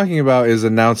we're talking about is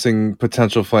announcing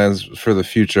potential plans for the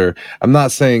future. I'm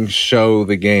not saying show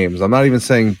the games. I'm not even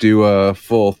saying do a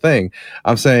full thing.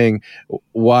 I'm saying,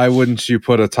 why wouldn't you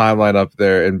put a timeline up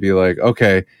there and be like,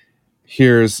 okay,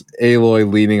 here's Aloy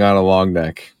leaning on a long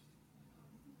neck.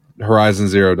 Horizon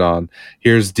Zero Dawn.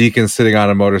 Here's Deacon sitting on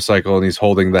a motorcycle and he's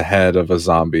holding the head of a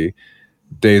zombie.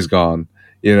 Days Gone.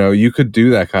 You know, you could do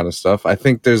that kind of stuff. I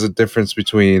think there's a difference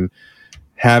between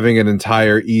having an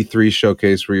entire E3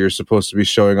 showcase where you're supposed to be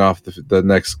showing off the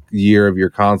next year of your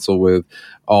console with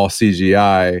all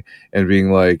CGI and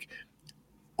being like,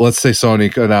 let's say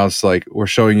Sony announced like, we're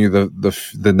showing you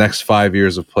the next 5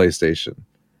 years of PlayStation.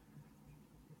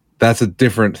 That's a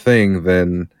different thing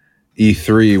than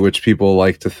E3, which people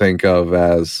like to think of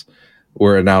as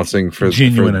we're announcing for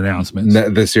genuine announcements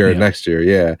this year or next year.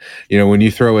 Yeah. You know, when you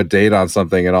throw a date on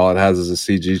something and all it has is a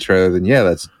CG trailer, then yeah,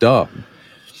 that's dumb.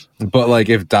 But like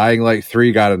if Dying Light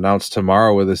 3 got announced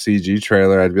tomorrow with a CG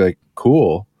trailer, I'd be like,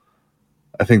 cool.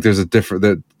 I think there's a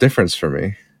difference for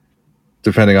me,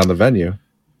 depending on the venue.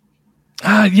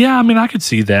 Yeah, I mean, I could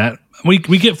see that. We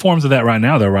get forms of that right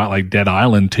now, though, right? Like Dead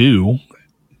Island 2.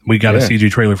 We got a CG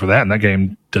trailer for that, and that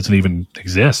game doesn't even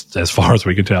exist as far as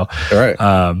we can tell. All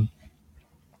right.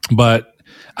 But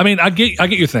I mean, I get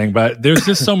your thing, but there's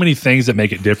just so many things that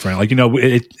make it different. Like, you know,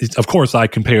 of course, I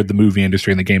compared the movie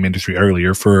industry and the game industry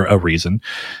earlier for a reason.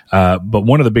 But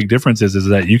one of the big differences is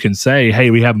that you can say,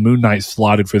 hey, we have Moon Knight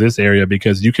slotted for this area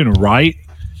because you can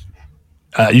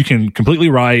you can completely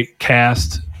write,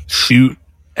 cast, shoot,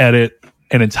 edit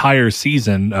an entire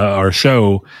season or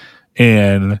show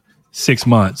in 6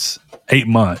 months, 8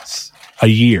 months. A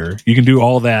year. You can do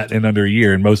all that in under a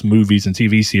year, and most movies and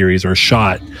TV series are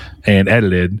shot and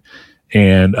edited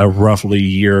in a roughly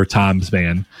year time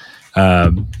span.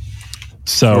 Games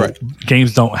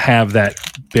don't have that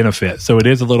benefit. So it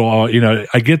is a little, you know,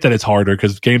 I get that it's harder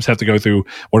because games have to go through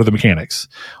what are the mechanics?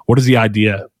 What is the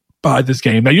idea behind this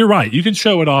game? Now, you're right. You can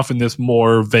show it off in this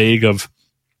more vague of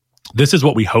this is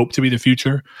what we hope to be the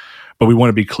future, but we want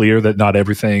to be clear that not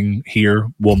everything here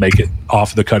will make it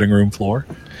off the cutting room floor.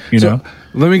 You know?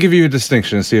 Let me give you a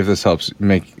distinction and see if this helps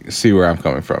see where I'm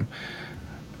coming from.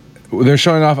 They're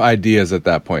showing off ideas at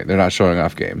that point. They're not showing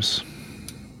off games.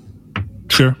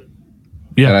 Sure.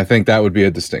 Yeah. And I think that would be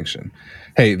a distinction.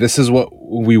 Hey, this is what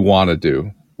we want to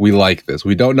do. We like this.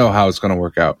 We don't know how it's going to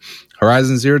work out.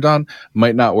 Horizon Zero Dawn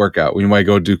might not work out. We might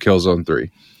go do Killzone 3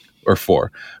 or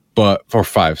 4, or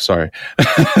 5, sorry.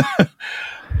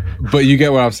 But you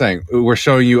get what I'm saying. We're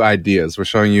showing you ideas. We're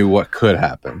showing you what could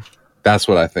happen. That's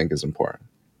what I think is important.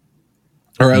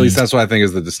 Or at least that's what I think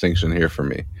is the distinction here for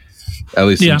me. At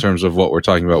least in terms of what we're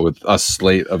talking about with a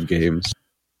slate of games.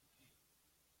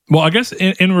 Well, I guess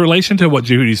in relation to what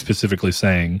Judy's specifically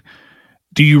saying,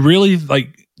 do you really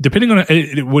depending on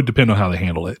it would depend on how they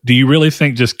handle it. Do you really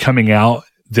think just coming out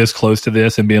this close to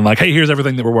this and being like, hey, here's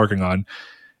everything that we're working on,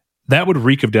 that would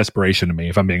reek of desperation to me,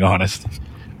 if I'm being honest.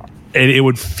 It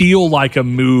would feel like a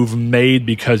move made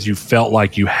because you felt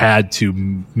like you had to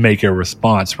make a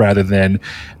response rather than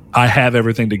I have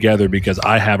everything together because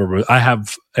I have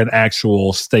an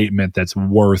actual statement that's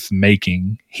worth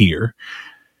making here.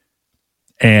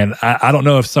 And I don't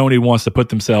know if Sony wants to put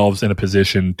themselves in a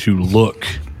position to look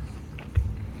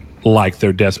like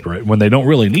they're desperate when they don't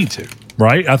really need to,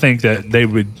 right? I think that they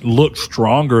would look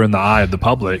stronger in the eye of the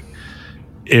public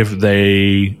if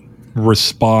they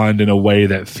respond in a way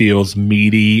that feels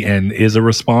meaty and is a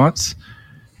response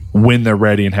when they're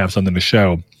ready and have something to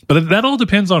show. But that all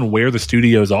depends on where the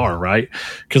studios are, right?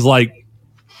 Because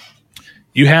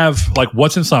you have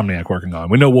what's Insomniac working on?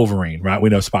 We know Wolverine, right? We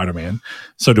know Spider-Man.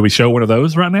 So do we show one of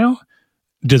those right now?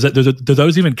 Do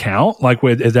those even count?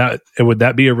 Would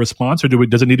that be a response, or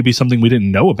does it need to be something we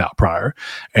didn't know about prior?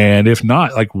 And if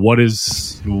not, what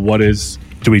is?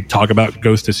 Do we talk about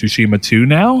Ghost of Tsushima 2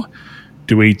 now?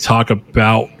 Do we talk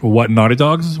about what Naughty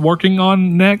Dog's working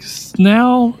on next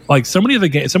now? So many of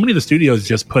the studios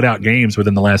just put out games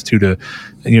within the last 2 to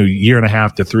year and a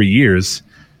half to 3 years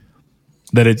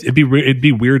that it'd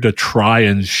be weird to try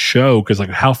and show, because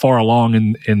how far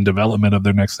along in development of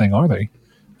their next thing are they?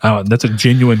 That's a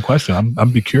genuine question.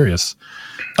 I'm be curious.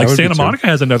 Santa Monica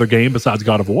has another game besides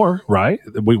God of War, right?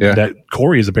 That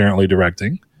Corey is apparently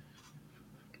directing.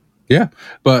 Yeah,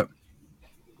 but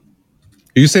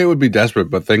you say it would be desperate,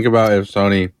 but think about if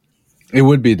Sony, it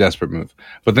would be a desperate move.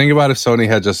 But think about if Sony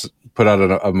had just put out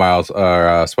a Miles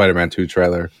or Spider-Man 2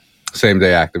 trailer, same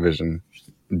day Activision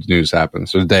news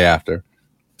happens, or the day after.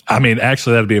 I mean,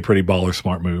 actually, that'd be a pretty baller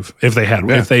smart move if they had,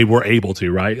 if they were able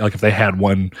to, right? If they had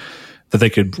one that they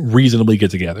could reasonably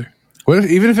get together. What if,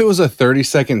 even if it was a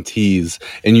 30-second tease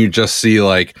and you just see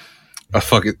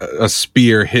a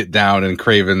spear hit down in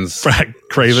Kraven's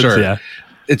shirt. Yeah.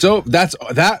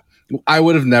 That I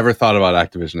would have never thought about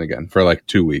Activision again for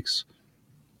 2 weeks.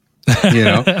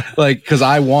 Because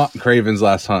I want Kraven's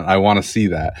Last Hunt. I want to see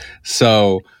that.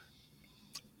 So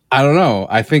I don't know.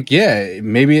 I think,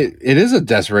 maybe it is a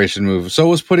desperation move. So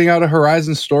was putting out a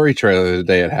Horizon story trailer the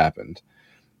day it happened.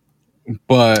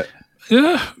 But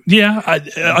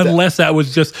unless that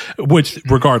was just, which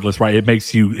regardless, right? It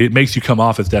makes you come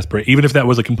off as desperate, even if that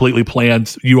was a completely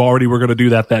planned. You already were going to do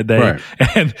that day, right.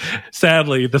 And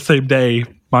sadly, the same day,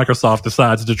 Microsoft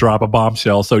decides to drop a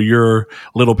bombshell, so your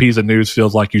little piece of news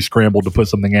feels like you scrambled to put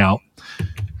something out.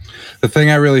 The thing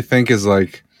I really think is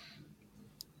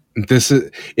this is,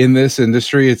 in this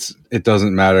industry, it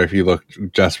doesn't matter if you look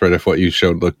desperate if what you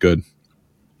showed looked good.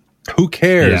 Who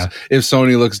cares if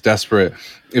Sony looks desperate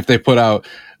if they put out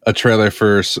a trailer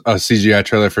for a CGI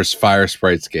trailer for Fire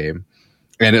Sprites game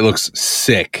and it looks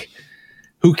sick?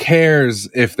 Who cares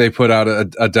if they put out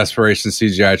a desperation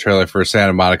CGI trailer for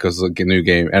Santa Monica's new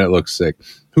game and it looks sick?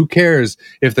 Who cares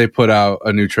if they put out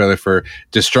a new trailer for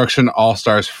Destruction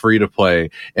All-Stars free to play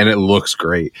and it looks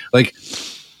great?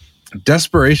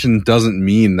 Desperation doesn't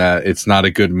mean that it's not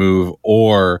a good move,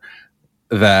 or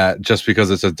that just because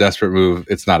it's a desperate move,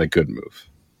 it's not a good move.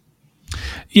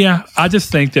 Yeah, I just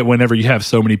think that whenever you have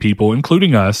so many people,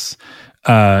 including us,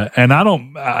 and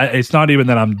it's not even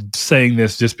that I'm saying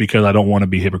this just because I don't want to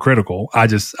be hypocritical. I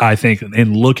think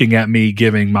in looking at me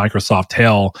giving Microsoft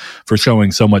hell for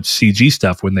showing so much CG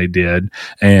stuff when they did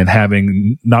and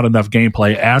having not enough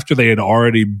gameplay after they had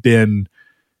already been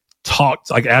talked,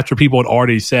 after people had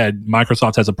already said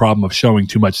Microsoft has a problem of showing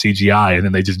too much CGI, and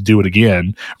then they just do it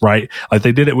again, right?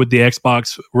 They did it with the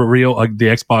Xbox reveal, the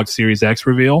Xbox Series X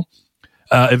reveal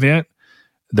event,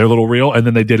 their little reel, and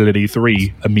then they did it at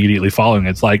E3 immediately following.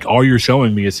 It's all you're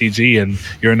showing me is CG and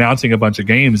you're announcing a bunch of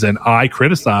games, and I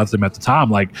criticized them at the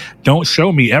time, don't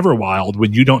show me Everwild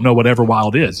when you don't know what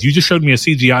Everwild is. You just showed me a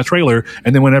CGI trailer,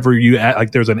 and then whenever you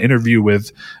there's an interview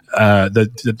with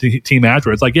the team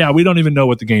after, it's we don't even know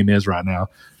what the game is right now.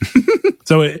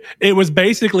 So it was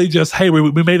basically just, hey,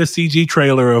 we made a CG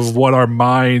trailer of what our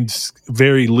mind's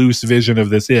very loose vision of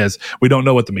this is. We don't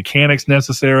know what the mechanics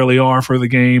necessarily are for the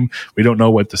game. We don't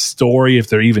know what the story, if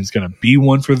there even is going to be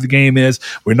one for the game, is.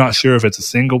 We're not sure if it's a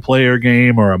single player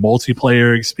game or a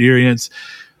multiplayer experience.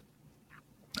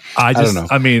 I don't know.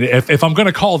 I mean, if I'm going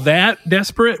to call that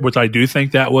desperate, which I do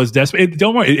think that was desperate,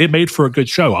 don't worry, it made for a good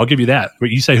show. I'll give you that. But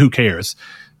you say, who cares?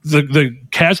 The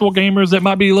casual gamers that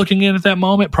might be looking in at that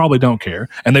moment probably don't care,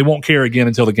 and they won't care again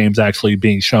until the game's actually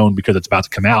being shown because it's about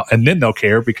to come out, and then they'll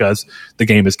care because the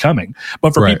game is coming.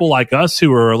 But for people like us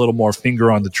who are a little more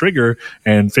finger on the trigger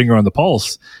and finger on the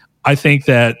pulse, I think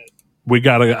that we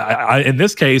got to, in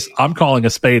this case, I'm calling a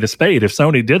spade a spade. If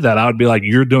Sony did that, I would be like,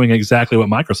 you're doing exactly what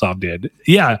Microsoft did.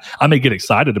 Yeah, I may get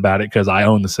excited about it because I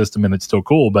own the system and it's still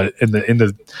cool. But in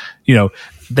the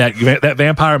that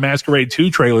Vampire Masquerade 2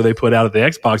 trailer they put out at the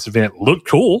Xbox event looked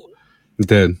cool. It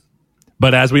did.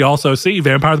 But as we also see,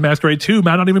 Vampire the Masquerade 2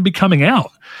 might not even be coming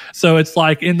out. So it's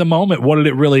like, in the moment, what did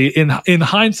it really, in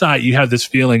hindsight, you have this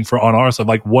feeling on our side,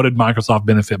 like, what did Microsoft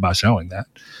benefit by showing that?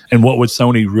 And what would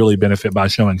Sony really benefit by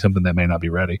showing something that may not be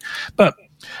ready? But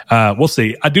we'll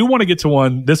see. I do want to get to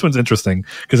one. This one's interesting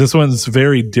because this one's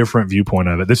very different viewpoint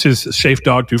of it. This is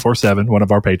Shafedog247, one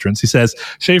of our patrons. He says,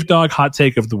 Shafedog hot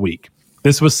take of the week.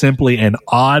 This was simply an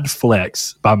odd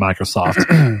flex by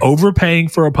Microsoft, overpaying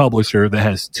for a publisher that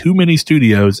has too many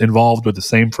studios involved with the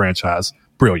same franchise.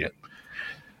 Brilliant.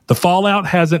 The fallout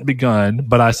hasn't begun,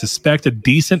 but I suspect a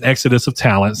decent exodus of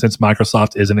talent since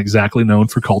Microsoft isn't exactly known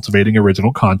for cultivating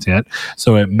original content,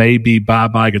 so it may be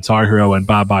bye-bye Guitar Hero and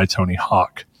bye-bye Tony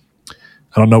Hawk.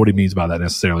 I don't know what he means by that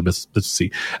necessarily, but let's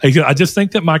see. I just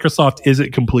think that Microsoft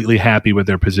isn't completely happy with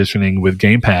their positioning with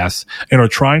Game Pass and are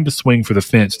trying to swing for the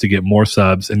fence to get more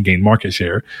subs and gain market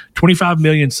share. 25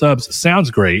 million subs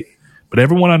sounds great, but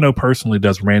everyone I know personally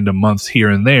does random months here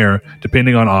and there,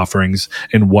 depending on offerings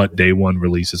and what day one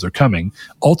releases are coming.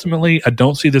 Ultimately, I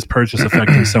don't see this purchase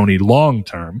affecting Sony long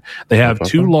term. They have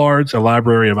too large a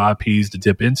library of IPs to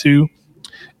dip into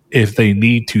if they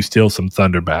need to steal some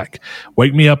thunder back.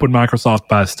 Wake me up when Microsoft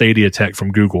buys Stadia tech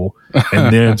from Google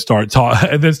and then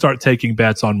start taking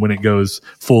bets on when it goes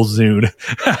full Zune.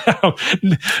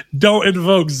 Don't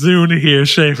invoke Zune here,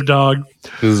 Shafedog.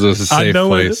 This is a safe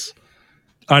place.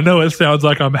 I know it sounds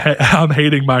like I'm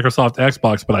hating Microsoft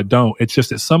Xbox, but I don't. It's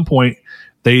just at some point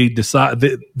they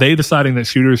deciding that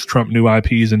shooters trump new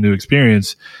IPs and new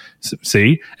experience.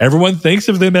 See, everyone thinks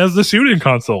of them as the shooting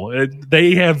console.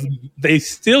 They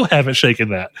still haven't shaken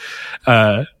that.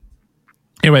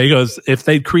 Anyway, he goes, if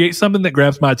they create something that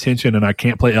grabs my attention and I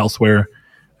can't play elsewhere,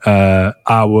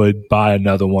 I would buy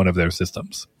another one of their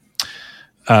systems.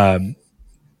 Shafedog,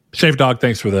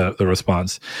 thanks for the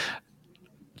response.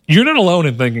 You're not alone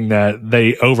in thinking that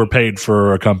they overpaid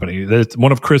for a company. That's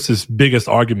one of Chris's biggest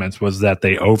arguments was that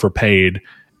they overpaid,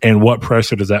 and what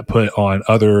pressure does that put on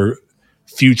other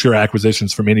future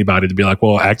acquisitions from anybody to be like,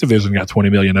 well, Activision got 20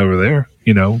 million over there,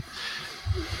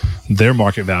 their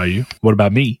market value. What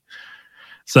about me?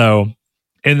 So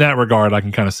in that regard, I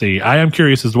can kind of see. I am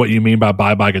curious as to what you mean by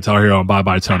bye-bye Guitar Hero and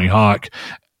bye-bye Tony Hawk,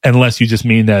 unless you just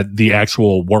mean that the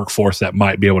actual workforce that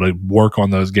might be able to work on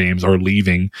those games are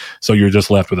leaving, so you're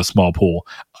just left with a small pool.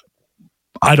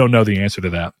 I don't know the answer to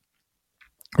that.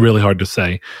 Really hard to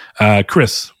say.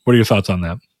 Chris, what are your thoughts on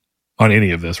that? On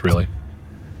any of this, really?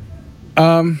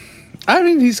 I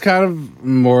mean, he's kind of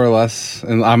more or less,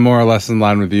 and I'm more or less in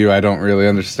line with you. I don't really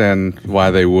understand why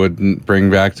they wouldn't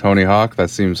bring back Tony Hawk. That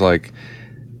seems like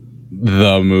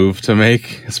the move to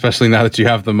make, especially now that you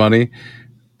have the money.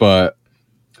 But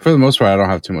for the most part, I don't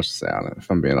have too much to say on it, if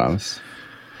I'm being honest.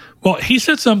 Well, he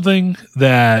said something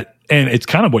that, and it's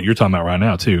kind of what you're talking about right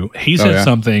now, too. He said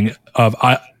something of,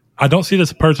 I don't see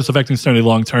this purchase affecting Sony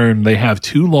long term. They have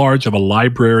too large of a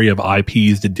library of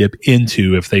IPs to dip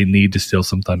into if they need to steal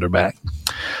some thunder back.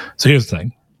 So here's the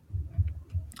thing.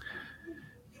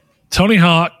 Tony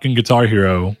Hawk and Guitar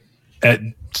Hero at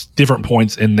different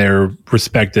points in their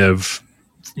respective,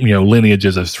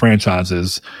 lineages as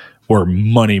franchises were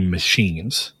money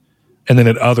machines. And then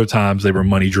at other times they were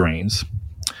money drains.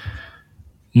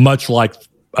 Much like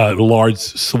a large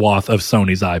swath of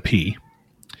Sony's IP.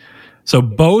 So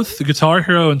both Guitar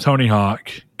Hero and Tony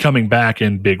Hawk coming back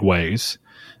in big ways,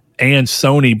 and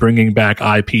Sony bringing back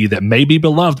IP that may be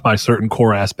beloved by certain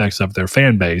core aspects of their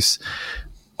fan base,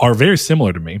 are very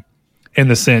similar to me in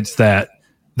the sense that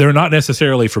they're not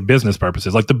necessarily for business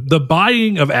purposes. Like the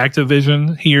buying of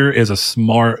Activision here is a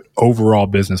smart overall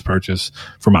business purchase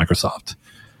for Microsoft.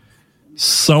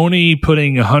 Sony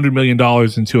putting $100 million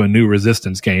into a new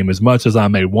Resistance game, as much as I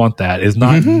may want that, is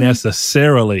not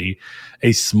necessarily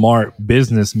a smart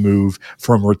business move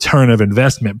from return of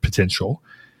investment potential.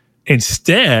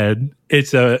 Instead,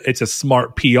 it's a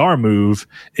smart PR move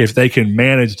if they can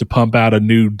manage to pump out a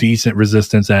new decent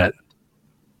Resistance at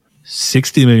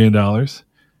 $60 million,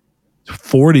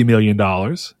 $40 million.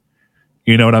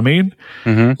 You know what I mean?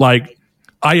 Mm-hmm. Like,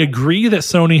 I agree that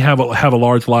Sony have a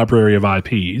large library of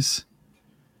IPs,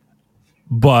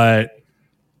 but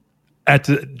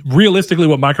realistically,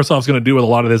 what Microsoft's going to do with a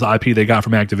lot of this IP they got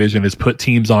from Activision is put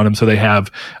teams on them, so they have,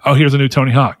 here's a new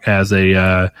Tony Hawk as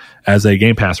a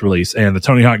Game Pass release, and the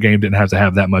Tony Hawk game didn't have to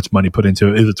have that much money put into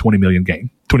it. It was a $20 million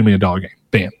game.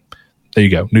 Bam, There you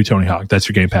go. New Tony Hawk. That's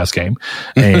your Game Pass game.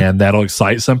 And that'll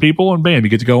excite some people, and bam, you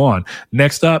get to go on.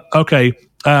 Next up, okay,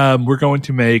 we're going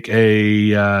to make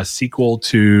a sequel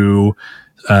to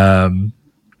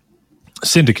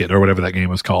Syndicate, or whatever that game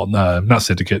was called. Not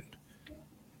Syndicate.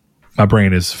 My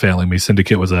brain is failing me.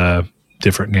 Syndicate was a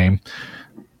different game.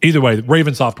 Either way,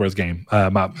 Raven Software's game.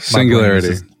 My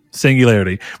Singularity.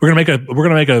 Singularity. We're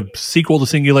gonna make a sequel to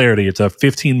Singularity. It's a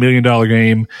 $15 million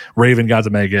game. Raven got to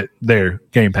make it. There,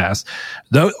 Game Pass.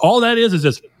 All that is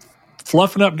just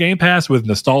fluffing up Game Pass with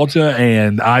nostalgia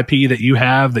and IP that you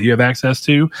have access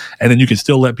to, and then you can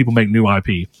still let people make new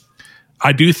IP.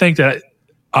 I do think that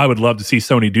I would love to see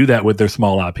Sony do that with their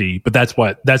small IP, but that's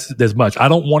as much. I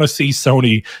don't want to see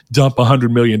Sony dump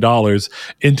 $100 million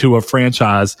into a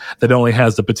franchise that only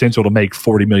has the potential to make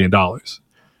 $40 million.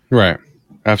 Right.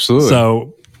 Absolutely.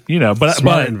 So, but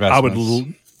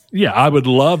I would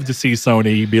love to see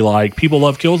Sony be like, people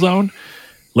love Killzone.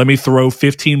 Let me throw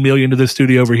 $15 million to this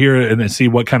studio over here and then see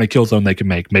what kind of Killzone they can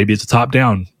make. Maybe it's a top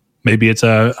down. Maybe it's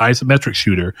a isometric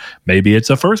shooter. Maybe it's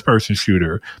a first person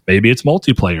shooter. Maybe it's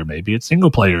multiplayer. Maybe it's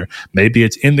single player. Maybe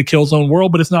it's in the Killzone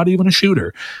world, but it's not even a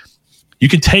shooter. You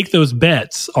can take those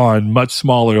bets on much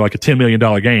smaller, like a $10 million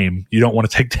game. You don't want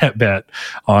to take that bet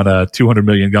on a $200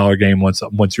 million game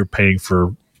once you're paying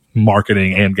for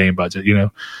marketing and game budget,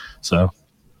 So,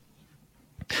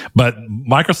 but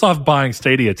Microsoft buying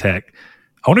Stadia Tech,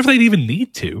 I wonder if they'd even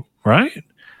need to, right?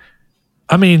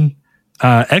 I mean,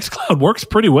 xCloud works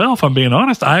pretty well, if I'm being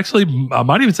honest. I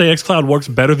might even say xCloud works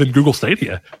better than Google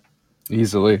Stadia.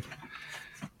 Easily.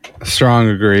 Strong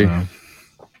agree.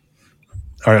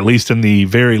 Or at least in the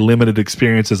very limited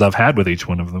experiences I've had with each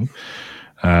one of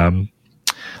them.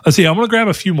 Let's see. I'm going to grab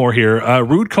a few more here.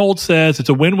 Rude Cold says it's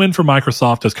a win-win for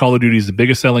Microsoft as Call of Duty is the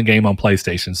biggest selling game on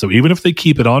PlayStation. So even if they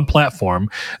keep it on the platform,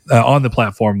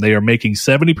 they are making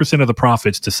 70% of the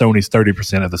profits to Sony's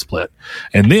 30% of the split.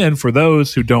 And then for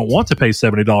those who don't want to pay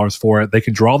 $70 for it, they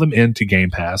can draw them into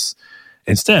Game Pass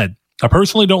instead. I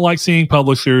personally don't like seeing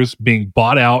publishers being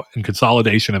bought out and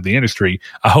consolidation of the industry.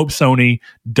 I hope Sony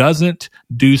doesn't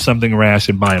do something rash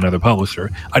and buy another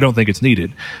publisher. I don't think it's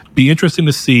needed. Be interesting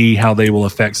to see how they will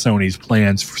affect Sony's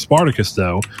plans for Spartacus,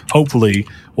 though. Hopefully,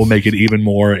 will make it even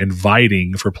more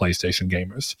inviting for PlayStation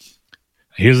gamers.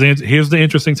 Here's the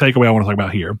interesting takeaway I want to talk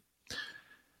about here.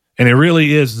 And it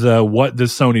really is what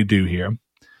does Sony do here?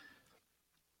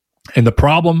 And the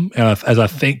problem, as I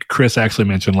think Chris actually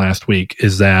mentioned last week,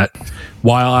 is that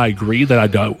while I agree that I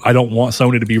don't want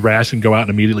Sony to be rash and go out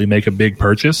and immediately make a big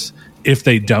purchase, if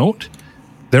they don't,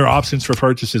 their options for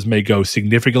purchases may go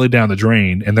significantly down the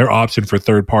drain, and their option for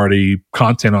third-party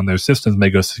content on their systems may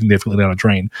go significantly down the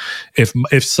drain. If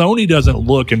Sony doesn't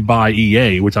look and buy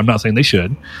EA, which I'm not saying they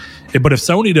should, but if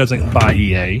Sony doesn't buy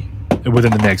EA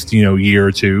within the next year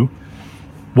or two,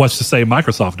 what's to say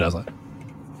Microsoft doesn't?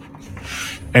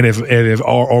 And if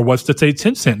what's to say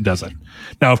Tencent doesn't?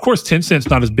 Now, of course, Tencent's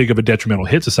not as big of a detrimental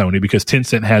hit to Sony because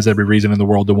Tencent has every reason in the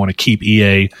world to want to keep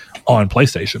EA on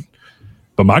PlayStation.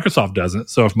 But Microsoft doesn't.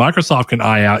 So if Microsoft can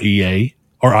eye out EA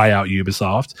or eye out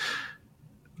Ubisoft,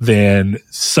 then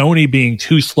Sony being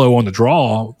too slow on the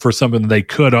draw for something that they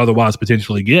could otherwise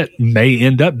potentially get may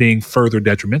end up being further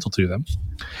detrimental to them.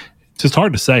 It's just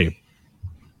hard to say.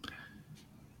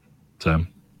 So,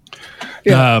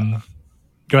 yeah.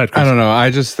 Go ahead, Chris. I don't know. I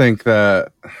just think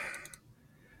that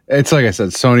it's like I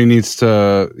said, Sony needs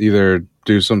to either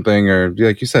do something or,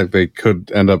 like you said, they could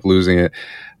end up losing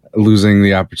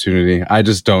the opportunity. I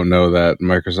just don't know that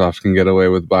Microsoft can get away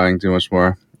with buying too much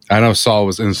more. I know Saul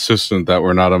was insistent that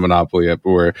we're not a monopoly yet,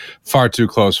 but we're far too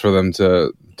close for them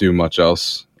to do much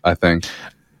else, I think.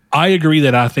 I agree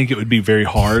that I think it would be very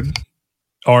hard,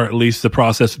 or at least the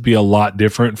process would be a lot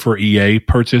different for EA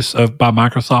purchase by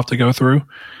Microsoft to go through.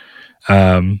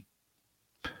 But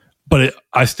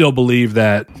I still believe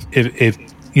that if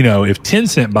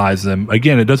Tencent buys them,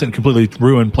 again, it doesn't completely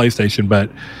ruin PlayStation,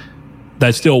 but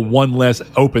that's still one less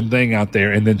open thing out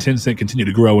there. And then Tencent continue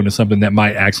to grow into something that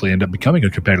might actually end up becoming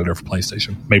a competitor for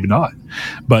PlayStation. Maybe not.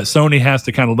 But Sony has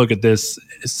to kind of look at this.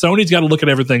 Sony's got to look at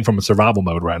everything from a survival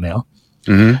mode right now.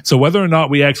 Mm-hmm. So whether or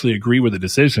not we actually agree with the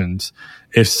decisions,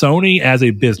 if Sony as a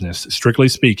business, strictly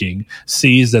speaking,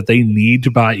 sees that they need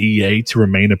to buy EA to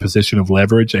remain in a position of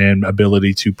leverage and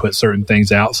ability to put certain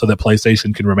things out so that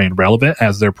PlayStation can remain relevant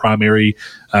as their primary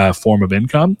form of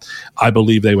income, I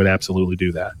believe they would absolutely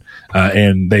do that.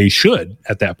 And they should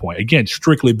at that point. Again,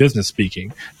 strictly business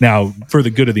speaking. Now, for the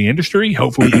good of the industry,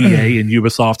 hopefully EA and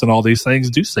Ubisoft and all these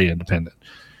things do stay independent.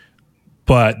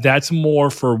 But that's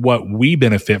more for what we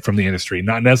benefit from the industry,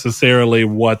 not necessarily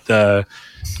what the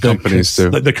companies do.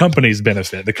 The companies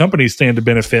benefit. The companies stand to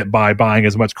benefit by buying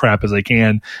as much crap as they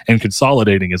can and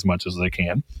consolidating as much as they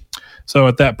can. So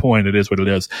at that point, it is what it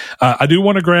is. I do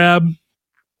want to grab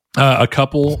a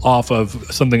couple off of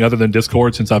something other than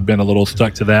Discord, since I've been a little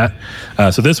stuck to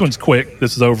that. So this one's quick.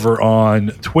 This is over on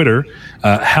Twitter.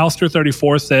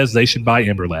 Halster34 says they should buy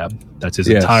Ember Lab. That's his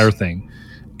entire thing.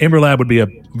 Ember Lab would be a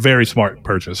very smart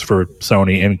purchase for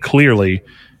Sony, and clearly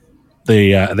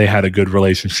they had a good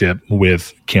relationship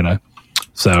with Kena.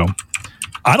 So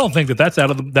I don't think that's out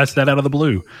of the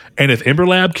blue. And if Ember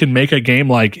Lab can make a game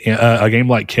like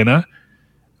Kena,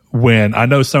 when I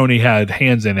know Sony had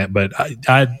hands in it, but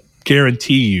I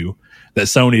guarantee you that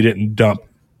Sony didn't dump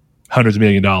hundreds of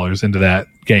 $1 million into that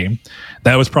game.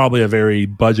 That was probably a very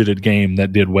budgeted game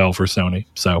that did well for Sony.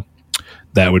 So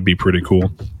that would be pretty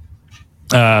cool.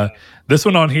 This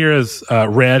one on here is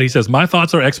Red. He says, my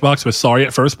thoughts are Xbox was sorry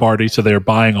at first party, so they're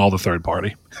buying all the third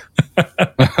party.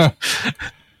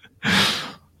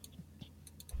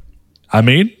 I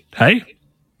mean, hey,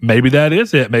 maybe that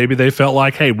is it. Maybe they felt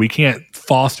like, hey, we can't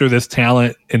foster this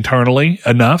talent internally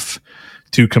enough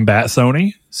to combat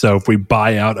Sony. So if we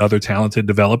buy out other talented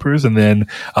developers and then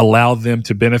allow them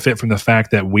to benefit from the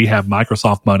fact that we have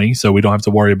Microsoft money, so we don't have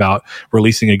to worry about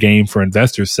releasing a game for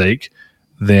investors' sake,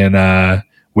 then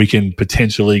we can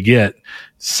potentially get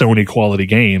Sony quality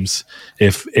games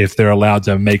if they're allowed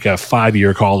to make a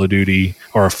 5-year Call of Duty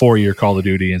or a 4-year Call of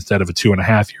Duty instead of a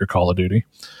 2.5-year Call of Duty.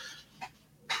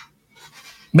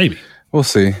 Maybe. We'll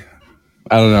see.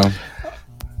 I don't know.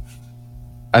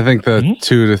 I think the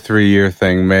 2 to 3 year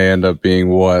thing may end up being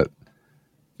what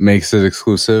makes it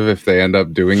exclusive. If they end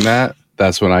up doing that,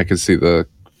 that's when I could see the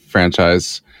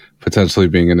franchise potentially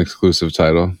being an exclusive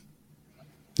title.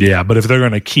 Yeah, but if they're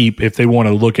going to if they want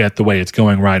to look at the way it's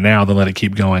going right now, then let it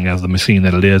keep going as the machine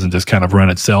that it is and just kind of run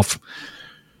itself.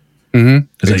 Mm-hmm.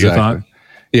 Is that your thought?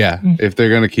 Yeah. If they're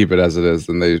going to keep it as it is,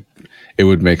 then it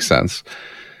would make sense.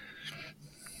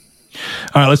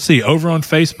 All right, let's see. Over on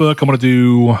Facebook, I'm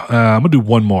gonna do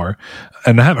one more,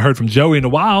 and I haven't heard from Joey in a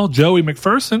while. Joey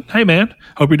McPherson, hey man,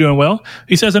 hope you're doing well.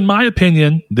 He says, in my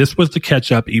opinion, this was to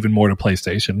catch up even more to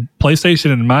PlayStation.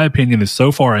 PlayStation, in my opinion, is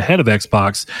so far ahead of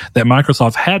Xbox that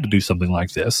Microsoft had to do something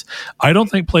like this. I don't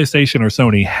think PlayStation or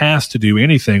Sony has to do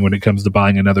anything when it comes to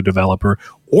buying another developer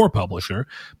or publisher,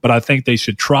 but I think they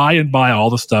should try and buy all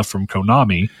the stuff from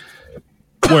Konami.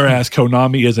 Whereas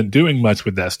Konami isn't doing much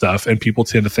with that stuff, and people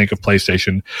tend to think of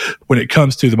PlayStation when it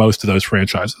comes to the most of those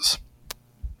franchises.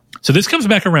 So this comes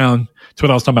back around to what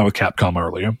I was talking about with Capcom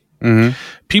earlier. Mm-hmm.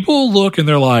 People look and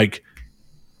they're like,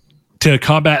 to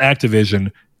combat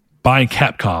Activision, buying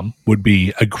Capcom would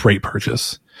be a great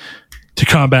purchase. To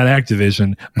combat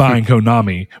Activision, buying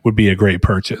Konami would be a great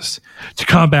purchase. To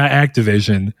combat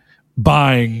Activision,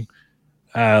 buying,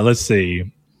 let's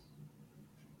see,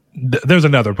 there's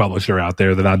another publisher out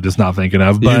there that I'm just not thinking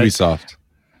of. But, Ubisoft.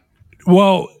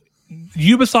 Well,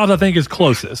 Ubisoft I think is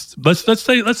closest. Let's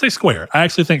say Square. I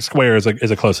actually think Square is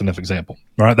a close enough example.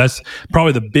 All right, that's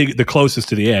probably the closest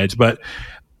to the edge. But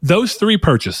those three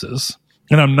purchases,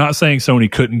 and I'm not saying Sony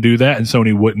couldn't do that and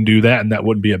Sony wouldn't do that, and that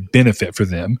wouldn't be a benefit for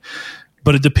them.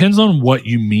 But it depends on what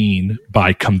you mean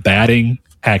by combating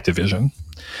Activision,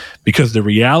 because the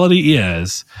reality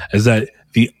is that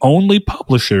the only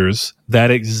publishers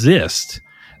that exist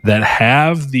that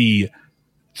have the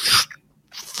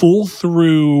full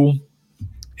through,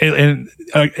 and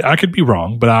I could be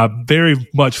wrong, but I very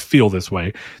much feel this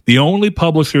way. The only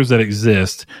publishers that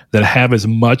exist that have as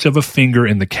much of a finger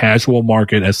in the casual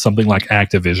market as something like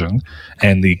Activision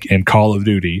and Call of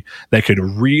Duty that could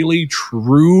really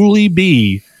truly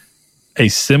be a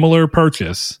similar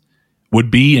purchase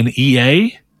would be an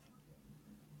EA.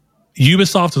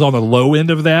 Ubisoft is on the low end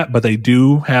of that, but they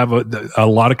do have a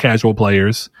lot of casual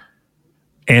players.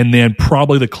 And then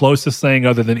probably the closest thing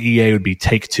other than EA would be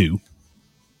Take-Two.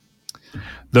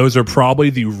 Those are probably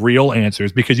the real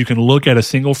answers, because you can look at a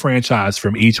single franchise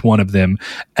from each one of them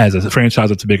as a franchise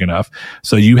that's big enough.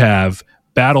 So you have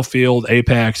Battlefield,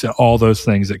 Apex, and all those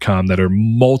things that come that are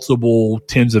multiple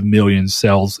tens of millions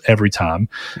sells every time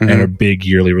and are big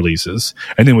yearly releases.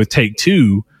 And then with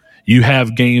Take-Two, you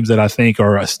have games that I think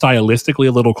are stylistically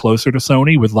a little closer to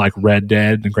Sony with like Red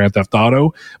Dead and Grand Theft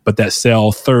Auto, but that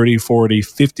sell 30, 40,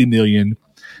 50 million,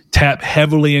 tap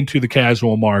heavily into the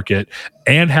casual market,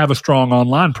 and have a strong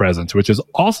online presence, which is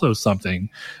also something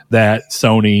that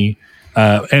Sony,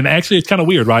 and actually it's kind of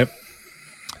weird, right?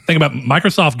 Think about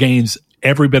Microsoft gains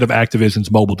every bit of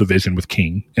Activision's mobile division with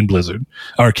King and Blizzard,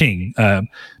 or King.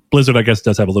 Blizzard, I guess,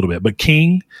 does have a little bit, but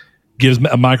King gives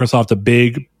Microsoft a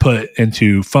big put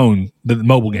into the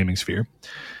mobile gaming sphere.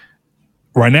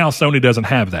 Right now, Sony doesn't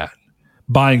have that.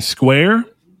 Buying Square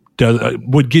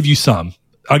would give you some.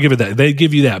 I'll give it that. They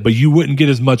give you that, but you wouldn't get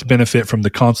as much benefit from the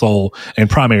console and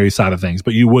primary side of things,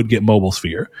 but you would get mobile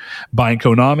sphere. Buying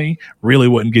Konami really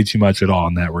wouldn't get you much at all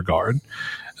in that regard.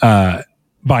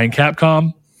 Buying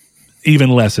Capcom, even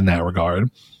less in that regard.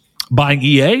 Buying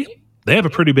EA, they have a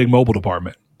pretty big mobile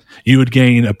department. You would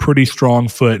gain a pretty strong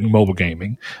foot in mobile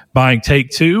gaming. Buying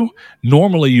Take-Two,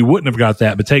 normally you wouldn't have got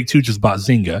that, but Take-Two just bought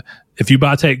Zynga. If you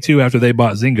buy Take-Two after they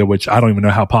bought Zynga, which I don't even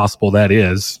know how possible that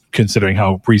is, considering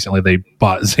how recently they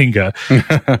bought Zynga,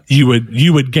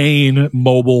 you would gain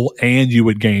mobile and you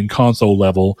would gain console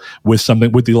level with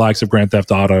something with the likes of Grand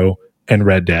Theft Auto and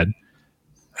Red Dead.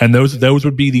 And those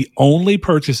would be the only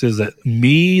purchases that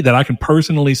I can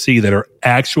personally see that are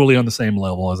actually on the same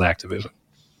level as Activision.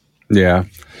 Yeah.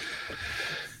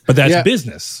 But that's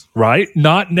business, right?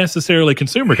 Not necessarily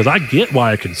consumer, because I get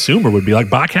why a consumer would be like,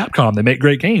 buy Capcom, they make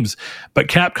great games. But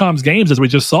Capcom's games, as we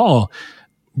just saw,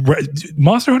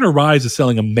 Monster Hunter Rise is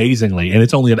selling amazingly, and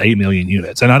it's only at 8 million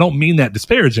units. And I don't mean that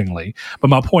disparagingly, but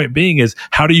my point being is,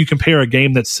 how do you compare a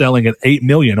game that's selling at 8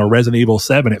 million or Resident Evil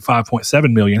 7 at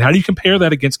 5.7 million? How do you compare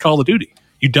that against Call of Duty?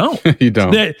 You don't. You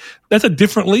don't. That's a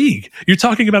different league. You're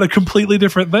talking about a completely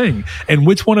different thing. And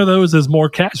which one of those is more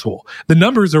casual? The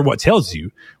numbers are what tells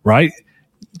you, right?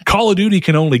 Call of Duty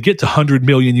can only get to 100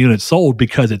 million units sold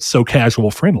because it's so casual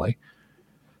friendly.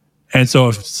 And so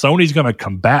if Sony's going to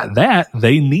combat that,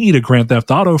 they need a Grand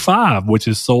Theft Auto 5, which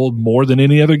is sold more than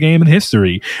any other game in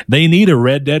history. They need a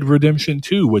Red Dead Redemption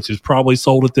 2, which is probably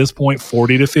sold at this point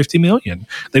 40 to 50 million.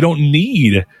 They don't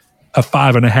need a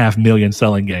 5.5 million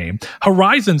selling game.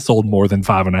 Horizon sold more than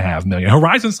 5.5 million.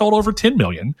 Horizon sold over 10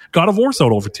 million. God of War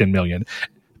sold over 10 million.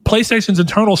 PlayStation's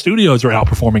internal studios are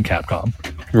outperforming Capcom.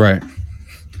 Right.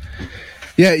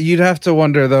 Yeah, you'd have to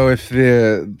wonder though if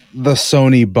the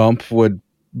Sony bump would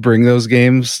bring those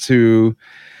games to,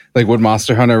 like, would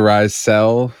Monster Hunter Rise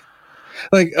sell?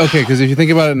 Like, okay, because if you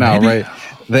think about it now, right,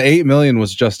 the 8 million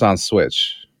was just on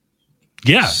Switch.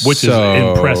 Yeah, which is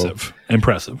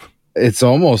impressive. There's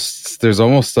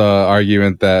almost a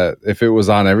argument that if it was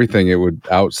on everything, it would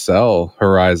outsell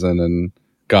Horizon and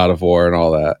God of War and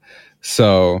all that.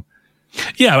 So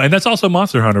yeah, and that's also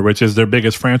Monster Hunter, which is their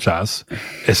biggest franchise.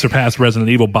 It surpassed Resident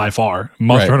Evil by far.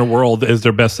 Monster Hunter World is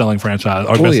their best-selling franchise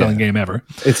or best-selling game ever.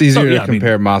 It's easier to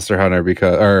compare Monster Hunter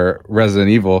or Resident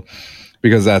Evil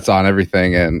because that's on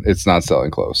everything and it's not selling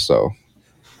close. So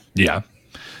yeah.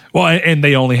 Well, and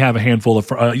they only have a handful of,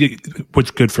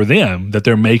 which good for them that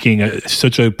they're making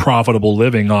such a profitable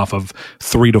living off of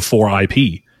 3 to 4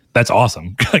 IP. That's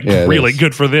awesome. Really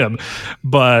good for them.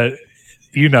 But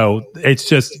it's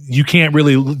just, you can't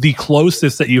really, the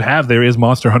closest that you have there is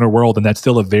Monster Hunter World, and that's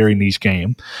still a very niche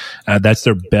game. That's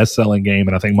their best selling game.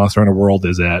 And I think Monster Hunter World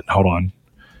is at, hold on.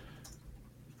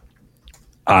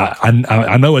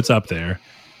 I know it's up there.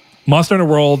 Monster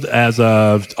Hunter World as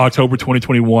of October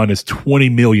 2021 is 20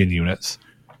 million units.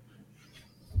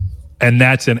 And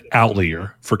that's an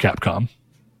outlier for Capcom.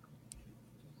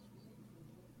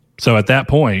 So at that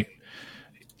point,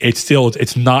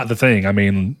 it's not the thing. I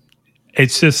mean,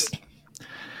 it's just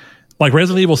like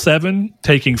Resident Evil 7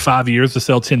 taking 5 years to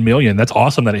sell 10 million. That's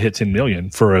awesome that it hit 10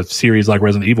 million for a series like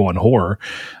Resident Evil and horror.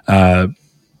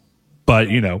 But,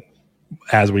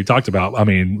 as we talked about, I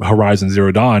mean, Horizon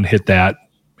Zero Dawn hit that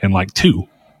in like 2,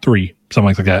 3,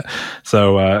 something like that.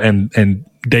 So, and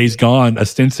Days Gone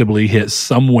ostensibly hit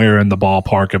somewhere in the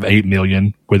ballpark of 8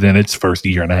 million within its first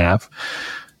year and a half.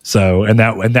 So, and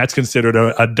that's considered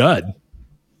a dud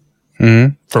for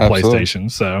Absolutely.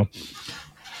 PlayStation. So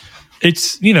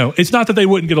it's, it's not that they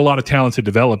wouldn't get a lot of talented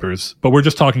developers, but we're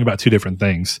just talking about two different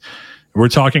things. We're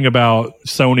talking about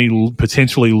Sony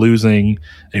potentially losing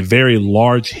a very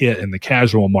large hit in the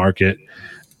casual market.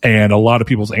 And a lot of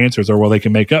people's answers are, well, they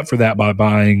can make up for that by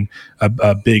buying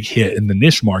a big hit in the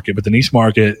niche market. But the niche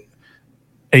market,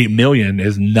 8 million,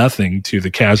 is nothing to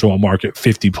the casual market,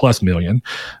 50 plus million.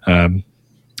 And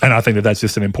I think that that's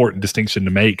just an important distinction to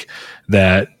make,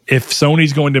 that if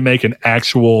Sony's going to make an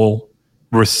actual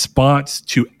response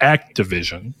to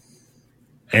Activision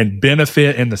and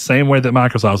benefit in the same way that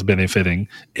Microsoft's benefiting,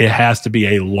 it has to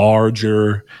be a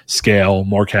larger scale,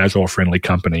 more casual friendly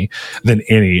company than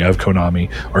any of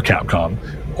Konami or Capcom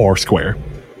or Square.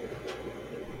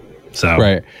 So,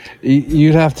 right.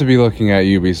 You'd have to be looking at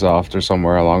Ubisoft or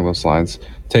somewhere along those lines.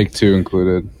 Take-Two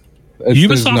included.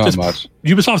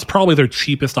 Ubisoft's probably their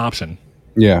cheapest option.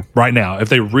 Yeah. Right now, if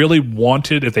they really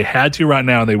wanted, if they had to right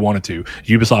now and they wanted to,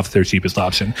 Ubisoft is their cheapest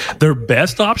option. Their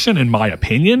best option, in my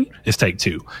opinion, is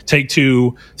Take-Two.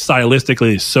 Take-Two,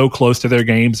 stylistically, is so close to their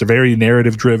games. They're very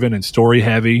narrative-driven and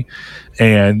story-heavy,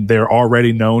 and they're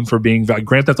already known for being...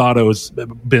 Grand Theft Auto has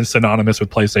been synonymous with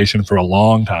PlayStation for a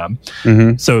long time.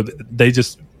 Mm-hmm. So they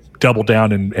just double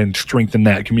down and strengthen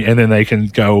that community, and then they can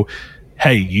go...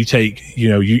 Hey, you're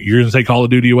going to take Call of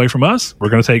Duty away from us.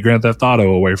 We're going to take Grand Theft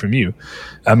Auto away from you.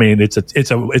 I mean,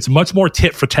 it's much more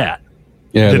tit for tat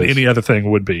than any other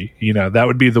thing would be. That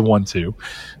would be the 1-2.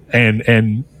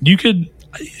 And you could,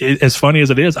 as funny as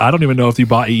it is, I don't even know if you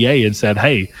bought EA and said,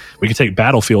 hey, we can take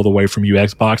Battlefield away from you,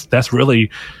 Xbox. That's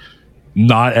really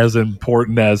not as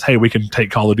important as, hey, we can take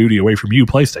Call of Duty away from you,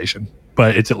 PlayStation.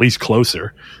 But it's at least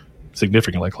closer,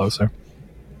 significantly closer.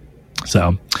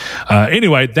 So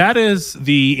anyway, that is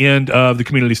the end of the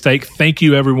community stake. Thank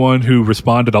you, everyone who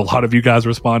responded. A lot of you guys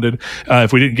responded.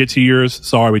 If we didn't get to yours,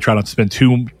 sorry. We tried not to spend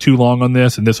too long on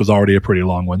this, and this was already a pretty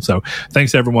long one. So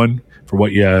thanks, everyone, for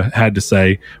what you had to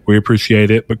say. We appreciate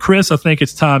it. But Chris, I think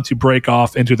it's time to break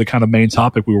off into the kind of main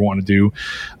topic we were wanting to do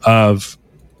of,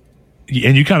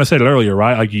 and you kind of said it earlier,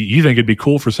 right? Like you think it'd be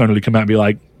cool for Sony to come out and be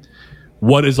like,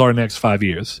 what is our next 5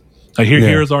 years?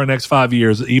 Here's our next 5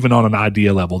 years, even on an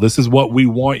idea level. This is what we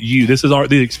want you. This is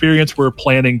the experience we're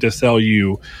planning to sell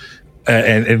you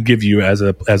and give you as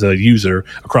a user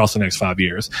across the next 5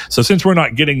 years. So since we're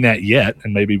not getting that yet,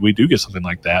 and maybe we do get something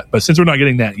like that, but since we're not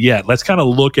getting that yet, let's kind of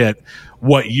look at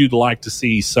what you'd like to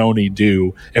see Sony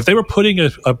do. If they were putting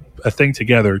a thing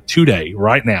together today,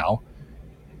 right now,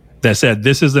 that said,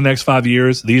 this is the next 5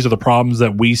 years. These are the problems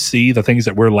that we see, the things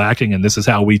that we're lacking, and this is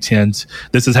how we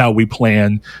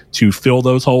plan to fill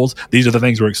those holes. These are the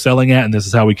things we're excelling at, and this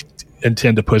is how we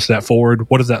intend to push that forward.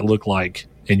 What does that look like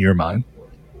in your mind?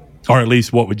 Or at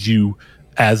least what would you,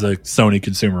 as a Sony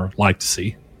consumer, like to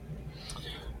see?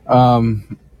 I'd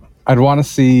want to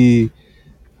see,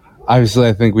 obviously,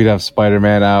 I think we'd have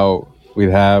Spider-Man out. We'd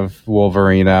have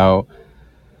Wolverine out.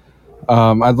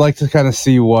 I'd like to kind of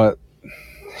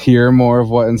hear more of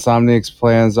what Insomniac's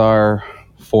plans are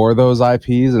for those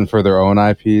IPs and for their own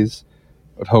IPs.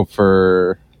 I would hope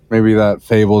for maybe that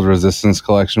Fabled Resistance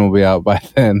collection will be out by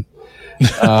then.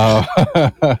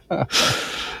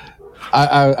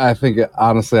 I think,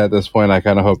 honestly, at this point, I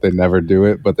kind of hope they never do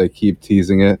it, but they keep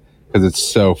teasing it because it's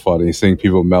so funny seeing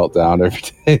people melt down every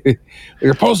day.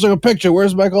 You're posting a picture.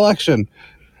 Where's my collection?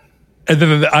 And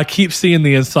then I keep seeing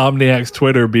the Insomniac's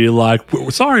Twitter be like,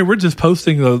 sorry, we're just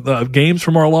posting the games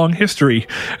from our long history.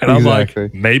 And exactly.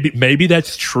 I'm like, maybe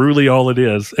that's truly all it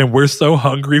is. And we're so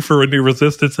hungry for a new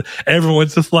Resistance.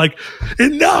 Everyone's just like,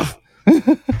 enough.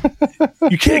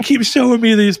 You can't keep showing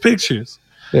me these pictures.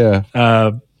 Yeah.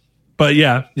 But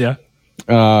yeah. I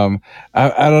don't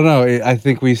know. I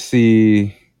think we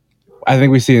see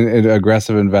an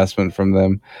aggressive investment from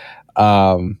them.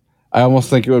 I almost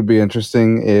think it would be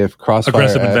interesting if Crossfire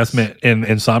aggressive investment in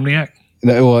Insomniac.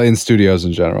 Well, in studios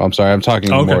in general. I'm sorry, I'm talking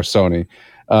more Sony.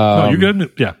 No, you're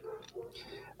good. Yeah.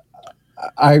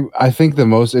 I think the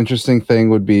most interesting thing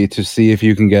would be to see if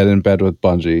you can get in bed with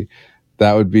Bungie.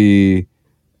 That would be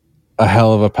a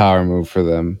hell of a power move for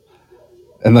them.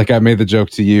 And like I made the joke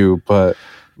to you, but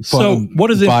so what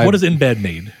does in bed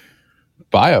mean?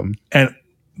 Buy them. And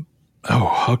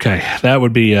okay, that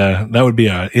would be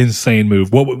a insane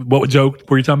move. What joke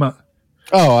were you talking about?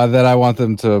 Oh, that I want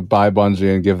them to buy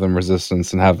Bungie and give them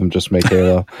Resistance and have them just make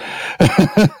Halo.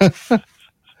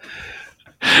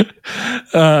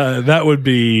 That would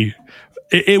be.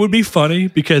 It would be funny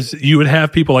because you would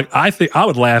have people like, I think I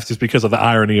would laugh just because of the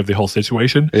irony of the whole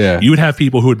situation. Yeah. You would have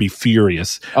people who would be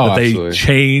furious that absolutely.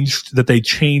 they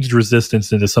changed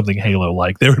Resistance into something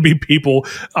Halo-like. There would be people,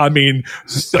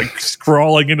 like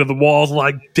scrawling into the walls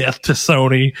like death to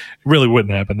Sony. It really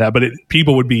wouldn't happen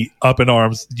people would be up in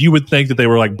arms. You would think that they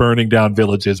were like burning down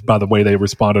villages by the way they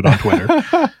responded on Twitter.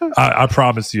 I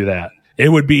promise you that. That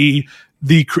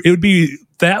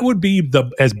would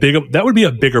be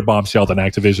a bigger bombshell than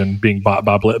Activision being bought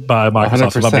by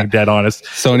Microsoft. 100%. If I'm being dead honest,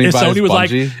 Sony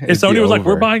was like,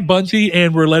 we're buying Bungie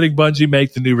and we're letting Bungie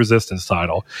make the new Resistance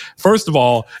title. First of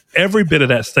all, every bit of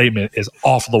that statement is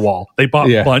off the wall. They bought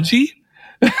Bungie,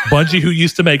 who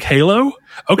used to make Halo.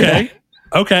 Okay.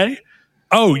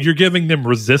 Oh, you're giving them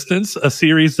Resistance, a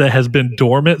series that has been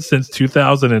dormant since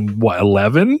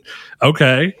 2011.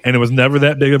 Okay, and it was never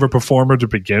that big of a performer to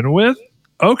begin with.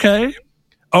 Okay.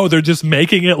 Oh, they're just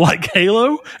making it like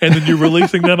Halo, and then you're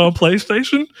releasing that on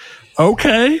PlayStation?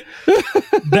 Okay.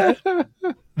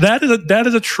 That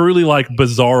is a truly like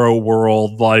bizarro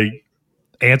world, like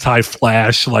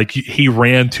anti-flash, like he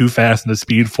ran too fast in the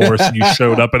Speed Force and you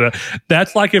showed up in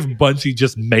that's like if Bungie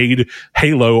just made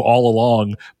Halo all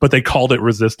along, but they called it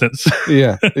Resistance.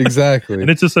 Yeah, exactly. And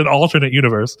it's just an alternate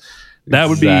universe. That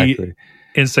would be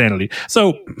insanity.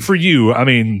 So for you, I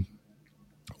mean,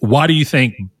 why do you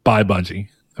think buy Bungie?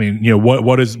 I mean,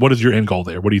 what is your end goal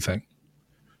there? What do you think?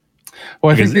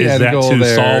 Well, I think the end goal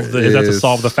is that to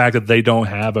solve the fact that they don't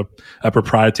have a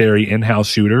proprietary in-house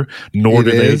shooter, nor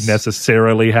do they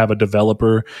necessarily have a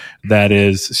developer that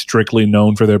is strictly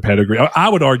known for their pedigree. I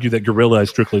would argue that Guerrilla is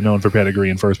strictly known for pedigree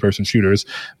in first-person shooters,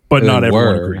 but not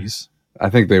everyone agrees. I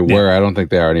think they were. I don't think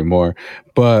they are anymore.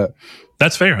 But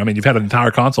that's fair. I mean, you've had an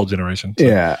entire console generation. So.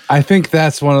 Yeah, I think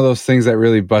that's one of those things that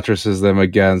really buttresses them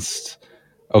against,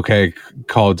 okay,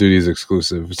 Call of Duty is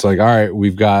exclusive. It's like, all right,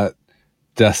 we've got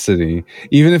Destiny,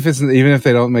 even if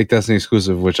they don't make Destiny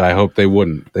exclusive, which I hope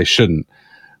they shouldn't,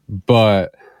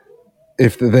 but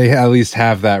if they at least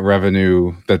have that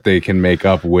revenue that they can make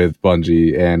up with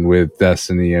Bungie and with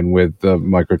Destiny and with the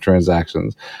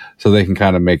microtransactions, so they can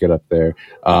kind of make it up there.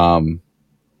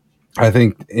 I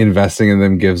think investing in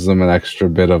them gives them an extra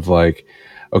bit of like,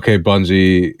 okay,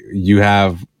 Bungie, you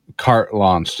have carte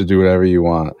launch to do whatever you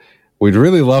want. We'd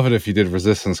really love it if you did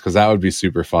Resistance, because that would be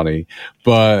super funny,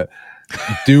 but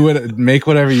make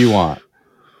whatever you want.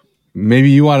 Maybe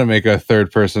you want to make a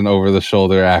third-person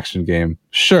over-the-shoulder action game.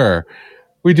 Sure,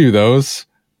 we do those.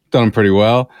 Done them pretty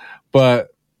well.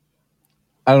 But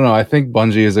I don't know. I think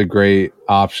Bungie is a great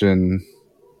option.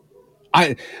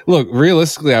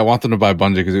 Realistically, I want them to buy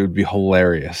Bungie because it would be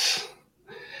hilarious.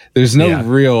 There's no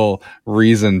real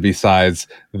reason besides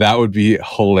that would be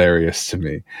hilarious to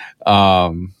me.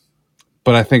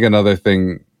 But I think another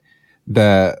thing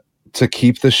that to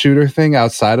keep the shooter thing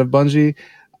outside of Bungie,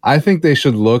 I think they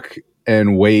should look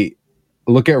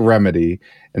at Remedy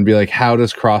and be like, how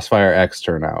does Crossfire X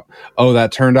turn out? Oh,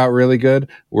 that turned out really good.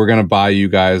 We're going to buy you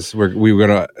guys. We're going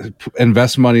to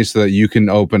invest money so that you can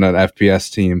open an FPS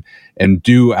team and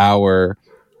do our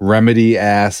Remedy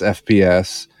ass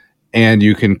FPS, and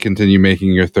you can continue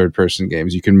making your third person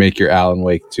games. You can make your Alan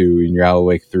Wake 2 and your Alan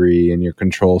Wake 3 and your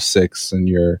Control 6 and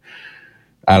your,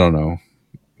 I don't know,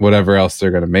 whatever else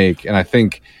they're going to make. And I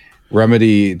think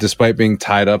Remedy, despite being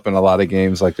tied up in a lot of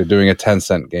games, like they're doing a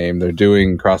Tencent game, they're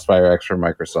doing Crossfire X for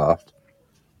Microsoft,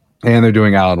 and they're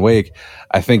doing Alan Wake.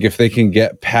 I think if they can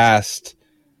get past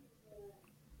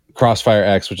Crossfire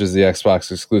X, which is the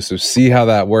Xbox exclusive, see how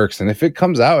that works. And if it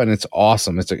comes out and it's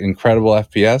awesome, it's an incredible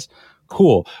FPS,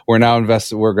 cool. We're now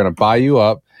invested. We're going to buy you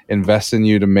up, invest in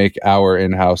you to make our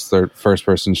in-house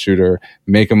first-person shooter,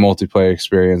 make a multiplayer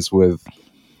experience with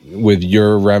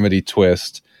your Remedy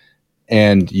twist,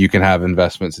 and you can have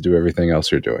investment to do everything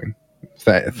else you're doing.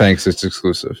 Thanks, it's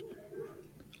exclusive.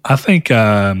 I think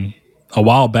a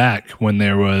while back when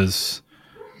there was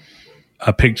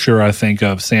a picture, I think,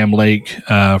 of Sam Lake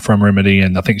from Remedy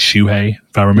and I think Shuhei,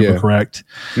 if I remember correct.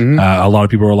 Mm-hmm. A lot of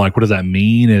people were like, what does that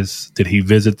mean? Did he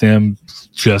visit them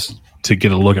just to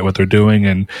get a look at what they're doing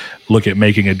and look at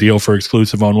making a deal for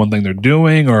exclusive on one thing they're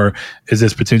doing? Or is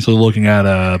this potentially looking at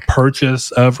a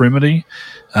purchase of Remedy?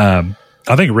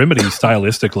 I think Remedy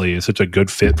stylistically is such a good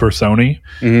fit for Sony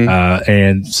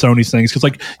and Sony's things. Because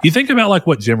like you think about like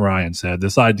what Jim Ryan said,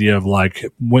 this idea of like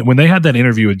when they had that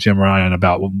interview with Jim Ryan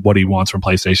about what he wants from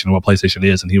PlayStation and what PlayStation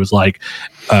is, and he was like,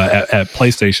 at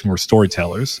PlayStation we're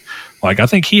storytellers. Like I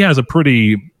think he has a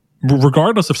pretty,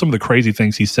 regardless of some of the crazy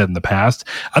things he said in the past,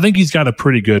 I think he's got a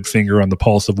pretty good finger on the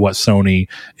pulse of what Sony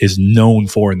is known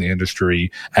for in the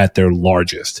industry at their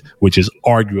largest, which is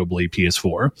arguably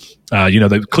PS4.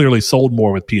 They clearly sold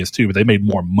more with PS2, but they made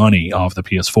more money off the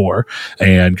PS4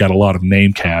 and got a lot of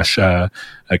name cachet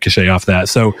off that.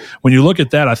 So when you look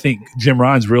at that, I think Jim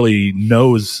Rines really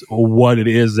knows what it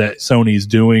is that Sony's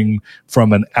doing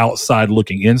from an outside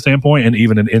looking in standpoint and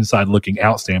even an inside looking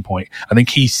out standpoint. I think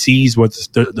he sees what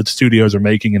the studios are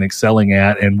making and excelling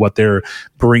at and what they're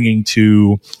bringing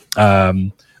to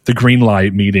the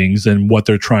Greenlight meetings and what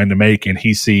they're trying to make. And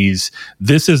he sees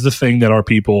this is the thing that our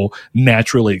people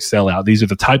naturally excel at. These are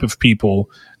the type of people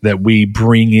that we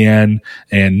bring in,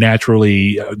 and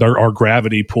naturally our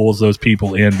gravity pulls those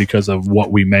people in because of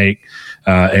what we make.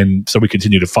 And so we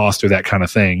continue to foster that kind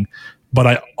of thing. But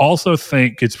I also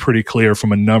think it's pretty clear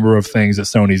from a number of things that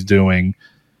Sony's doing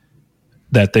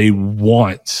that they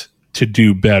want to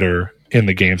do better in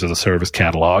the games as a service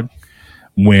catalog,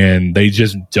 when they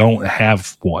just don't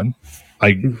have one.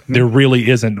 Like there really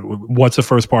isn't. What's a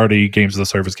first party games as a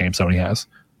service game Sony has?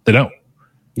 They don't.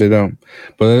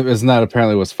 But isn't that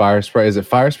apparently what's Firesprite? Is it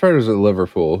Firesprite or is it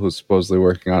Liverpool who's supposedly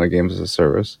working on a games as a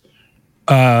service?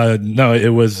 No, it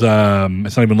was.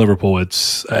 It's not even Liverpool.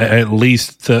 It's at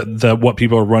least the what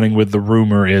people are running with. The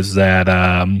rumor is that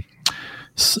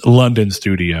London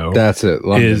studio. That's it.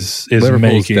 London. Is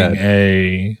making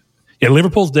dead.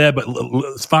 Liverpool's dead, but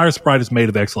Fire Sprite is made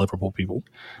of ex-Liverpool people.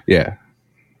 Yeah.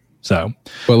 So,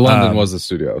 but London was the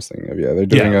studio I was thinking of. Yeah, they're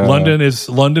doing. London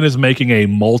is making a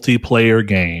multiplayer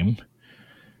game.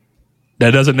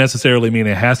 That doesn't necessarily mean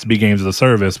it has to be games as a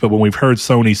service, but when we've heard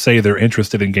Sony say they're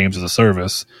interested in games as a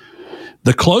service,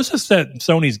 the closest that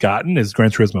Sony's gotten is Gran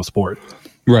Turismo Sport.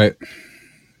 Right.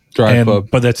 Drive Club.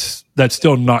 But that's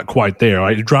still not quite there.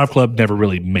 Right? Drive Club never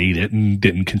really made it and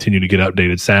didn't continue to get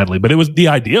updated, sadly. But the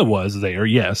idea was there,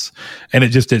 yes, and it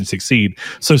just didn't succeed.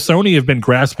 So Sony have been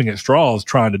grasping at straws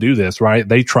trying to do this, right?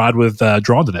 They tried with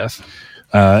Drawn to Death.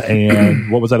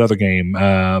 And what was that other game?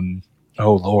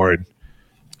 Oh, Lord.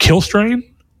 Killstrain?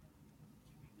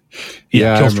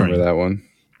 Yeah, Killstrain. I remember that one.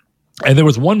 And there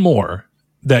was one more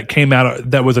that came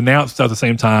out that was announced at the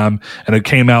same time, and it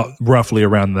came out roughly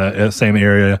around the same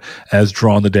area as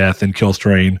Drawn to Death and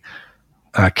Killstrain.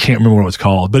 I can't remember what it was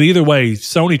called. But either way,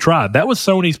 Sony tried. That was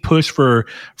Sony's push for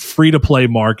free-to-play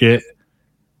market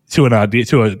to a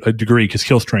degree, because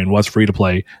Killstrain was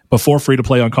free-to-play before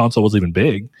free-to-play on console was even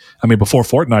big. I mean, before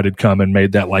Fortnite had come and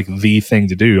made that like the thing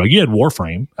to do. Like, you had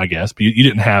Warframe, I guess, but you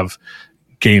didn't have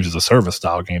games as a service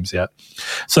style games yet.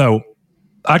 So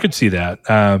I could see that.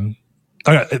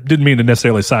 I didn't mean to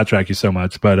necessarily sidetrack you so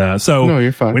much, but no,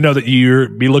 you're fine. We know that you're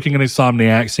be looking at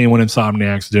Insomniac, seeing what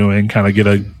Insomniac's doing, kind of get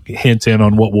a hint in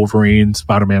on what Wolverine,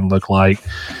 Spider-Man look like.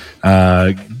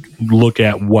 Look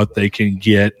at what they can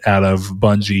get out of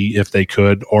Bungie if they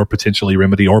could, or potentially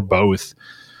Remedy, or both.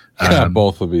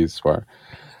 Both would be smart.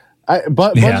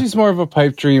 But Bungie's more of a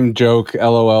pipe dream joke.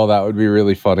 LOL, that would be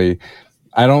really funny.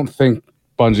 I don't think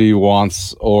Bungie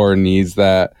wants or needs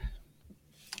that.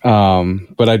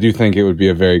 But I do think it would be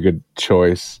a very good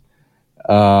choice.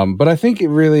 But I think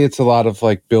it's a lot of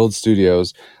like build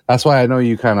studios. That's why I know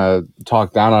you kind of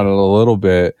talked down on it a little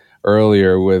bit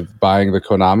earlier with buying the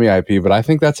Konami IP, but I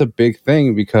think that's a big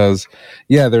thing because,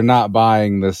 they're not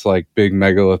buying this like big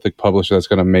megalithic publisher that's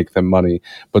going to make them money,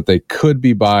 but they could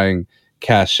be buying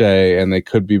cachet and they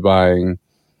could be buying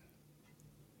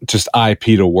just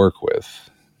IP to work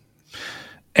with.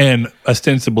 And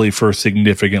ostensibly for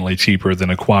significantly cheaper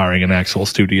than acquiring an actual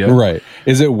studio. Right.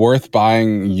 Is it worth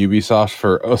buying Ubisoft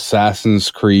for Assassin's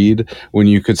Creed when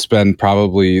you could spend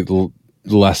probably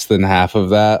less than half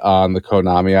of that on the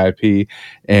Konami IP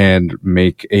and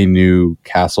make a new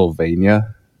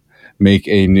Castlevania, make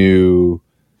a new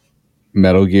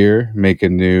Metal Gear, make a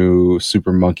new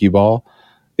Super Monkey Ball?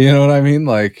 You know what I mean?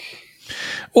 Like,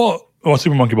 well,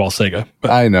 Super Monkey Ball Sega. But,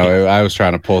 I know. I was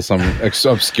trying to pull some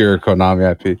obscure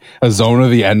Konami IP. A Zone of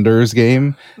the Enders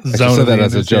game. I said that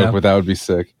as a joke, but that would be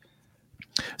sick.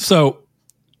 So,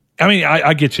 I mean,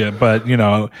 I get you, but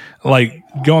like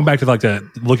going back to like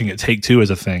looking at Take-Two as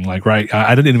a thing, like, right?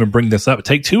 I didn't even bring this up.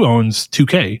 Take-Two owns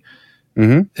 2K,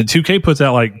 and 2K puts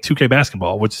out like 2K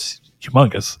basketball, which is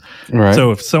humongous. Right. So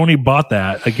if Sony bought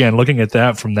that, again, looking at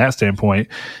that from that standpoint,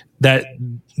 that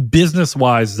business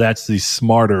wise, that's the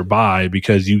smarter buy,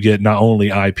 because you get not only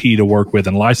IP to work with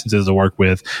and licenses to work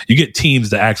with, you get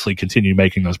teams to actually continue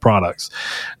making those products.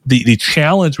 The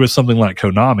challenge with something like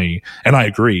Konami, and I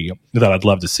agree that I'd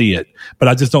love to see it, but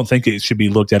I just don't think it should be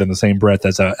looked at in the same breath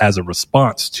as a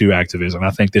response to Activision.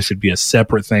 I think this should be a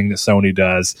separate thing that Sony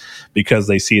does because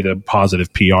they see the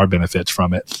positive PR benefits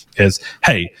from it. Is,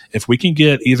 hey, if we can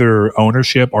get either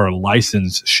ownership or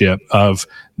licenseship of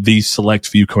these select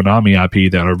few Konami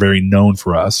IP that are very known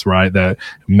for us, right? That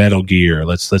Metal Gear.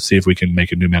 Let's see if we can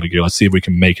make a new Metal Gear. Let's see if we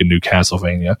can make a new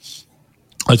Castlevania.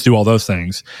 Let's do all those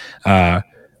things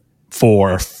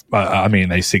for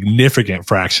a significant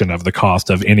fraction of the cost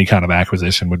of any kind of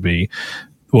acquisition would be.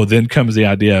 Well, then comes the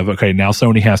idea of, okay, now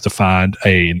Sony has to find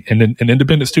an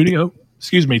independent studio,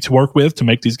 to work with to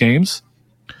make these games,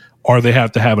 or they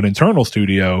have to have an internal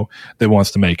studio that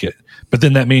wants to make it. But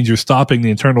then that means you're stopping the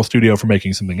internal studio from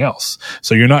making something else.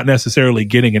 So you're not necessarily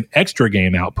getting an extra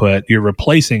game output. You're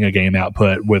replacing a game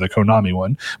output with a Konami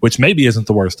one, which maybe isn't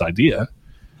the worst idea.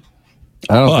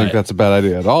 I don't think that's a bad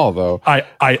idea at all, though.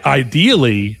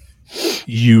 Ideally,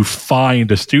 you find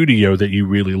a studio that you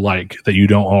really like, that you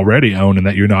don't already own and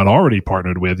that you're not already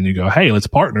partnered with, and you go, hey, let's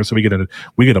partner so we get a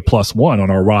 +1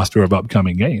 on our roster of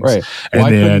upcoming games. Right.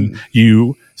 And then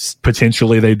you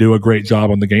potentially they do a great job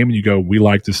on the game and you go, we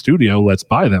like the studio, let's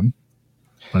buy them.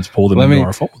 Let's pull them into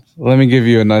our fold. Let me give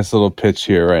you a nice little pitch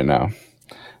here right now.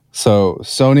 So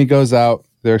Sony goes out,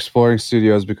 they're exploring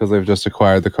studios because they've just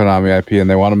acquired the Konami IP and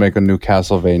they want to make a new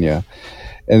Castlevania.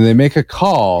 And they make a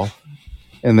call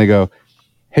and they go,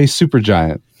 Hey,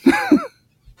 Supergiant.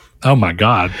 Oh my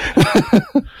God.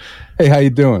 Hey, how you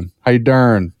doing? How you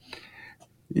darn?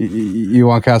 You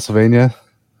want Castlevania?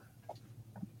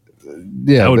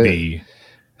 Yeah,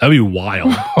 that'd be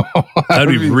wild. That'd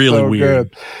be really so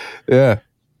weird. Good. Yeah,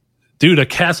 dude, a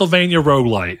Castlevania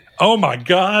roguelite. Oh my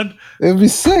God, it'd be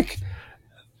sick.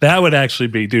 That would actually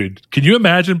be, dude. Can you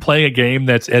imagine playing a game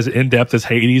that's as in depth as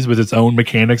Hades with its own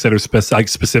mechanics that are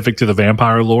specific to the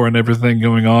vampire lore and everything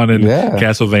going on in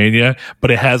Castlevania? But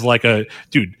it has like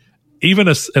even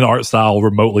an art style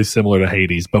remotely similar to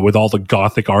Hades, but with all the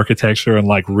gothic architecture and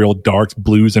like real dark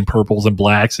blues and purples and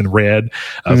blacks and red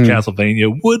of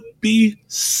Castlevania would be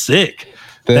sick.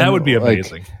 Then, that would be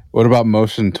amazing. What about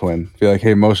Motion Twin? Be like,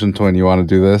 hey, Motion Twin, you want to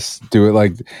do this? Do it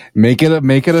like make it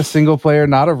a single player,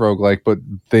 not a roguelike, but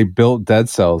they built Dead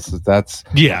Cells. That's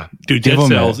dude. Dead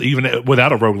Cells, even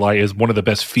without a roguelike, is one of the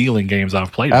best feeling games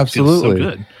I've played. Absolutely,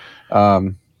 it's so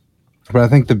good. But I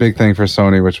think the big thing for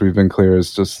Sony, which we've been clear,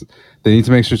 is just they need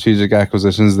to make strategic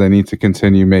acquisitions. They need to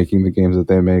continue making the games that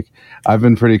they make. I've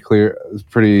been pretty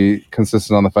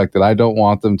consistent on the fact that I don't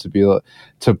want them to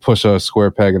push a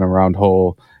square peg in a round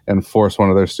hole and force one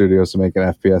of their studios to make an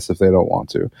FPS if they don't want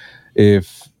to.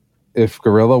 If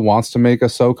Guerrilla wants to make a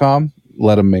SOCOM,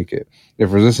 let them make it.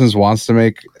 If Resistance wants to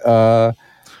make if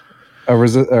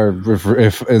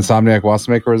Insomniac wants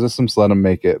to make a Resistance, let them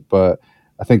make it. But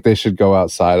I think they should go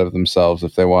outside of themselves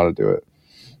if they want to do it.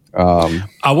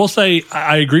 I will say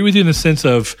I agree with you in the sense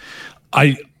of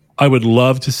I would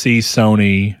love to see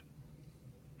Sony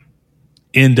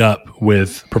end up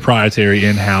with proprietary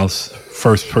in-house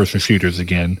first-person shooters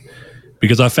again,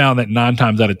 because I found that 9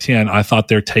 times out of 10, I thought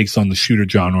their takes on the shooter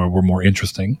genre were more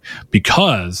interesting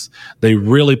because they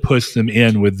really pushed them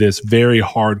in with this very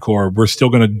hardcore, we're still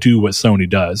going to do what Sony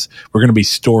does. We're going to be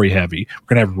story heavy.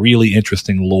 We're going to have really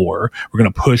interesting lore. We're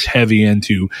going to push heavy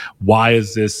into why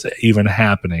is this even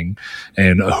happening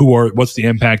and what's the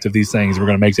impact of these things. We're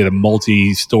going to make it a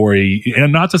multi-story,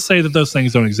 and not to say that those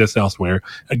things don't exist elsewhere.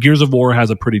 Gears of War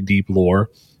has a pretty deep lore,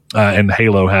 and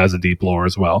Halo has a deep lore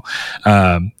as well.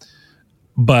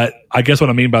 But I guess what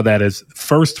I mean by that is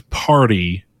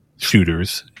first-party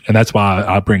shooters, and that's why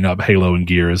I bring up Halo and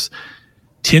Gears,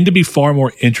 tend to be far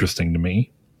more interesting to me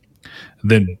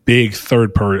than big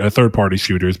third-party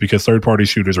shooters, because third-party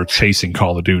shooters are chasing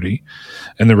Call of Duty.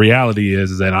 And the reality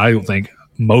is that I don't think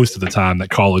most of the time that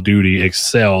Call of Duty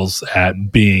excels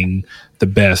at being the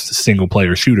best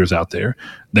single-player shooters out there.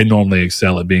 They normally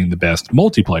excel at being the best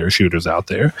multiplayer shooters out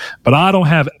there. But I don't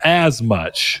have as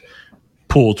much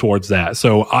pull towards that.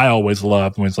 So I always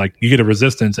love when it's like you get a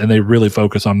Resistance and they really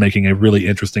focus on making a really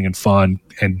interesting and fun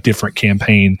and different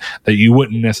campaign that you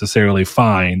wouldn't necessarily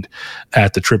find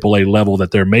at the AAA level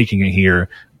that they're making it here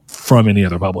from any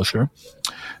other publisher.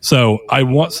 So I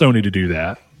want Sony to do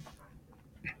that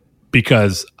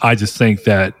because I just think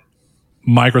that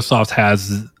Microsoft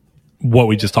has what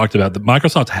we just talked about.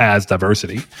 Microsoft has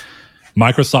diversity.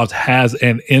 Microsoft has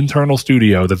an internal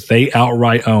studio that they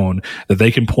outright own that they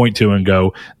can point to and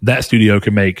go, that studio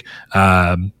can make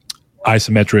isometric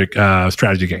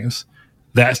strategy games.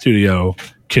 That studio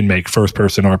can make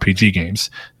first-person RPG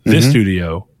games. This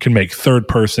studio can make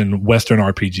third-person Western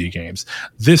RPG games.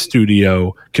 This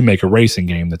studio can make a racing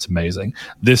game that's amazing.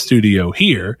 This studio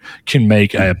here can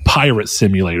make a pirate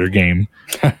simulator game.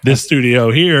 This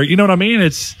studio here, you know what I mean?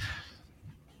 It's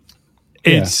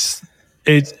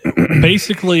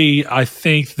basically, I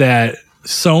think that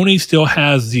Sony still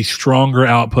has the stronger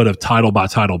output of title by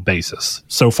title basis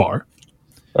so far.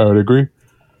 I would agree.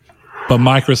 But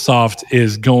Microsoft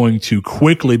is going to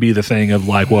quickly be the thing of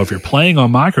like, well, if you're playing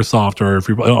on Microsoft or if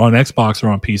you're on Xbox or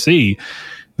on PC,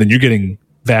 then you're getting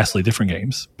vastly different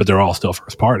games, but they're all still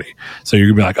first party. So you're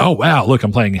going to be like, oh, wow, look,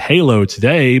 I'm playing Halo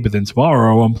today, but then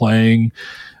tomorrow I'm playing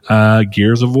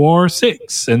Gears of War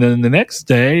 6, and then the next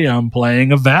day I'm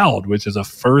playing Avowed, which is a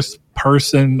first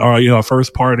person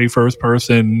first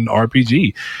person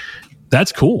RPG.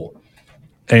 That's cool.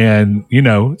 And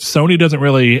Sony's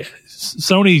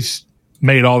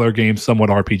made all their games somewhat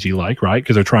RPG like, right?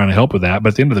 Because they're trying to help with that. But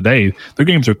at the end of the day, their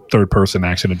games are third person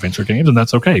action adventure games, and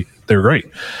that's okay. They're great.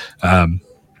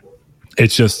 It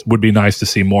just would be nice to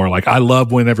see more. Like, I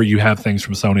love whenever you have things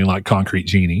from Sony like Concrete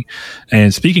Genie.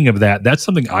 And speaking of that, that's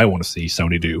something I want to see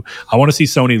Sony do. I want to see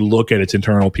Sony look at its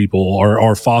internal people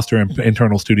or foster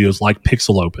internal studios like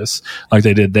Pixel Opus, like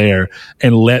they did there,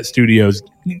 and let studios.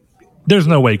 There's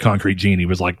no way Concrete Genie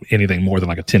was like anything more than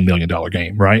like a $10 million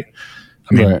game, right?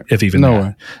 I mean, if even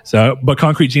that. So, but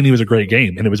Concrete Genie was a great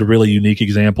game, and it was a really unique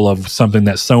example of something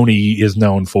that Sony is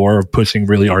known for, of pushing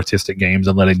really artistic games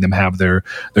and letting them have their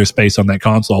space on that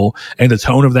console. And the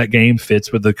tone of that game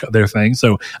fits with their thing.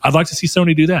 So I'd like to see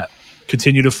Sony do that.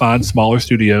 Continue to find smaller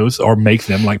studios or make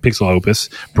them like Pixel Opus,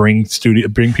 bring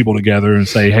people together and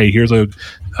say, hey, here's a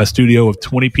studio of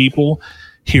 20 people.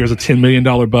 Here's a $10 million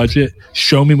budget.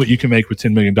 Show me what you can make with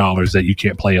 $10 million that you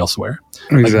can't play elsewhere.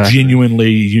 Exactly. Like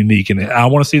genuinely unique in it. I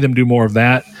want to see them do more of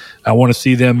that. I want to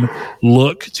see them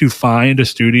look to find a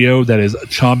studio that is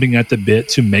chomping at the bit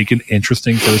to make an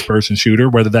interesting first-person shooter,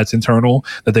 whether that's internal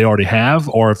that they already have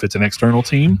or if it's an external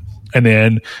team. And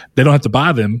then they don't have to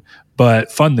buy them,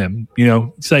 but fund them.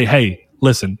 Say, hey,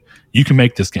 listen, you can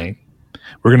make this game.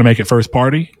 We're going to make it first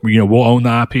party. We'll own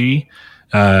the IP.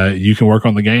 You can work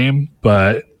on the game,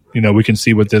 but we can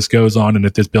see what this goes on, and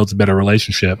if this builds a better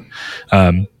relationship,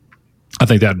 I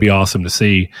think that'd be awesome to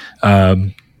see.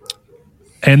 And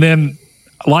then,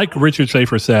 like Richard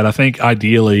Schaefer said, I think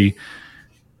ideally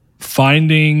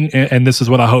finding, and this is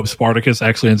what I hope Spartacus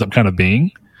actually ends up kind of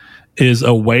being, is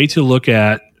a way to look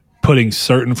at putting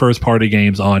certain first party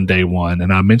games on day one.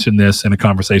 And I mentioned this in a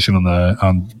conversation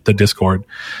on the Discord.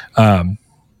 But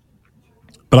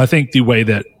I think the way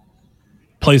that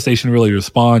PlayStation really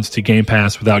responds to Game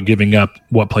Pass without giving up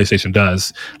what PlayStation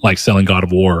does, like selling God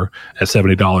of War at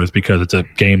 $70 because it's a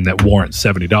game that warrants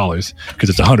 $70 because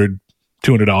it's $200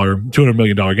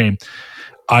 million game.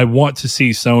 I want to see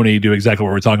Sony do exactly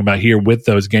what we're talking about here with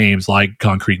those games like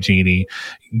Concrete Genie.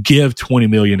 Give $20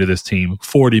 million to this team,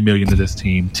 $40 million to this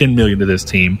team, $10 million to this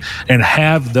team, and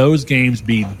have those games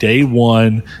be day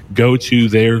one, go to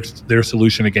their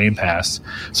solution to Game Pass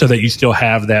so that you still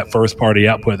have that first party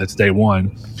output that's day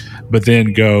one, but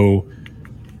then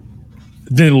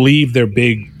leave their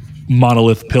big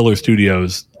monolith pillar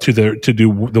studios to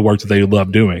do the work that they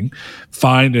love doing.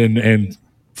 Find and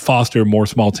foster more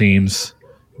small teams,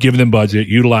 give them budget,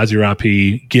 utilize your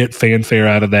IP, get fanfare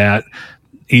out of that.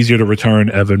 Easier to return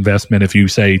of investment if you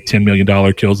say $10 million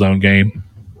Killzone game,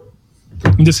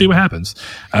 and just see what happens.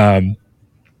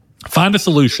 Find a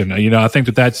solution. I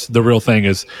think that's the real thing,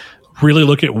 is really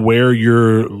look at where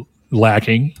you're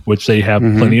lacking, which they have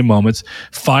plenty of moments.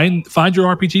 Find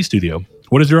your RPG studio.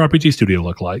 What does your RPG studio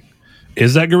look like?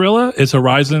 Is that Guerrilla? Is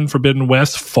Horizon Forbidden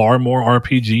West far more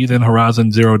RPG than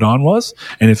Horizon Zero Dawn was?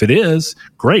 And if it is,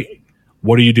 great.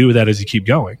 What do you do with that as you keep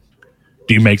going?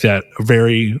 Do you make that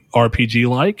very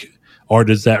RPG-like, or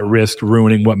does that risk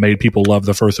ruining what made people love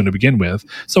the first one to begin with?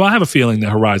 So I have a feeling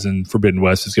that Horizon Forbidden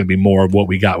West is going to be more of what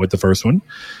we got with the first one,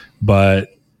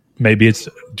 but maybe it's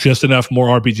just enough more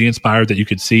RPG-inspired that you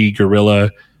could see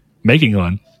Guerrilla making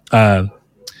one.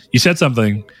 You said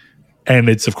something, and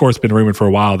it's, of course, been rumored for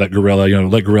a while that Guerrilla,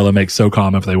 let Guerrilla make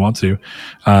SOCOM if they want to.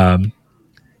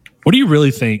 What do you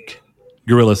really think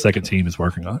Guerrilla's second team is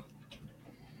working on?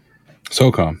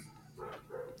 SOCOM.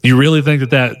 You really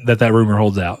think that rumor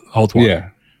holds water?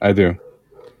 Yeah, I do.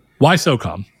 Why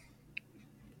SOCOM?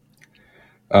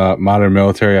 Modern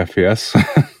military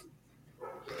FPS.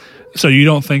 So you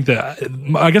don't think that?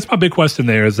 I guess my big question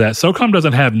there is that SOCOM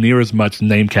doesn't have near as much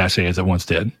name cachet as it once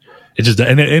did. It just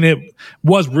and it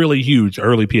was really huge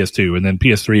early PS2, and then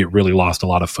PS3 it really lost a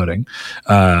lot of footing.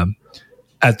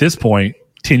 At this point,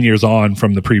 10 years on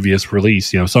from the previous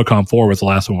release, SOCOM 4 was the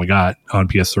last one we got on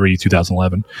PS3,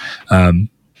 2011.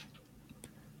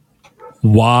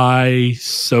 Why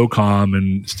SOCOM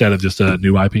instead of just a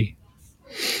new IP?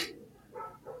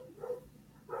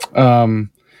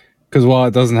 Because while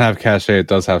it doesn't have cachet, it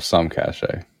does have some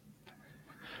cachet.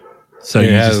 So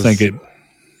just think it...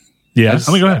 Yeah,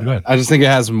 go ahead. I just think it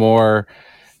has more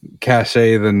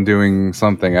cachet than doing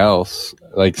something else,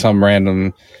 like some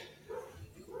random...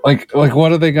 Like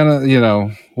what are they gonna,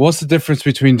 what's the difference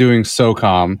between doing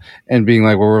SOCOM and being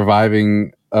like, we're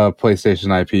reviving a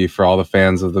PlayStation IP for all the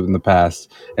fans of them in the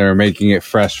past, and we're making it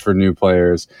fresh for new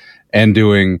players, and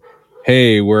doing,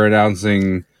 hey, we're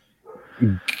announcing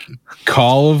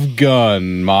Call of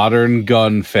Gun, Modern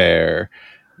Gun Fair.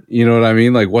 You know what I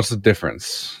mean? Like, what's the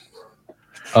difference?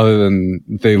 Other than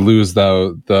they lose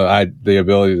the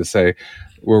ability to say,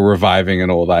 we're reviving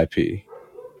an old IP.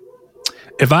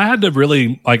 If I had to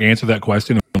really answer that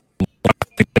question,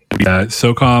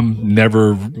 SOCOM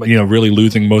never, really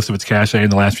losing most of its cachet in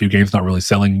the last few games, not really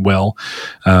selling well,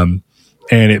 and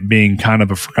it being kind of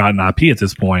a forgotten IP at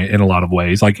this point in a lot of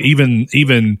ways. Like even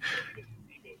to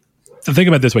think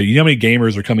about it this way, how many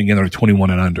gamers are coming in that are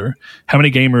 21 and under? How many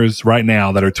gamers right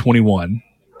now that are 21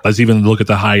 Let's even look at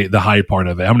the high part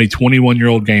of it. How many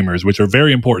 21-year-old gamers, which are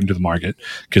very important to the market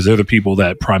because they're the people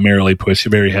that primarily push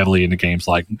very heavily into games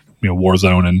like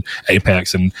Warzone and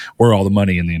Apex and where all the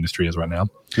money in the industry is right now.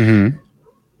 Mm-hmm.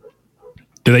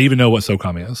 Do they even know what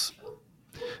SOCOM is?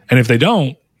 And if they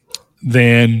don't,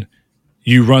 then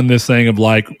you run this thing of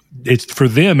like, it's for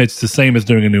them, it's the same as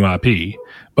doing a new IP.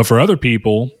 But for other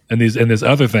people, and this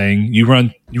other thing, you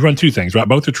run two things, right?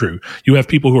 Both are true. You have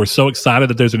people who are so excited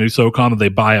that there's a new SOCOM that they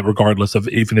buy it regardless of,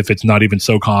 even if it's not even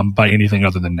SOCOM, by anything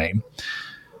other than name.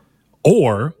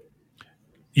 Or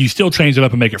you still change it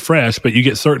up and make it fresh, but you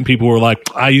get certain people who are like,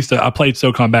 I played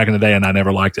SOCOM back in the day and I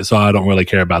never liked it, so I don't really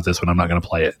care about this one. I'm not going to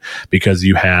play it, because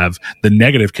you have the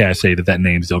negative cachet that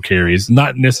name still carries.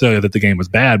 Not necessarily that the game was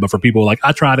bad, but for people like,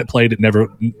 I tried it, played it,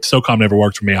 SOCOM never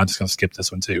worked for me. I'm just going to skip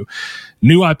this one too.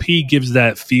 New IP gives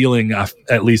that feeling,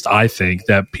 at least I think,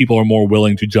 that people are more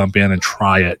willing to jump in and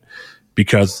try it,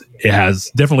 because it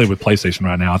has, definitely with PlayStation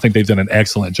right now, I think they've done an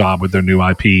excellent job with their new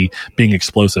IP being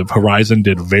explosive. Horizon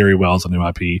did very well as a new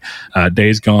IP.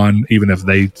 Days Gone, even if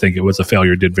they think it was a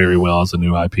failure, did very well as a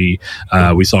new IP.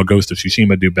 We saw Ghost of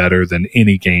Tsushima do better than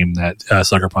any game that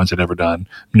Sucker Punch had ever done,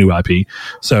 new IP.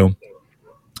 So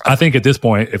I think at this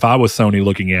point, if I was Sony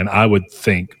looking in, I would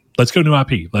think, let's go new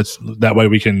IP. That way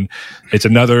we can, it's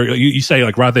another, you say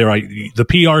like right there, right? The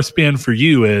PR spin for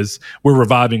you is we're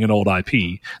reviving an old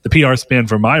IP. The PR spin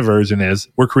for my version is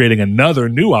we're creating another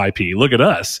new IP. Look at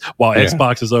us. While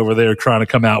Xbox is over there trying to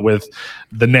come out with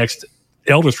the next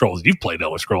Elder Scrolls. You've played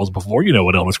Elder Scrolls before. You know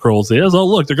what Elder Scrolls is. Oh,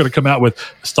 look, they're going to come out with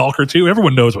Stalker 2.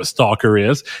 Everyone knows what Stalker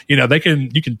is. You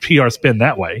can PR spin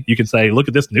that way. You can say, look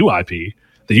at this new IP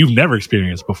that you've never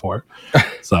experienced before.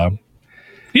 So,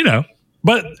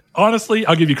 but honestly,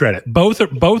 I'll give you credit. Both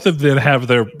of them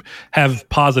have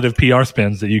positive PR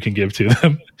spins that you can give to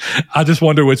them. I just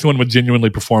wonder which one would genuinely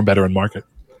perform better in market.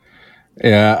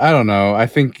 Yeah, I don't know. I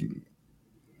think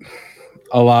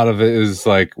a lot of it is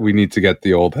like we need to get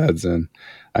the old heads in.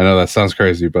 I know that sounds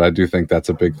crazy, but I do think that's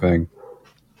a big thing.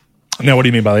 Now, what do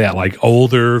you mean by that? Like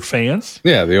older fans?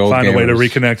 Yeah, the old find gamers. A way to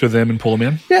reconnect with them and pull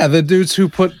them in. Yeah, the dudes who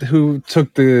took the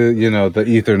the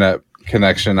Ethernet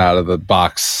connection out of the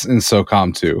box in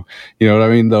SOCOM 2. You know what I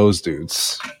mean? Those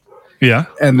dudes. Yeah.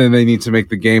 And then they need to make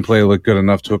the gameplay look good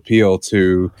enough to appeal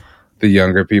to the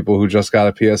younger people who just got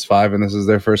a PS5 and this is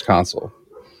their first console.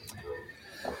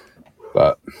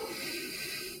 But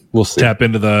we'll see. Tap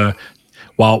into the...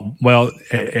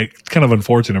 It's kind of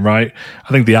unfortunate, right? I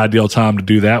think the ideal time to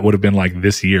do that would have been like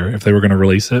this year if they were going to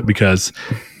release it, because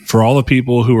for all the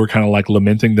people who were kind of like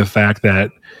lamenting the fact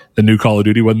that the new Call of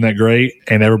Duty wasn't that great,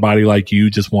 and everybody like you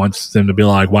just wants them to be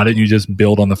like, why didn't you just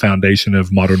build on the foundation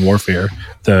of Modern Warfare,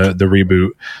 the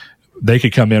reboot? They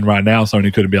could come in right now,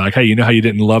 Sony could be like, hey, you know how you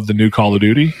didn't love the new Call of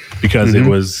Duty because it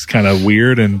was kind of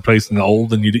weird and placed in the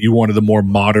old, and you wanted the more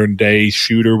modern day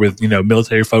shooter with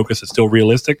military focus that's still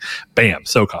realistic? Bam,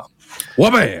 SOCOM.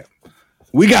 Well, bam,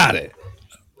 we got it.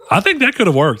 I think that could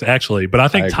have worked, actually, but I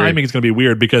think timing is going to be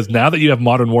weird because now that you have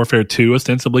Modern Warfare 2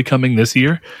 ostensibly coming this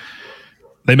year,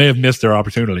 they may have missed their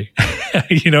opportunity.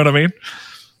 You know what I mean?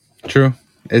 True.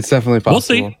 It's definitely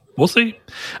possible. We'll see.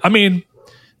 I mean,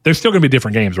 there's still going to be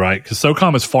different games, right? Because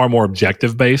SOCOM is far more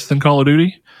objective based than Call of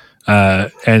Duty.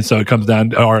 And so it comes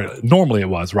down, or normally it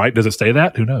was, right? Does it stay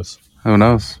that? Who knows? Who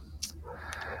knows?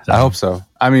 I hope so.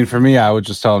 I mean, for me, I would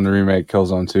just tell them to remake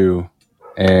Killzone 2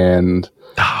 and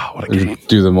what a game.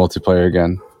 Do the multiplayer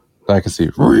again. I can see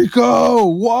Rico.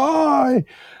 Why?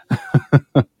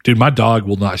 Dude, my dog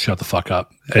will not shut the fuck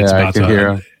up. I can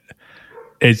hear him.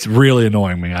 It's really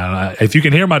annoying me. If you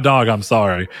can hear my dog, I'm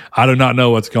sorry. I do not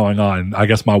know what's going on. I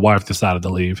guess my wife decided to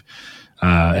leave,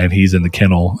 and he's in the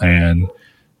kennel. And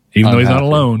even though he's not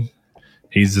alone,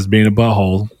 he's just being a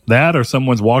butthole. That or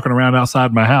someone's walking around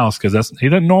outside my house because he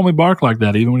doesn't normally bark like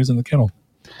that, even when he's in the kennel.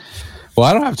 Well,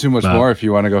 I don't have too much more if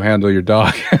you want to go handle your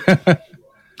dog.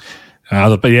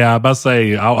 But yeah, I'm about to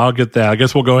say, I'll get that. I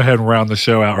guess we'll go ahead and round the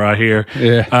show out right here.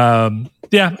 Yeah.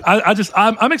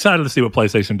 I'm excited to see what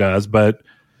PlayStation does, but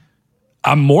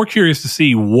I'm more curious to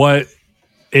see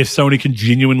if Sony can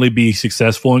genuinely be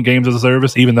successful in games as a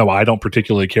service, even though I don't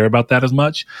particularly care about that as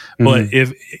much. But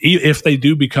if they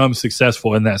do become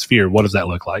successful in that sphere, what does that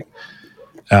look like?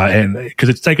 And because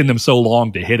it's taken them so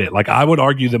long to hit it. Like, I would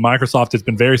argue that Microsoft has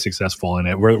been very successful in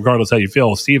it, regardless how you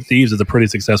feel. Sea of Thieves is a pretty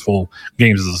successful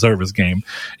games as a service game.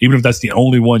 Even if that's the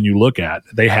only one you look at,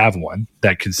 they have one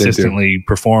that consistently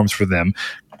performs for them.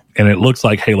 And it looks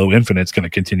like Halo Infinite's going to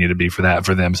continue to be for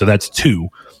them. So that's 2.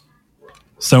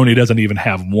 Sony doesn't even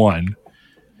have 1.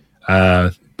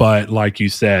 But like you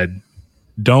said,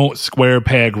 don't square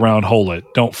peg round hole it.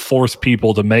 Don't force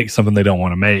people to make something they don't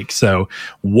want to make. So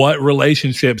what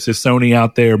relationships is Sony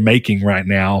out there making right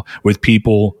now with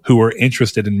people who are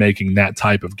interested in making that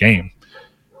type of game?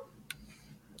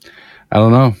 I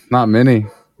don't know. Not many.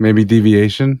 Maybe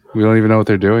Deviation. We don't even know what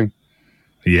they're doing.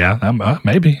 Yeah,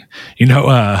 maybe.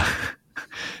 Do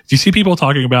you see people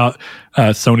talking about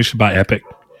Sony should buy Epic?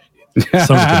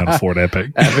 Sony cannot afford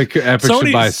Epic. Epic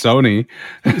should buy Sony.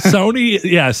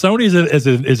 Sony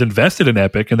is invested in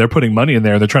Epic, and they're putting money in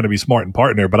there, and they're trying to be smart and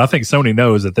partner. But I think Sony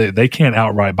knows that they can't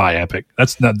outright buy Epic.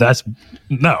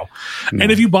 No.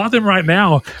 And if you bought them right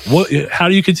now, how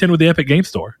do you contend with the Epic Game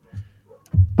Store,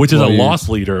 which is a loss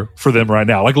leader for them right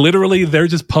now? Like literally, they're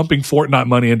just pumping Fortnite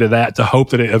money into that to hope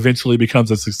that it eventually becomes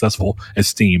as successful as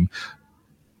Steam.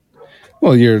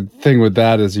 Well, your thing with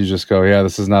that is you just go, yeah,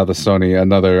 this is now the Sony,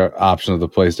 another option of the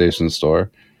PlayStation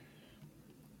Store.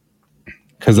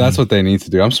 Because that's what they need to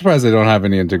do. I'm surprised they don't have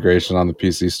any integration on the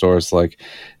PC stores. Like,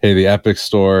 hey, the Epic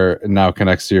Store now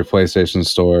connects to your PlayStation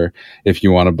Store. If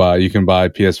you want to buy, you can buy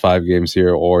PS5 games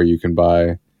here, or you can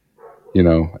buy,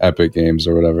 Epic games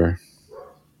or whatever.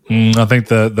 I think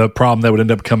the problem that would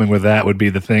end up coming with that would be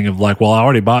the thing of like, well, I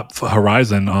already bought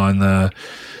Horizon on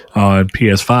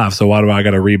PS5, so why do I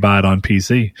got to rebuy it on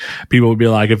PC? People would be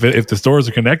like, if the stores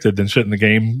are connected, then shouldn't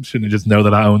it just know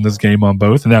that I own this game on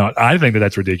both? Now, I think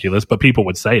that's ridiculous, but people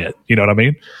would say it. You know what I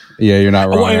mean? Yeah, you're not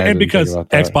wrong. And because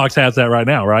Xbox has that right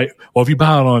now, right? Well, if you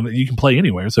buy it you can play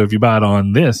anywhere. So if you buy it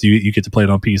on this, you get to play it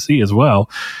on PC as well.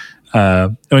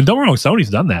 Don't get me wrong, Sony's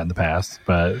done that in the past,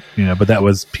 but that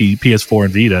was PS4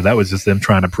 and Vita. That was just them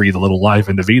trying to breathe a little life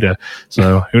into Vita.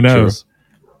 So who knows?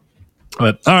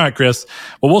 But all right, Chris.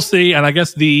 Well, we'll see. And I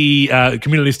guess the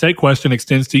community stake question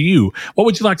extends to you. What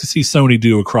would you like to see Sony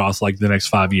do across like the next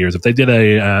 5 years? If they did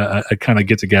a kind of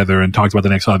get together and talked about the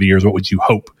next 5 years, what would you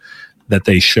hope that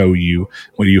they show you?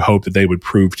 What do you hope that they would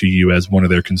prove to you as one of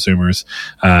their consumers?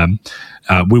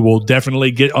 We will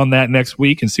definitely get on that next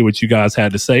week and see what you guys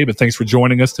had to say. But thanks for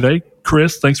joining us today.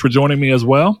 Chris, thanks for joining me as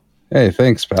well. Hey,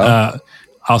 thanks, pal.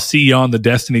 I'll see you on the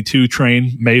Destiny 2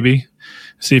 train, maybe.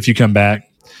 See if you come back.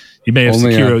 You may have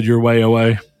secured your way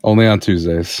away. Only on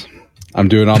Tuesdays. I'm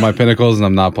doing all my pinnacles and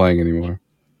I'm not playing anymore.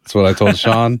 That's what I told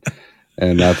Sean,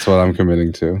 and that's what I'm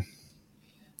committing to.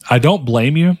 I don't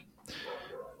blame you,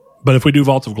 but if we do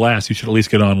Vault of Glass, you should at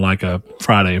least get on like a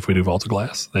Friday if we do Vault of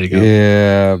Glass. There you go.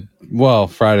 Yeah. Well,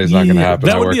 Friday's not going to happen.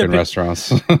 I work in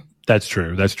restaurants. That's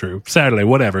true. Saturday,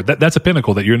 whatever. That's a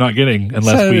pinnacle that you're not getting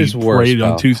unless Saturday's we raid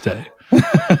on Tuesday.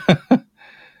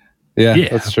 yeah,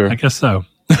 that's true. I guess so.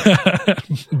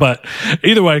 But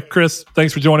either way, Chris,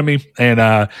 thanks for joining me.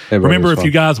 And remember, if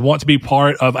you guys want to be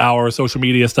part of our social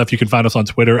media stuff, you can find us on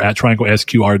Twitter at Triangle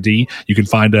SQRD. You can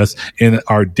find us in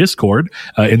our Discord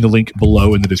in the link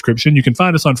below in the description. You can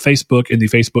find us on Facebook in the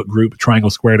Facebook group Triangle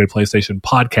Squared, a PlayStation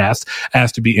podcast.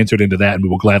 Ask to be entered into that, and we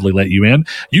will gladly let you in.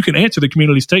 You can answer the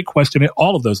community stake question at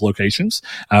all of those locations.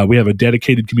 We have a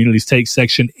dedicated community stake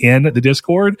section in the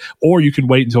Discord, or you can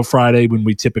wait until Friday when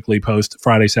we typically post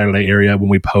Friday, Saturday area when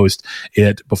we post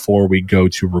it before we go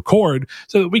to record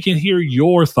so that we can hear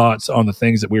your thoughts on the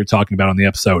things that we were talking about on the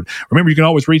episode. Remember, you can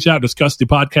always reach out and discuss the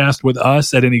podcast with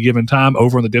us at any given time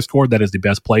over on the Discord. That is the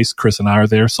best place. Chris and I are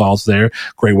there. Saul's there.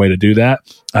 Great way to do that.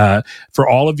 For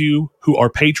all of you who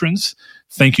are patrons,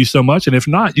 thank you so much. And if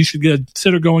not, you should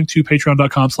consider going to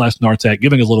patreon.com/Nartech,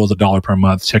 giving as little as $1 per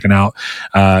month, checking out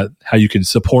how you can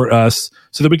support us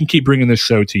so that we can keep bringing this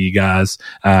show to you guys.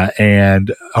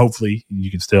 And hopefully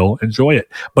you can still enjoy it.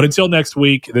 But until next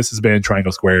week, this has been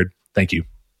Triangle Squared. Thank you.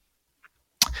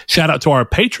 Shout out to our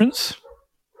patrons,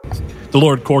 the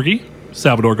Lord Corgi,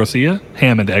 Salvador Garcia,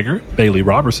 Hammond Egger, Bailey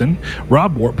Robertson,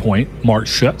 Rob Wartpoint, Mark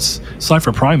Schutz,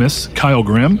 Cypher Primus, Kyle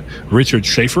Grimm, Richard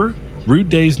Schaefer, Rude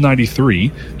Days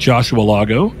 93, Joshua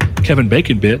Lago, Kevin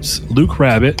Bacon Bits, Luke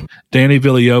Rabbit, Danny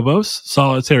Villalobos,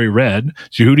 Solitary Red,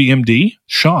 Jehudi MD,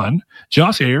 Sean,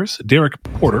 Josh Ayers, Derek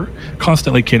Porter,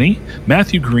 Constantly Kenny,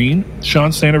 Matthew Green, Sean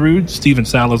Santarude, Steven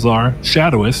Salazar,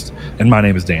 Shadowist, and my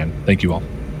name is Dan. Thank you all.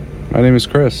 My name is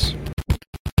Chris.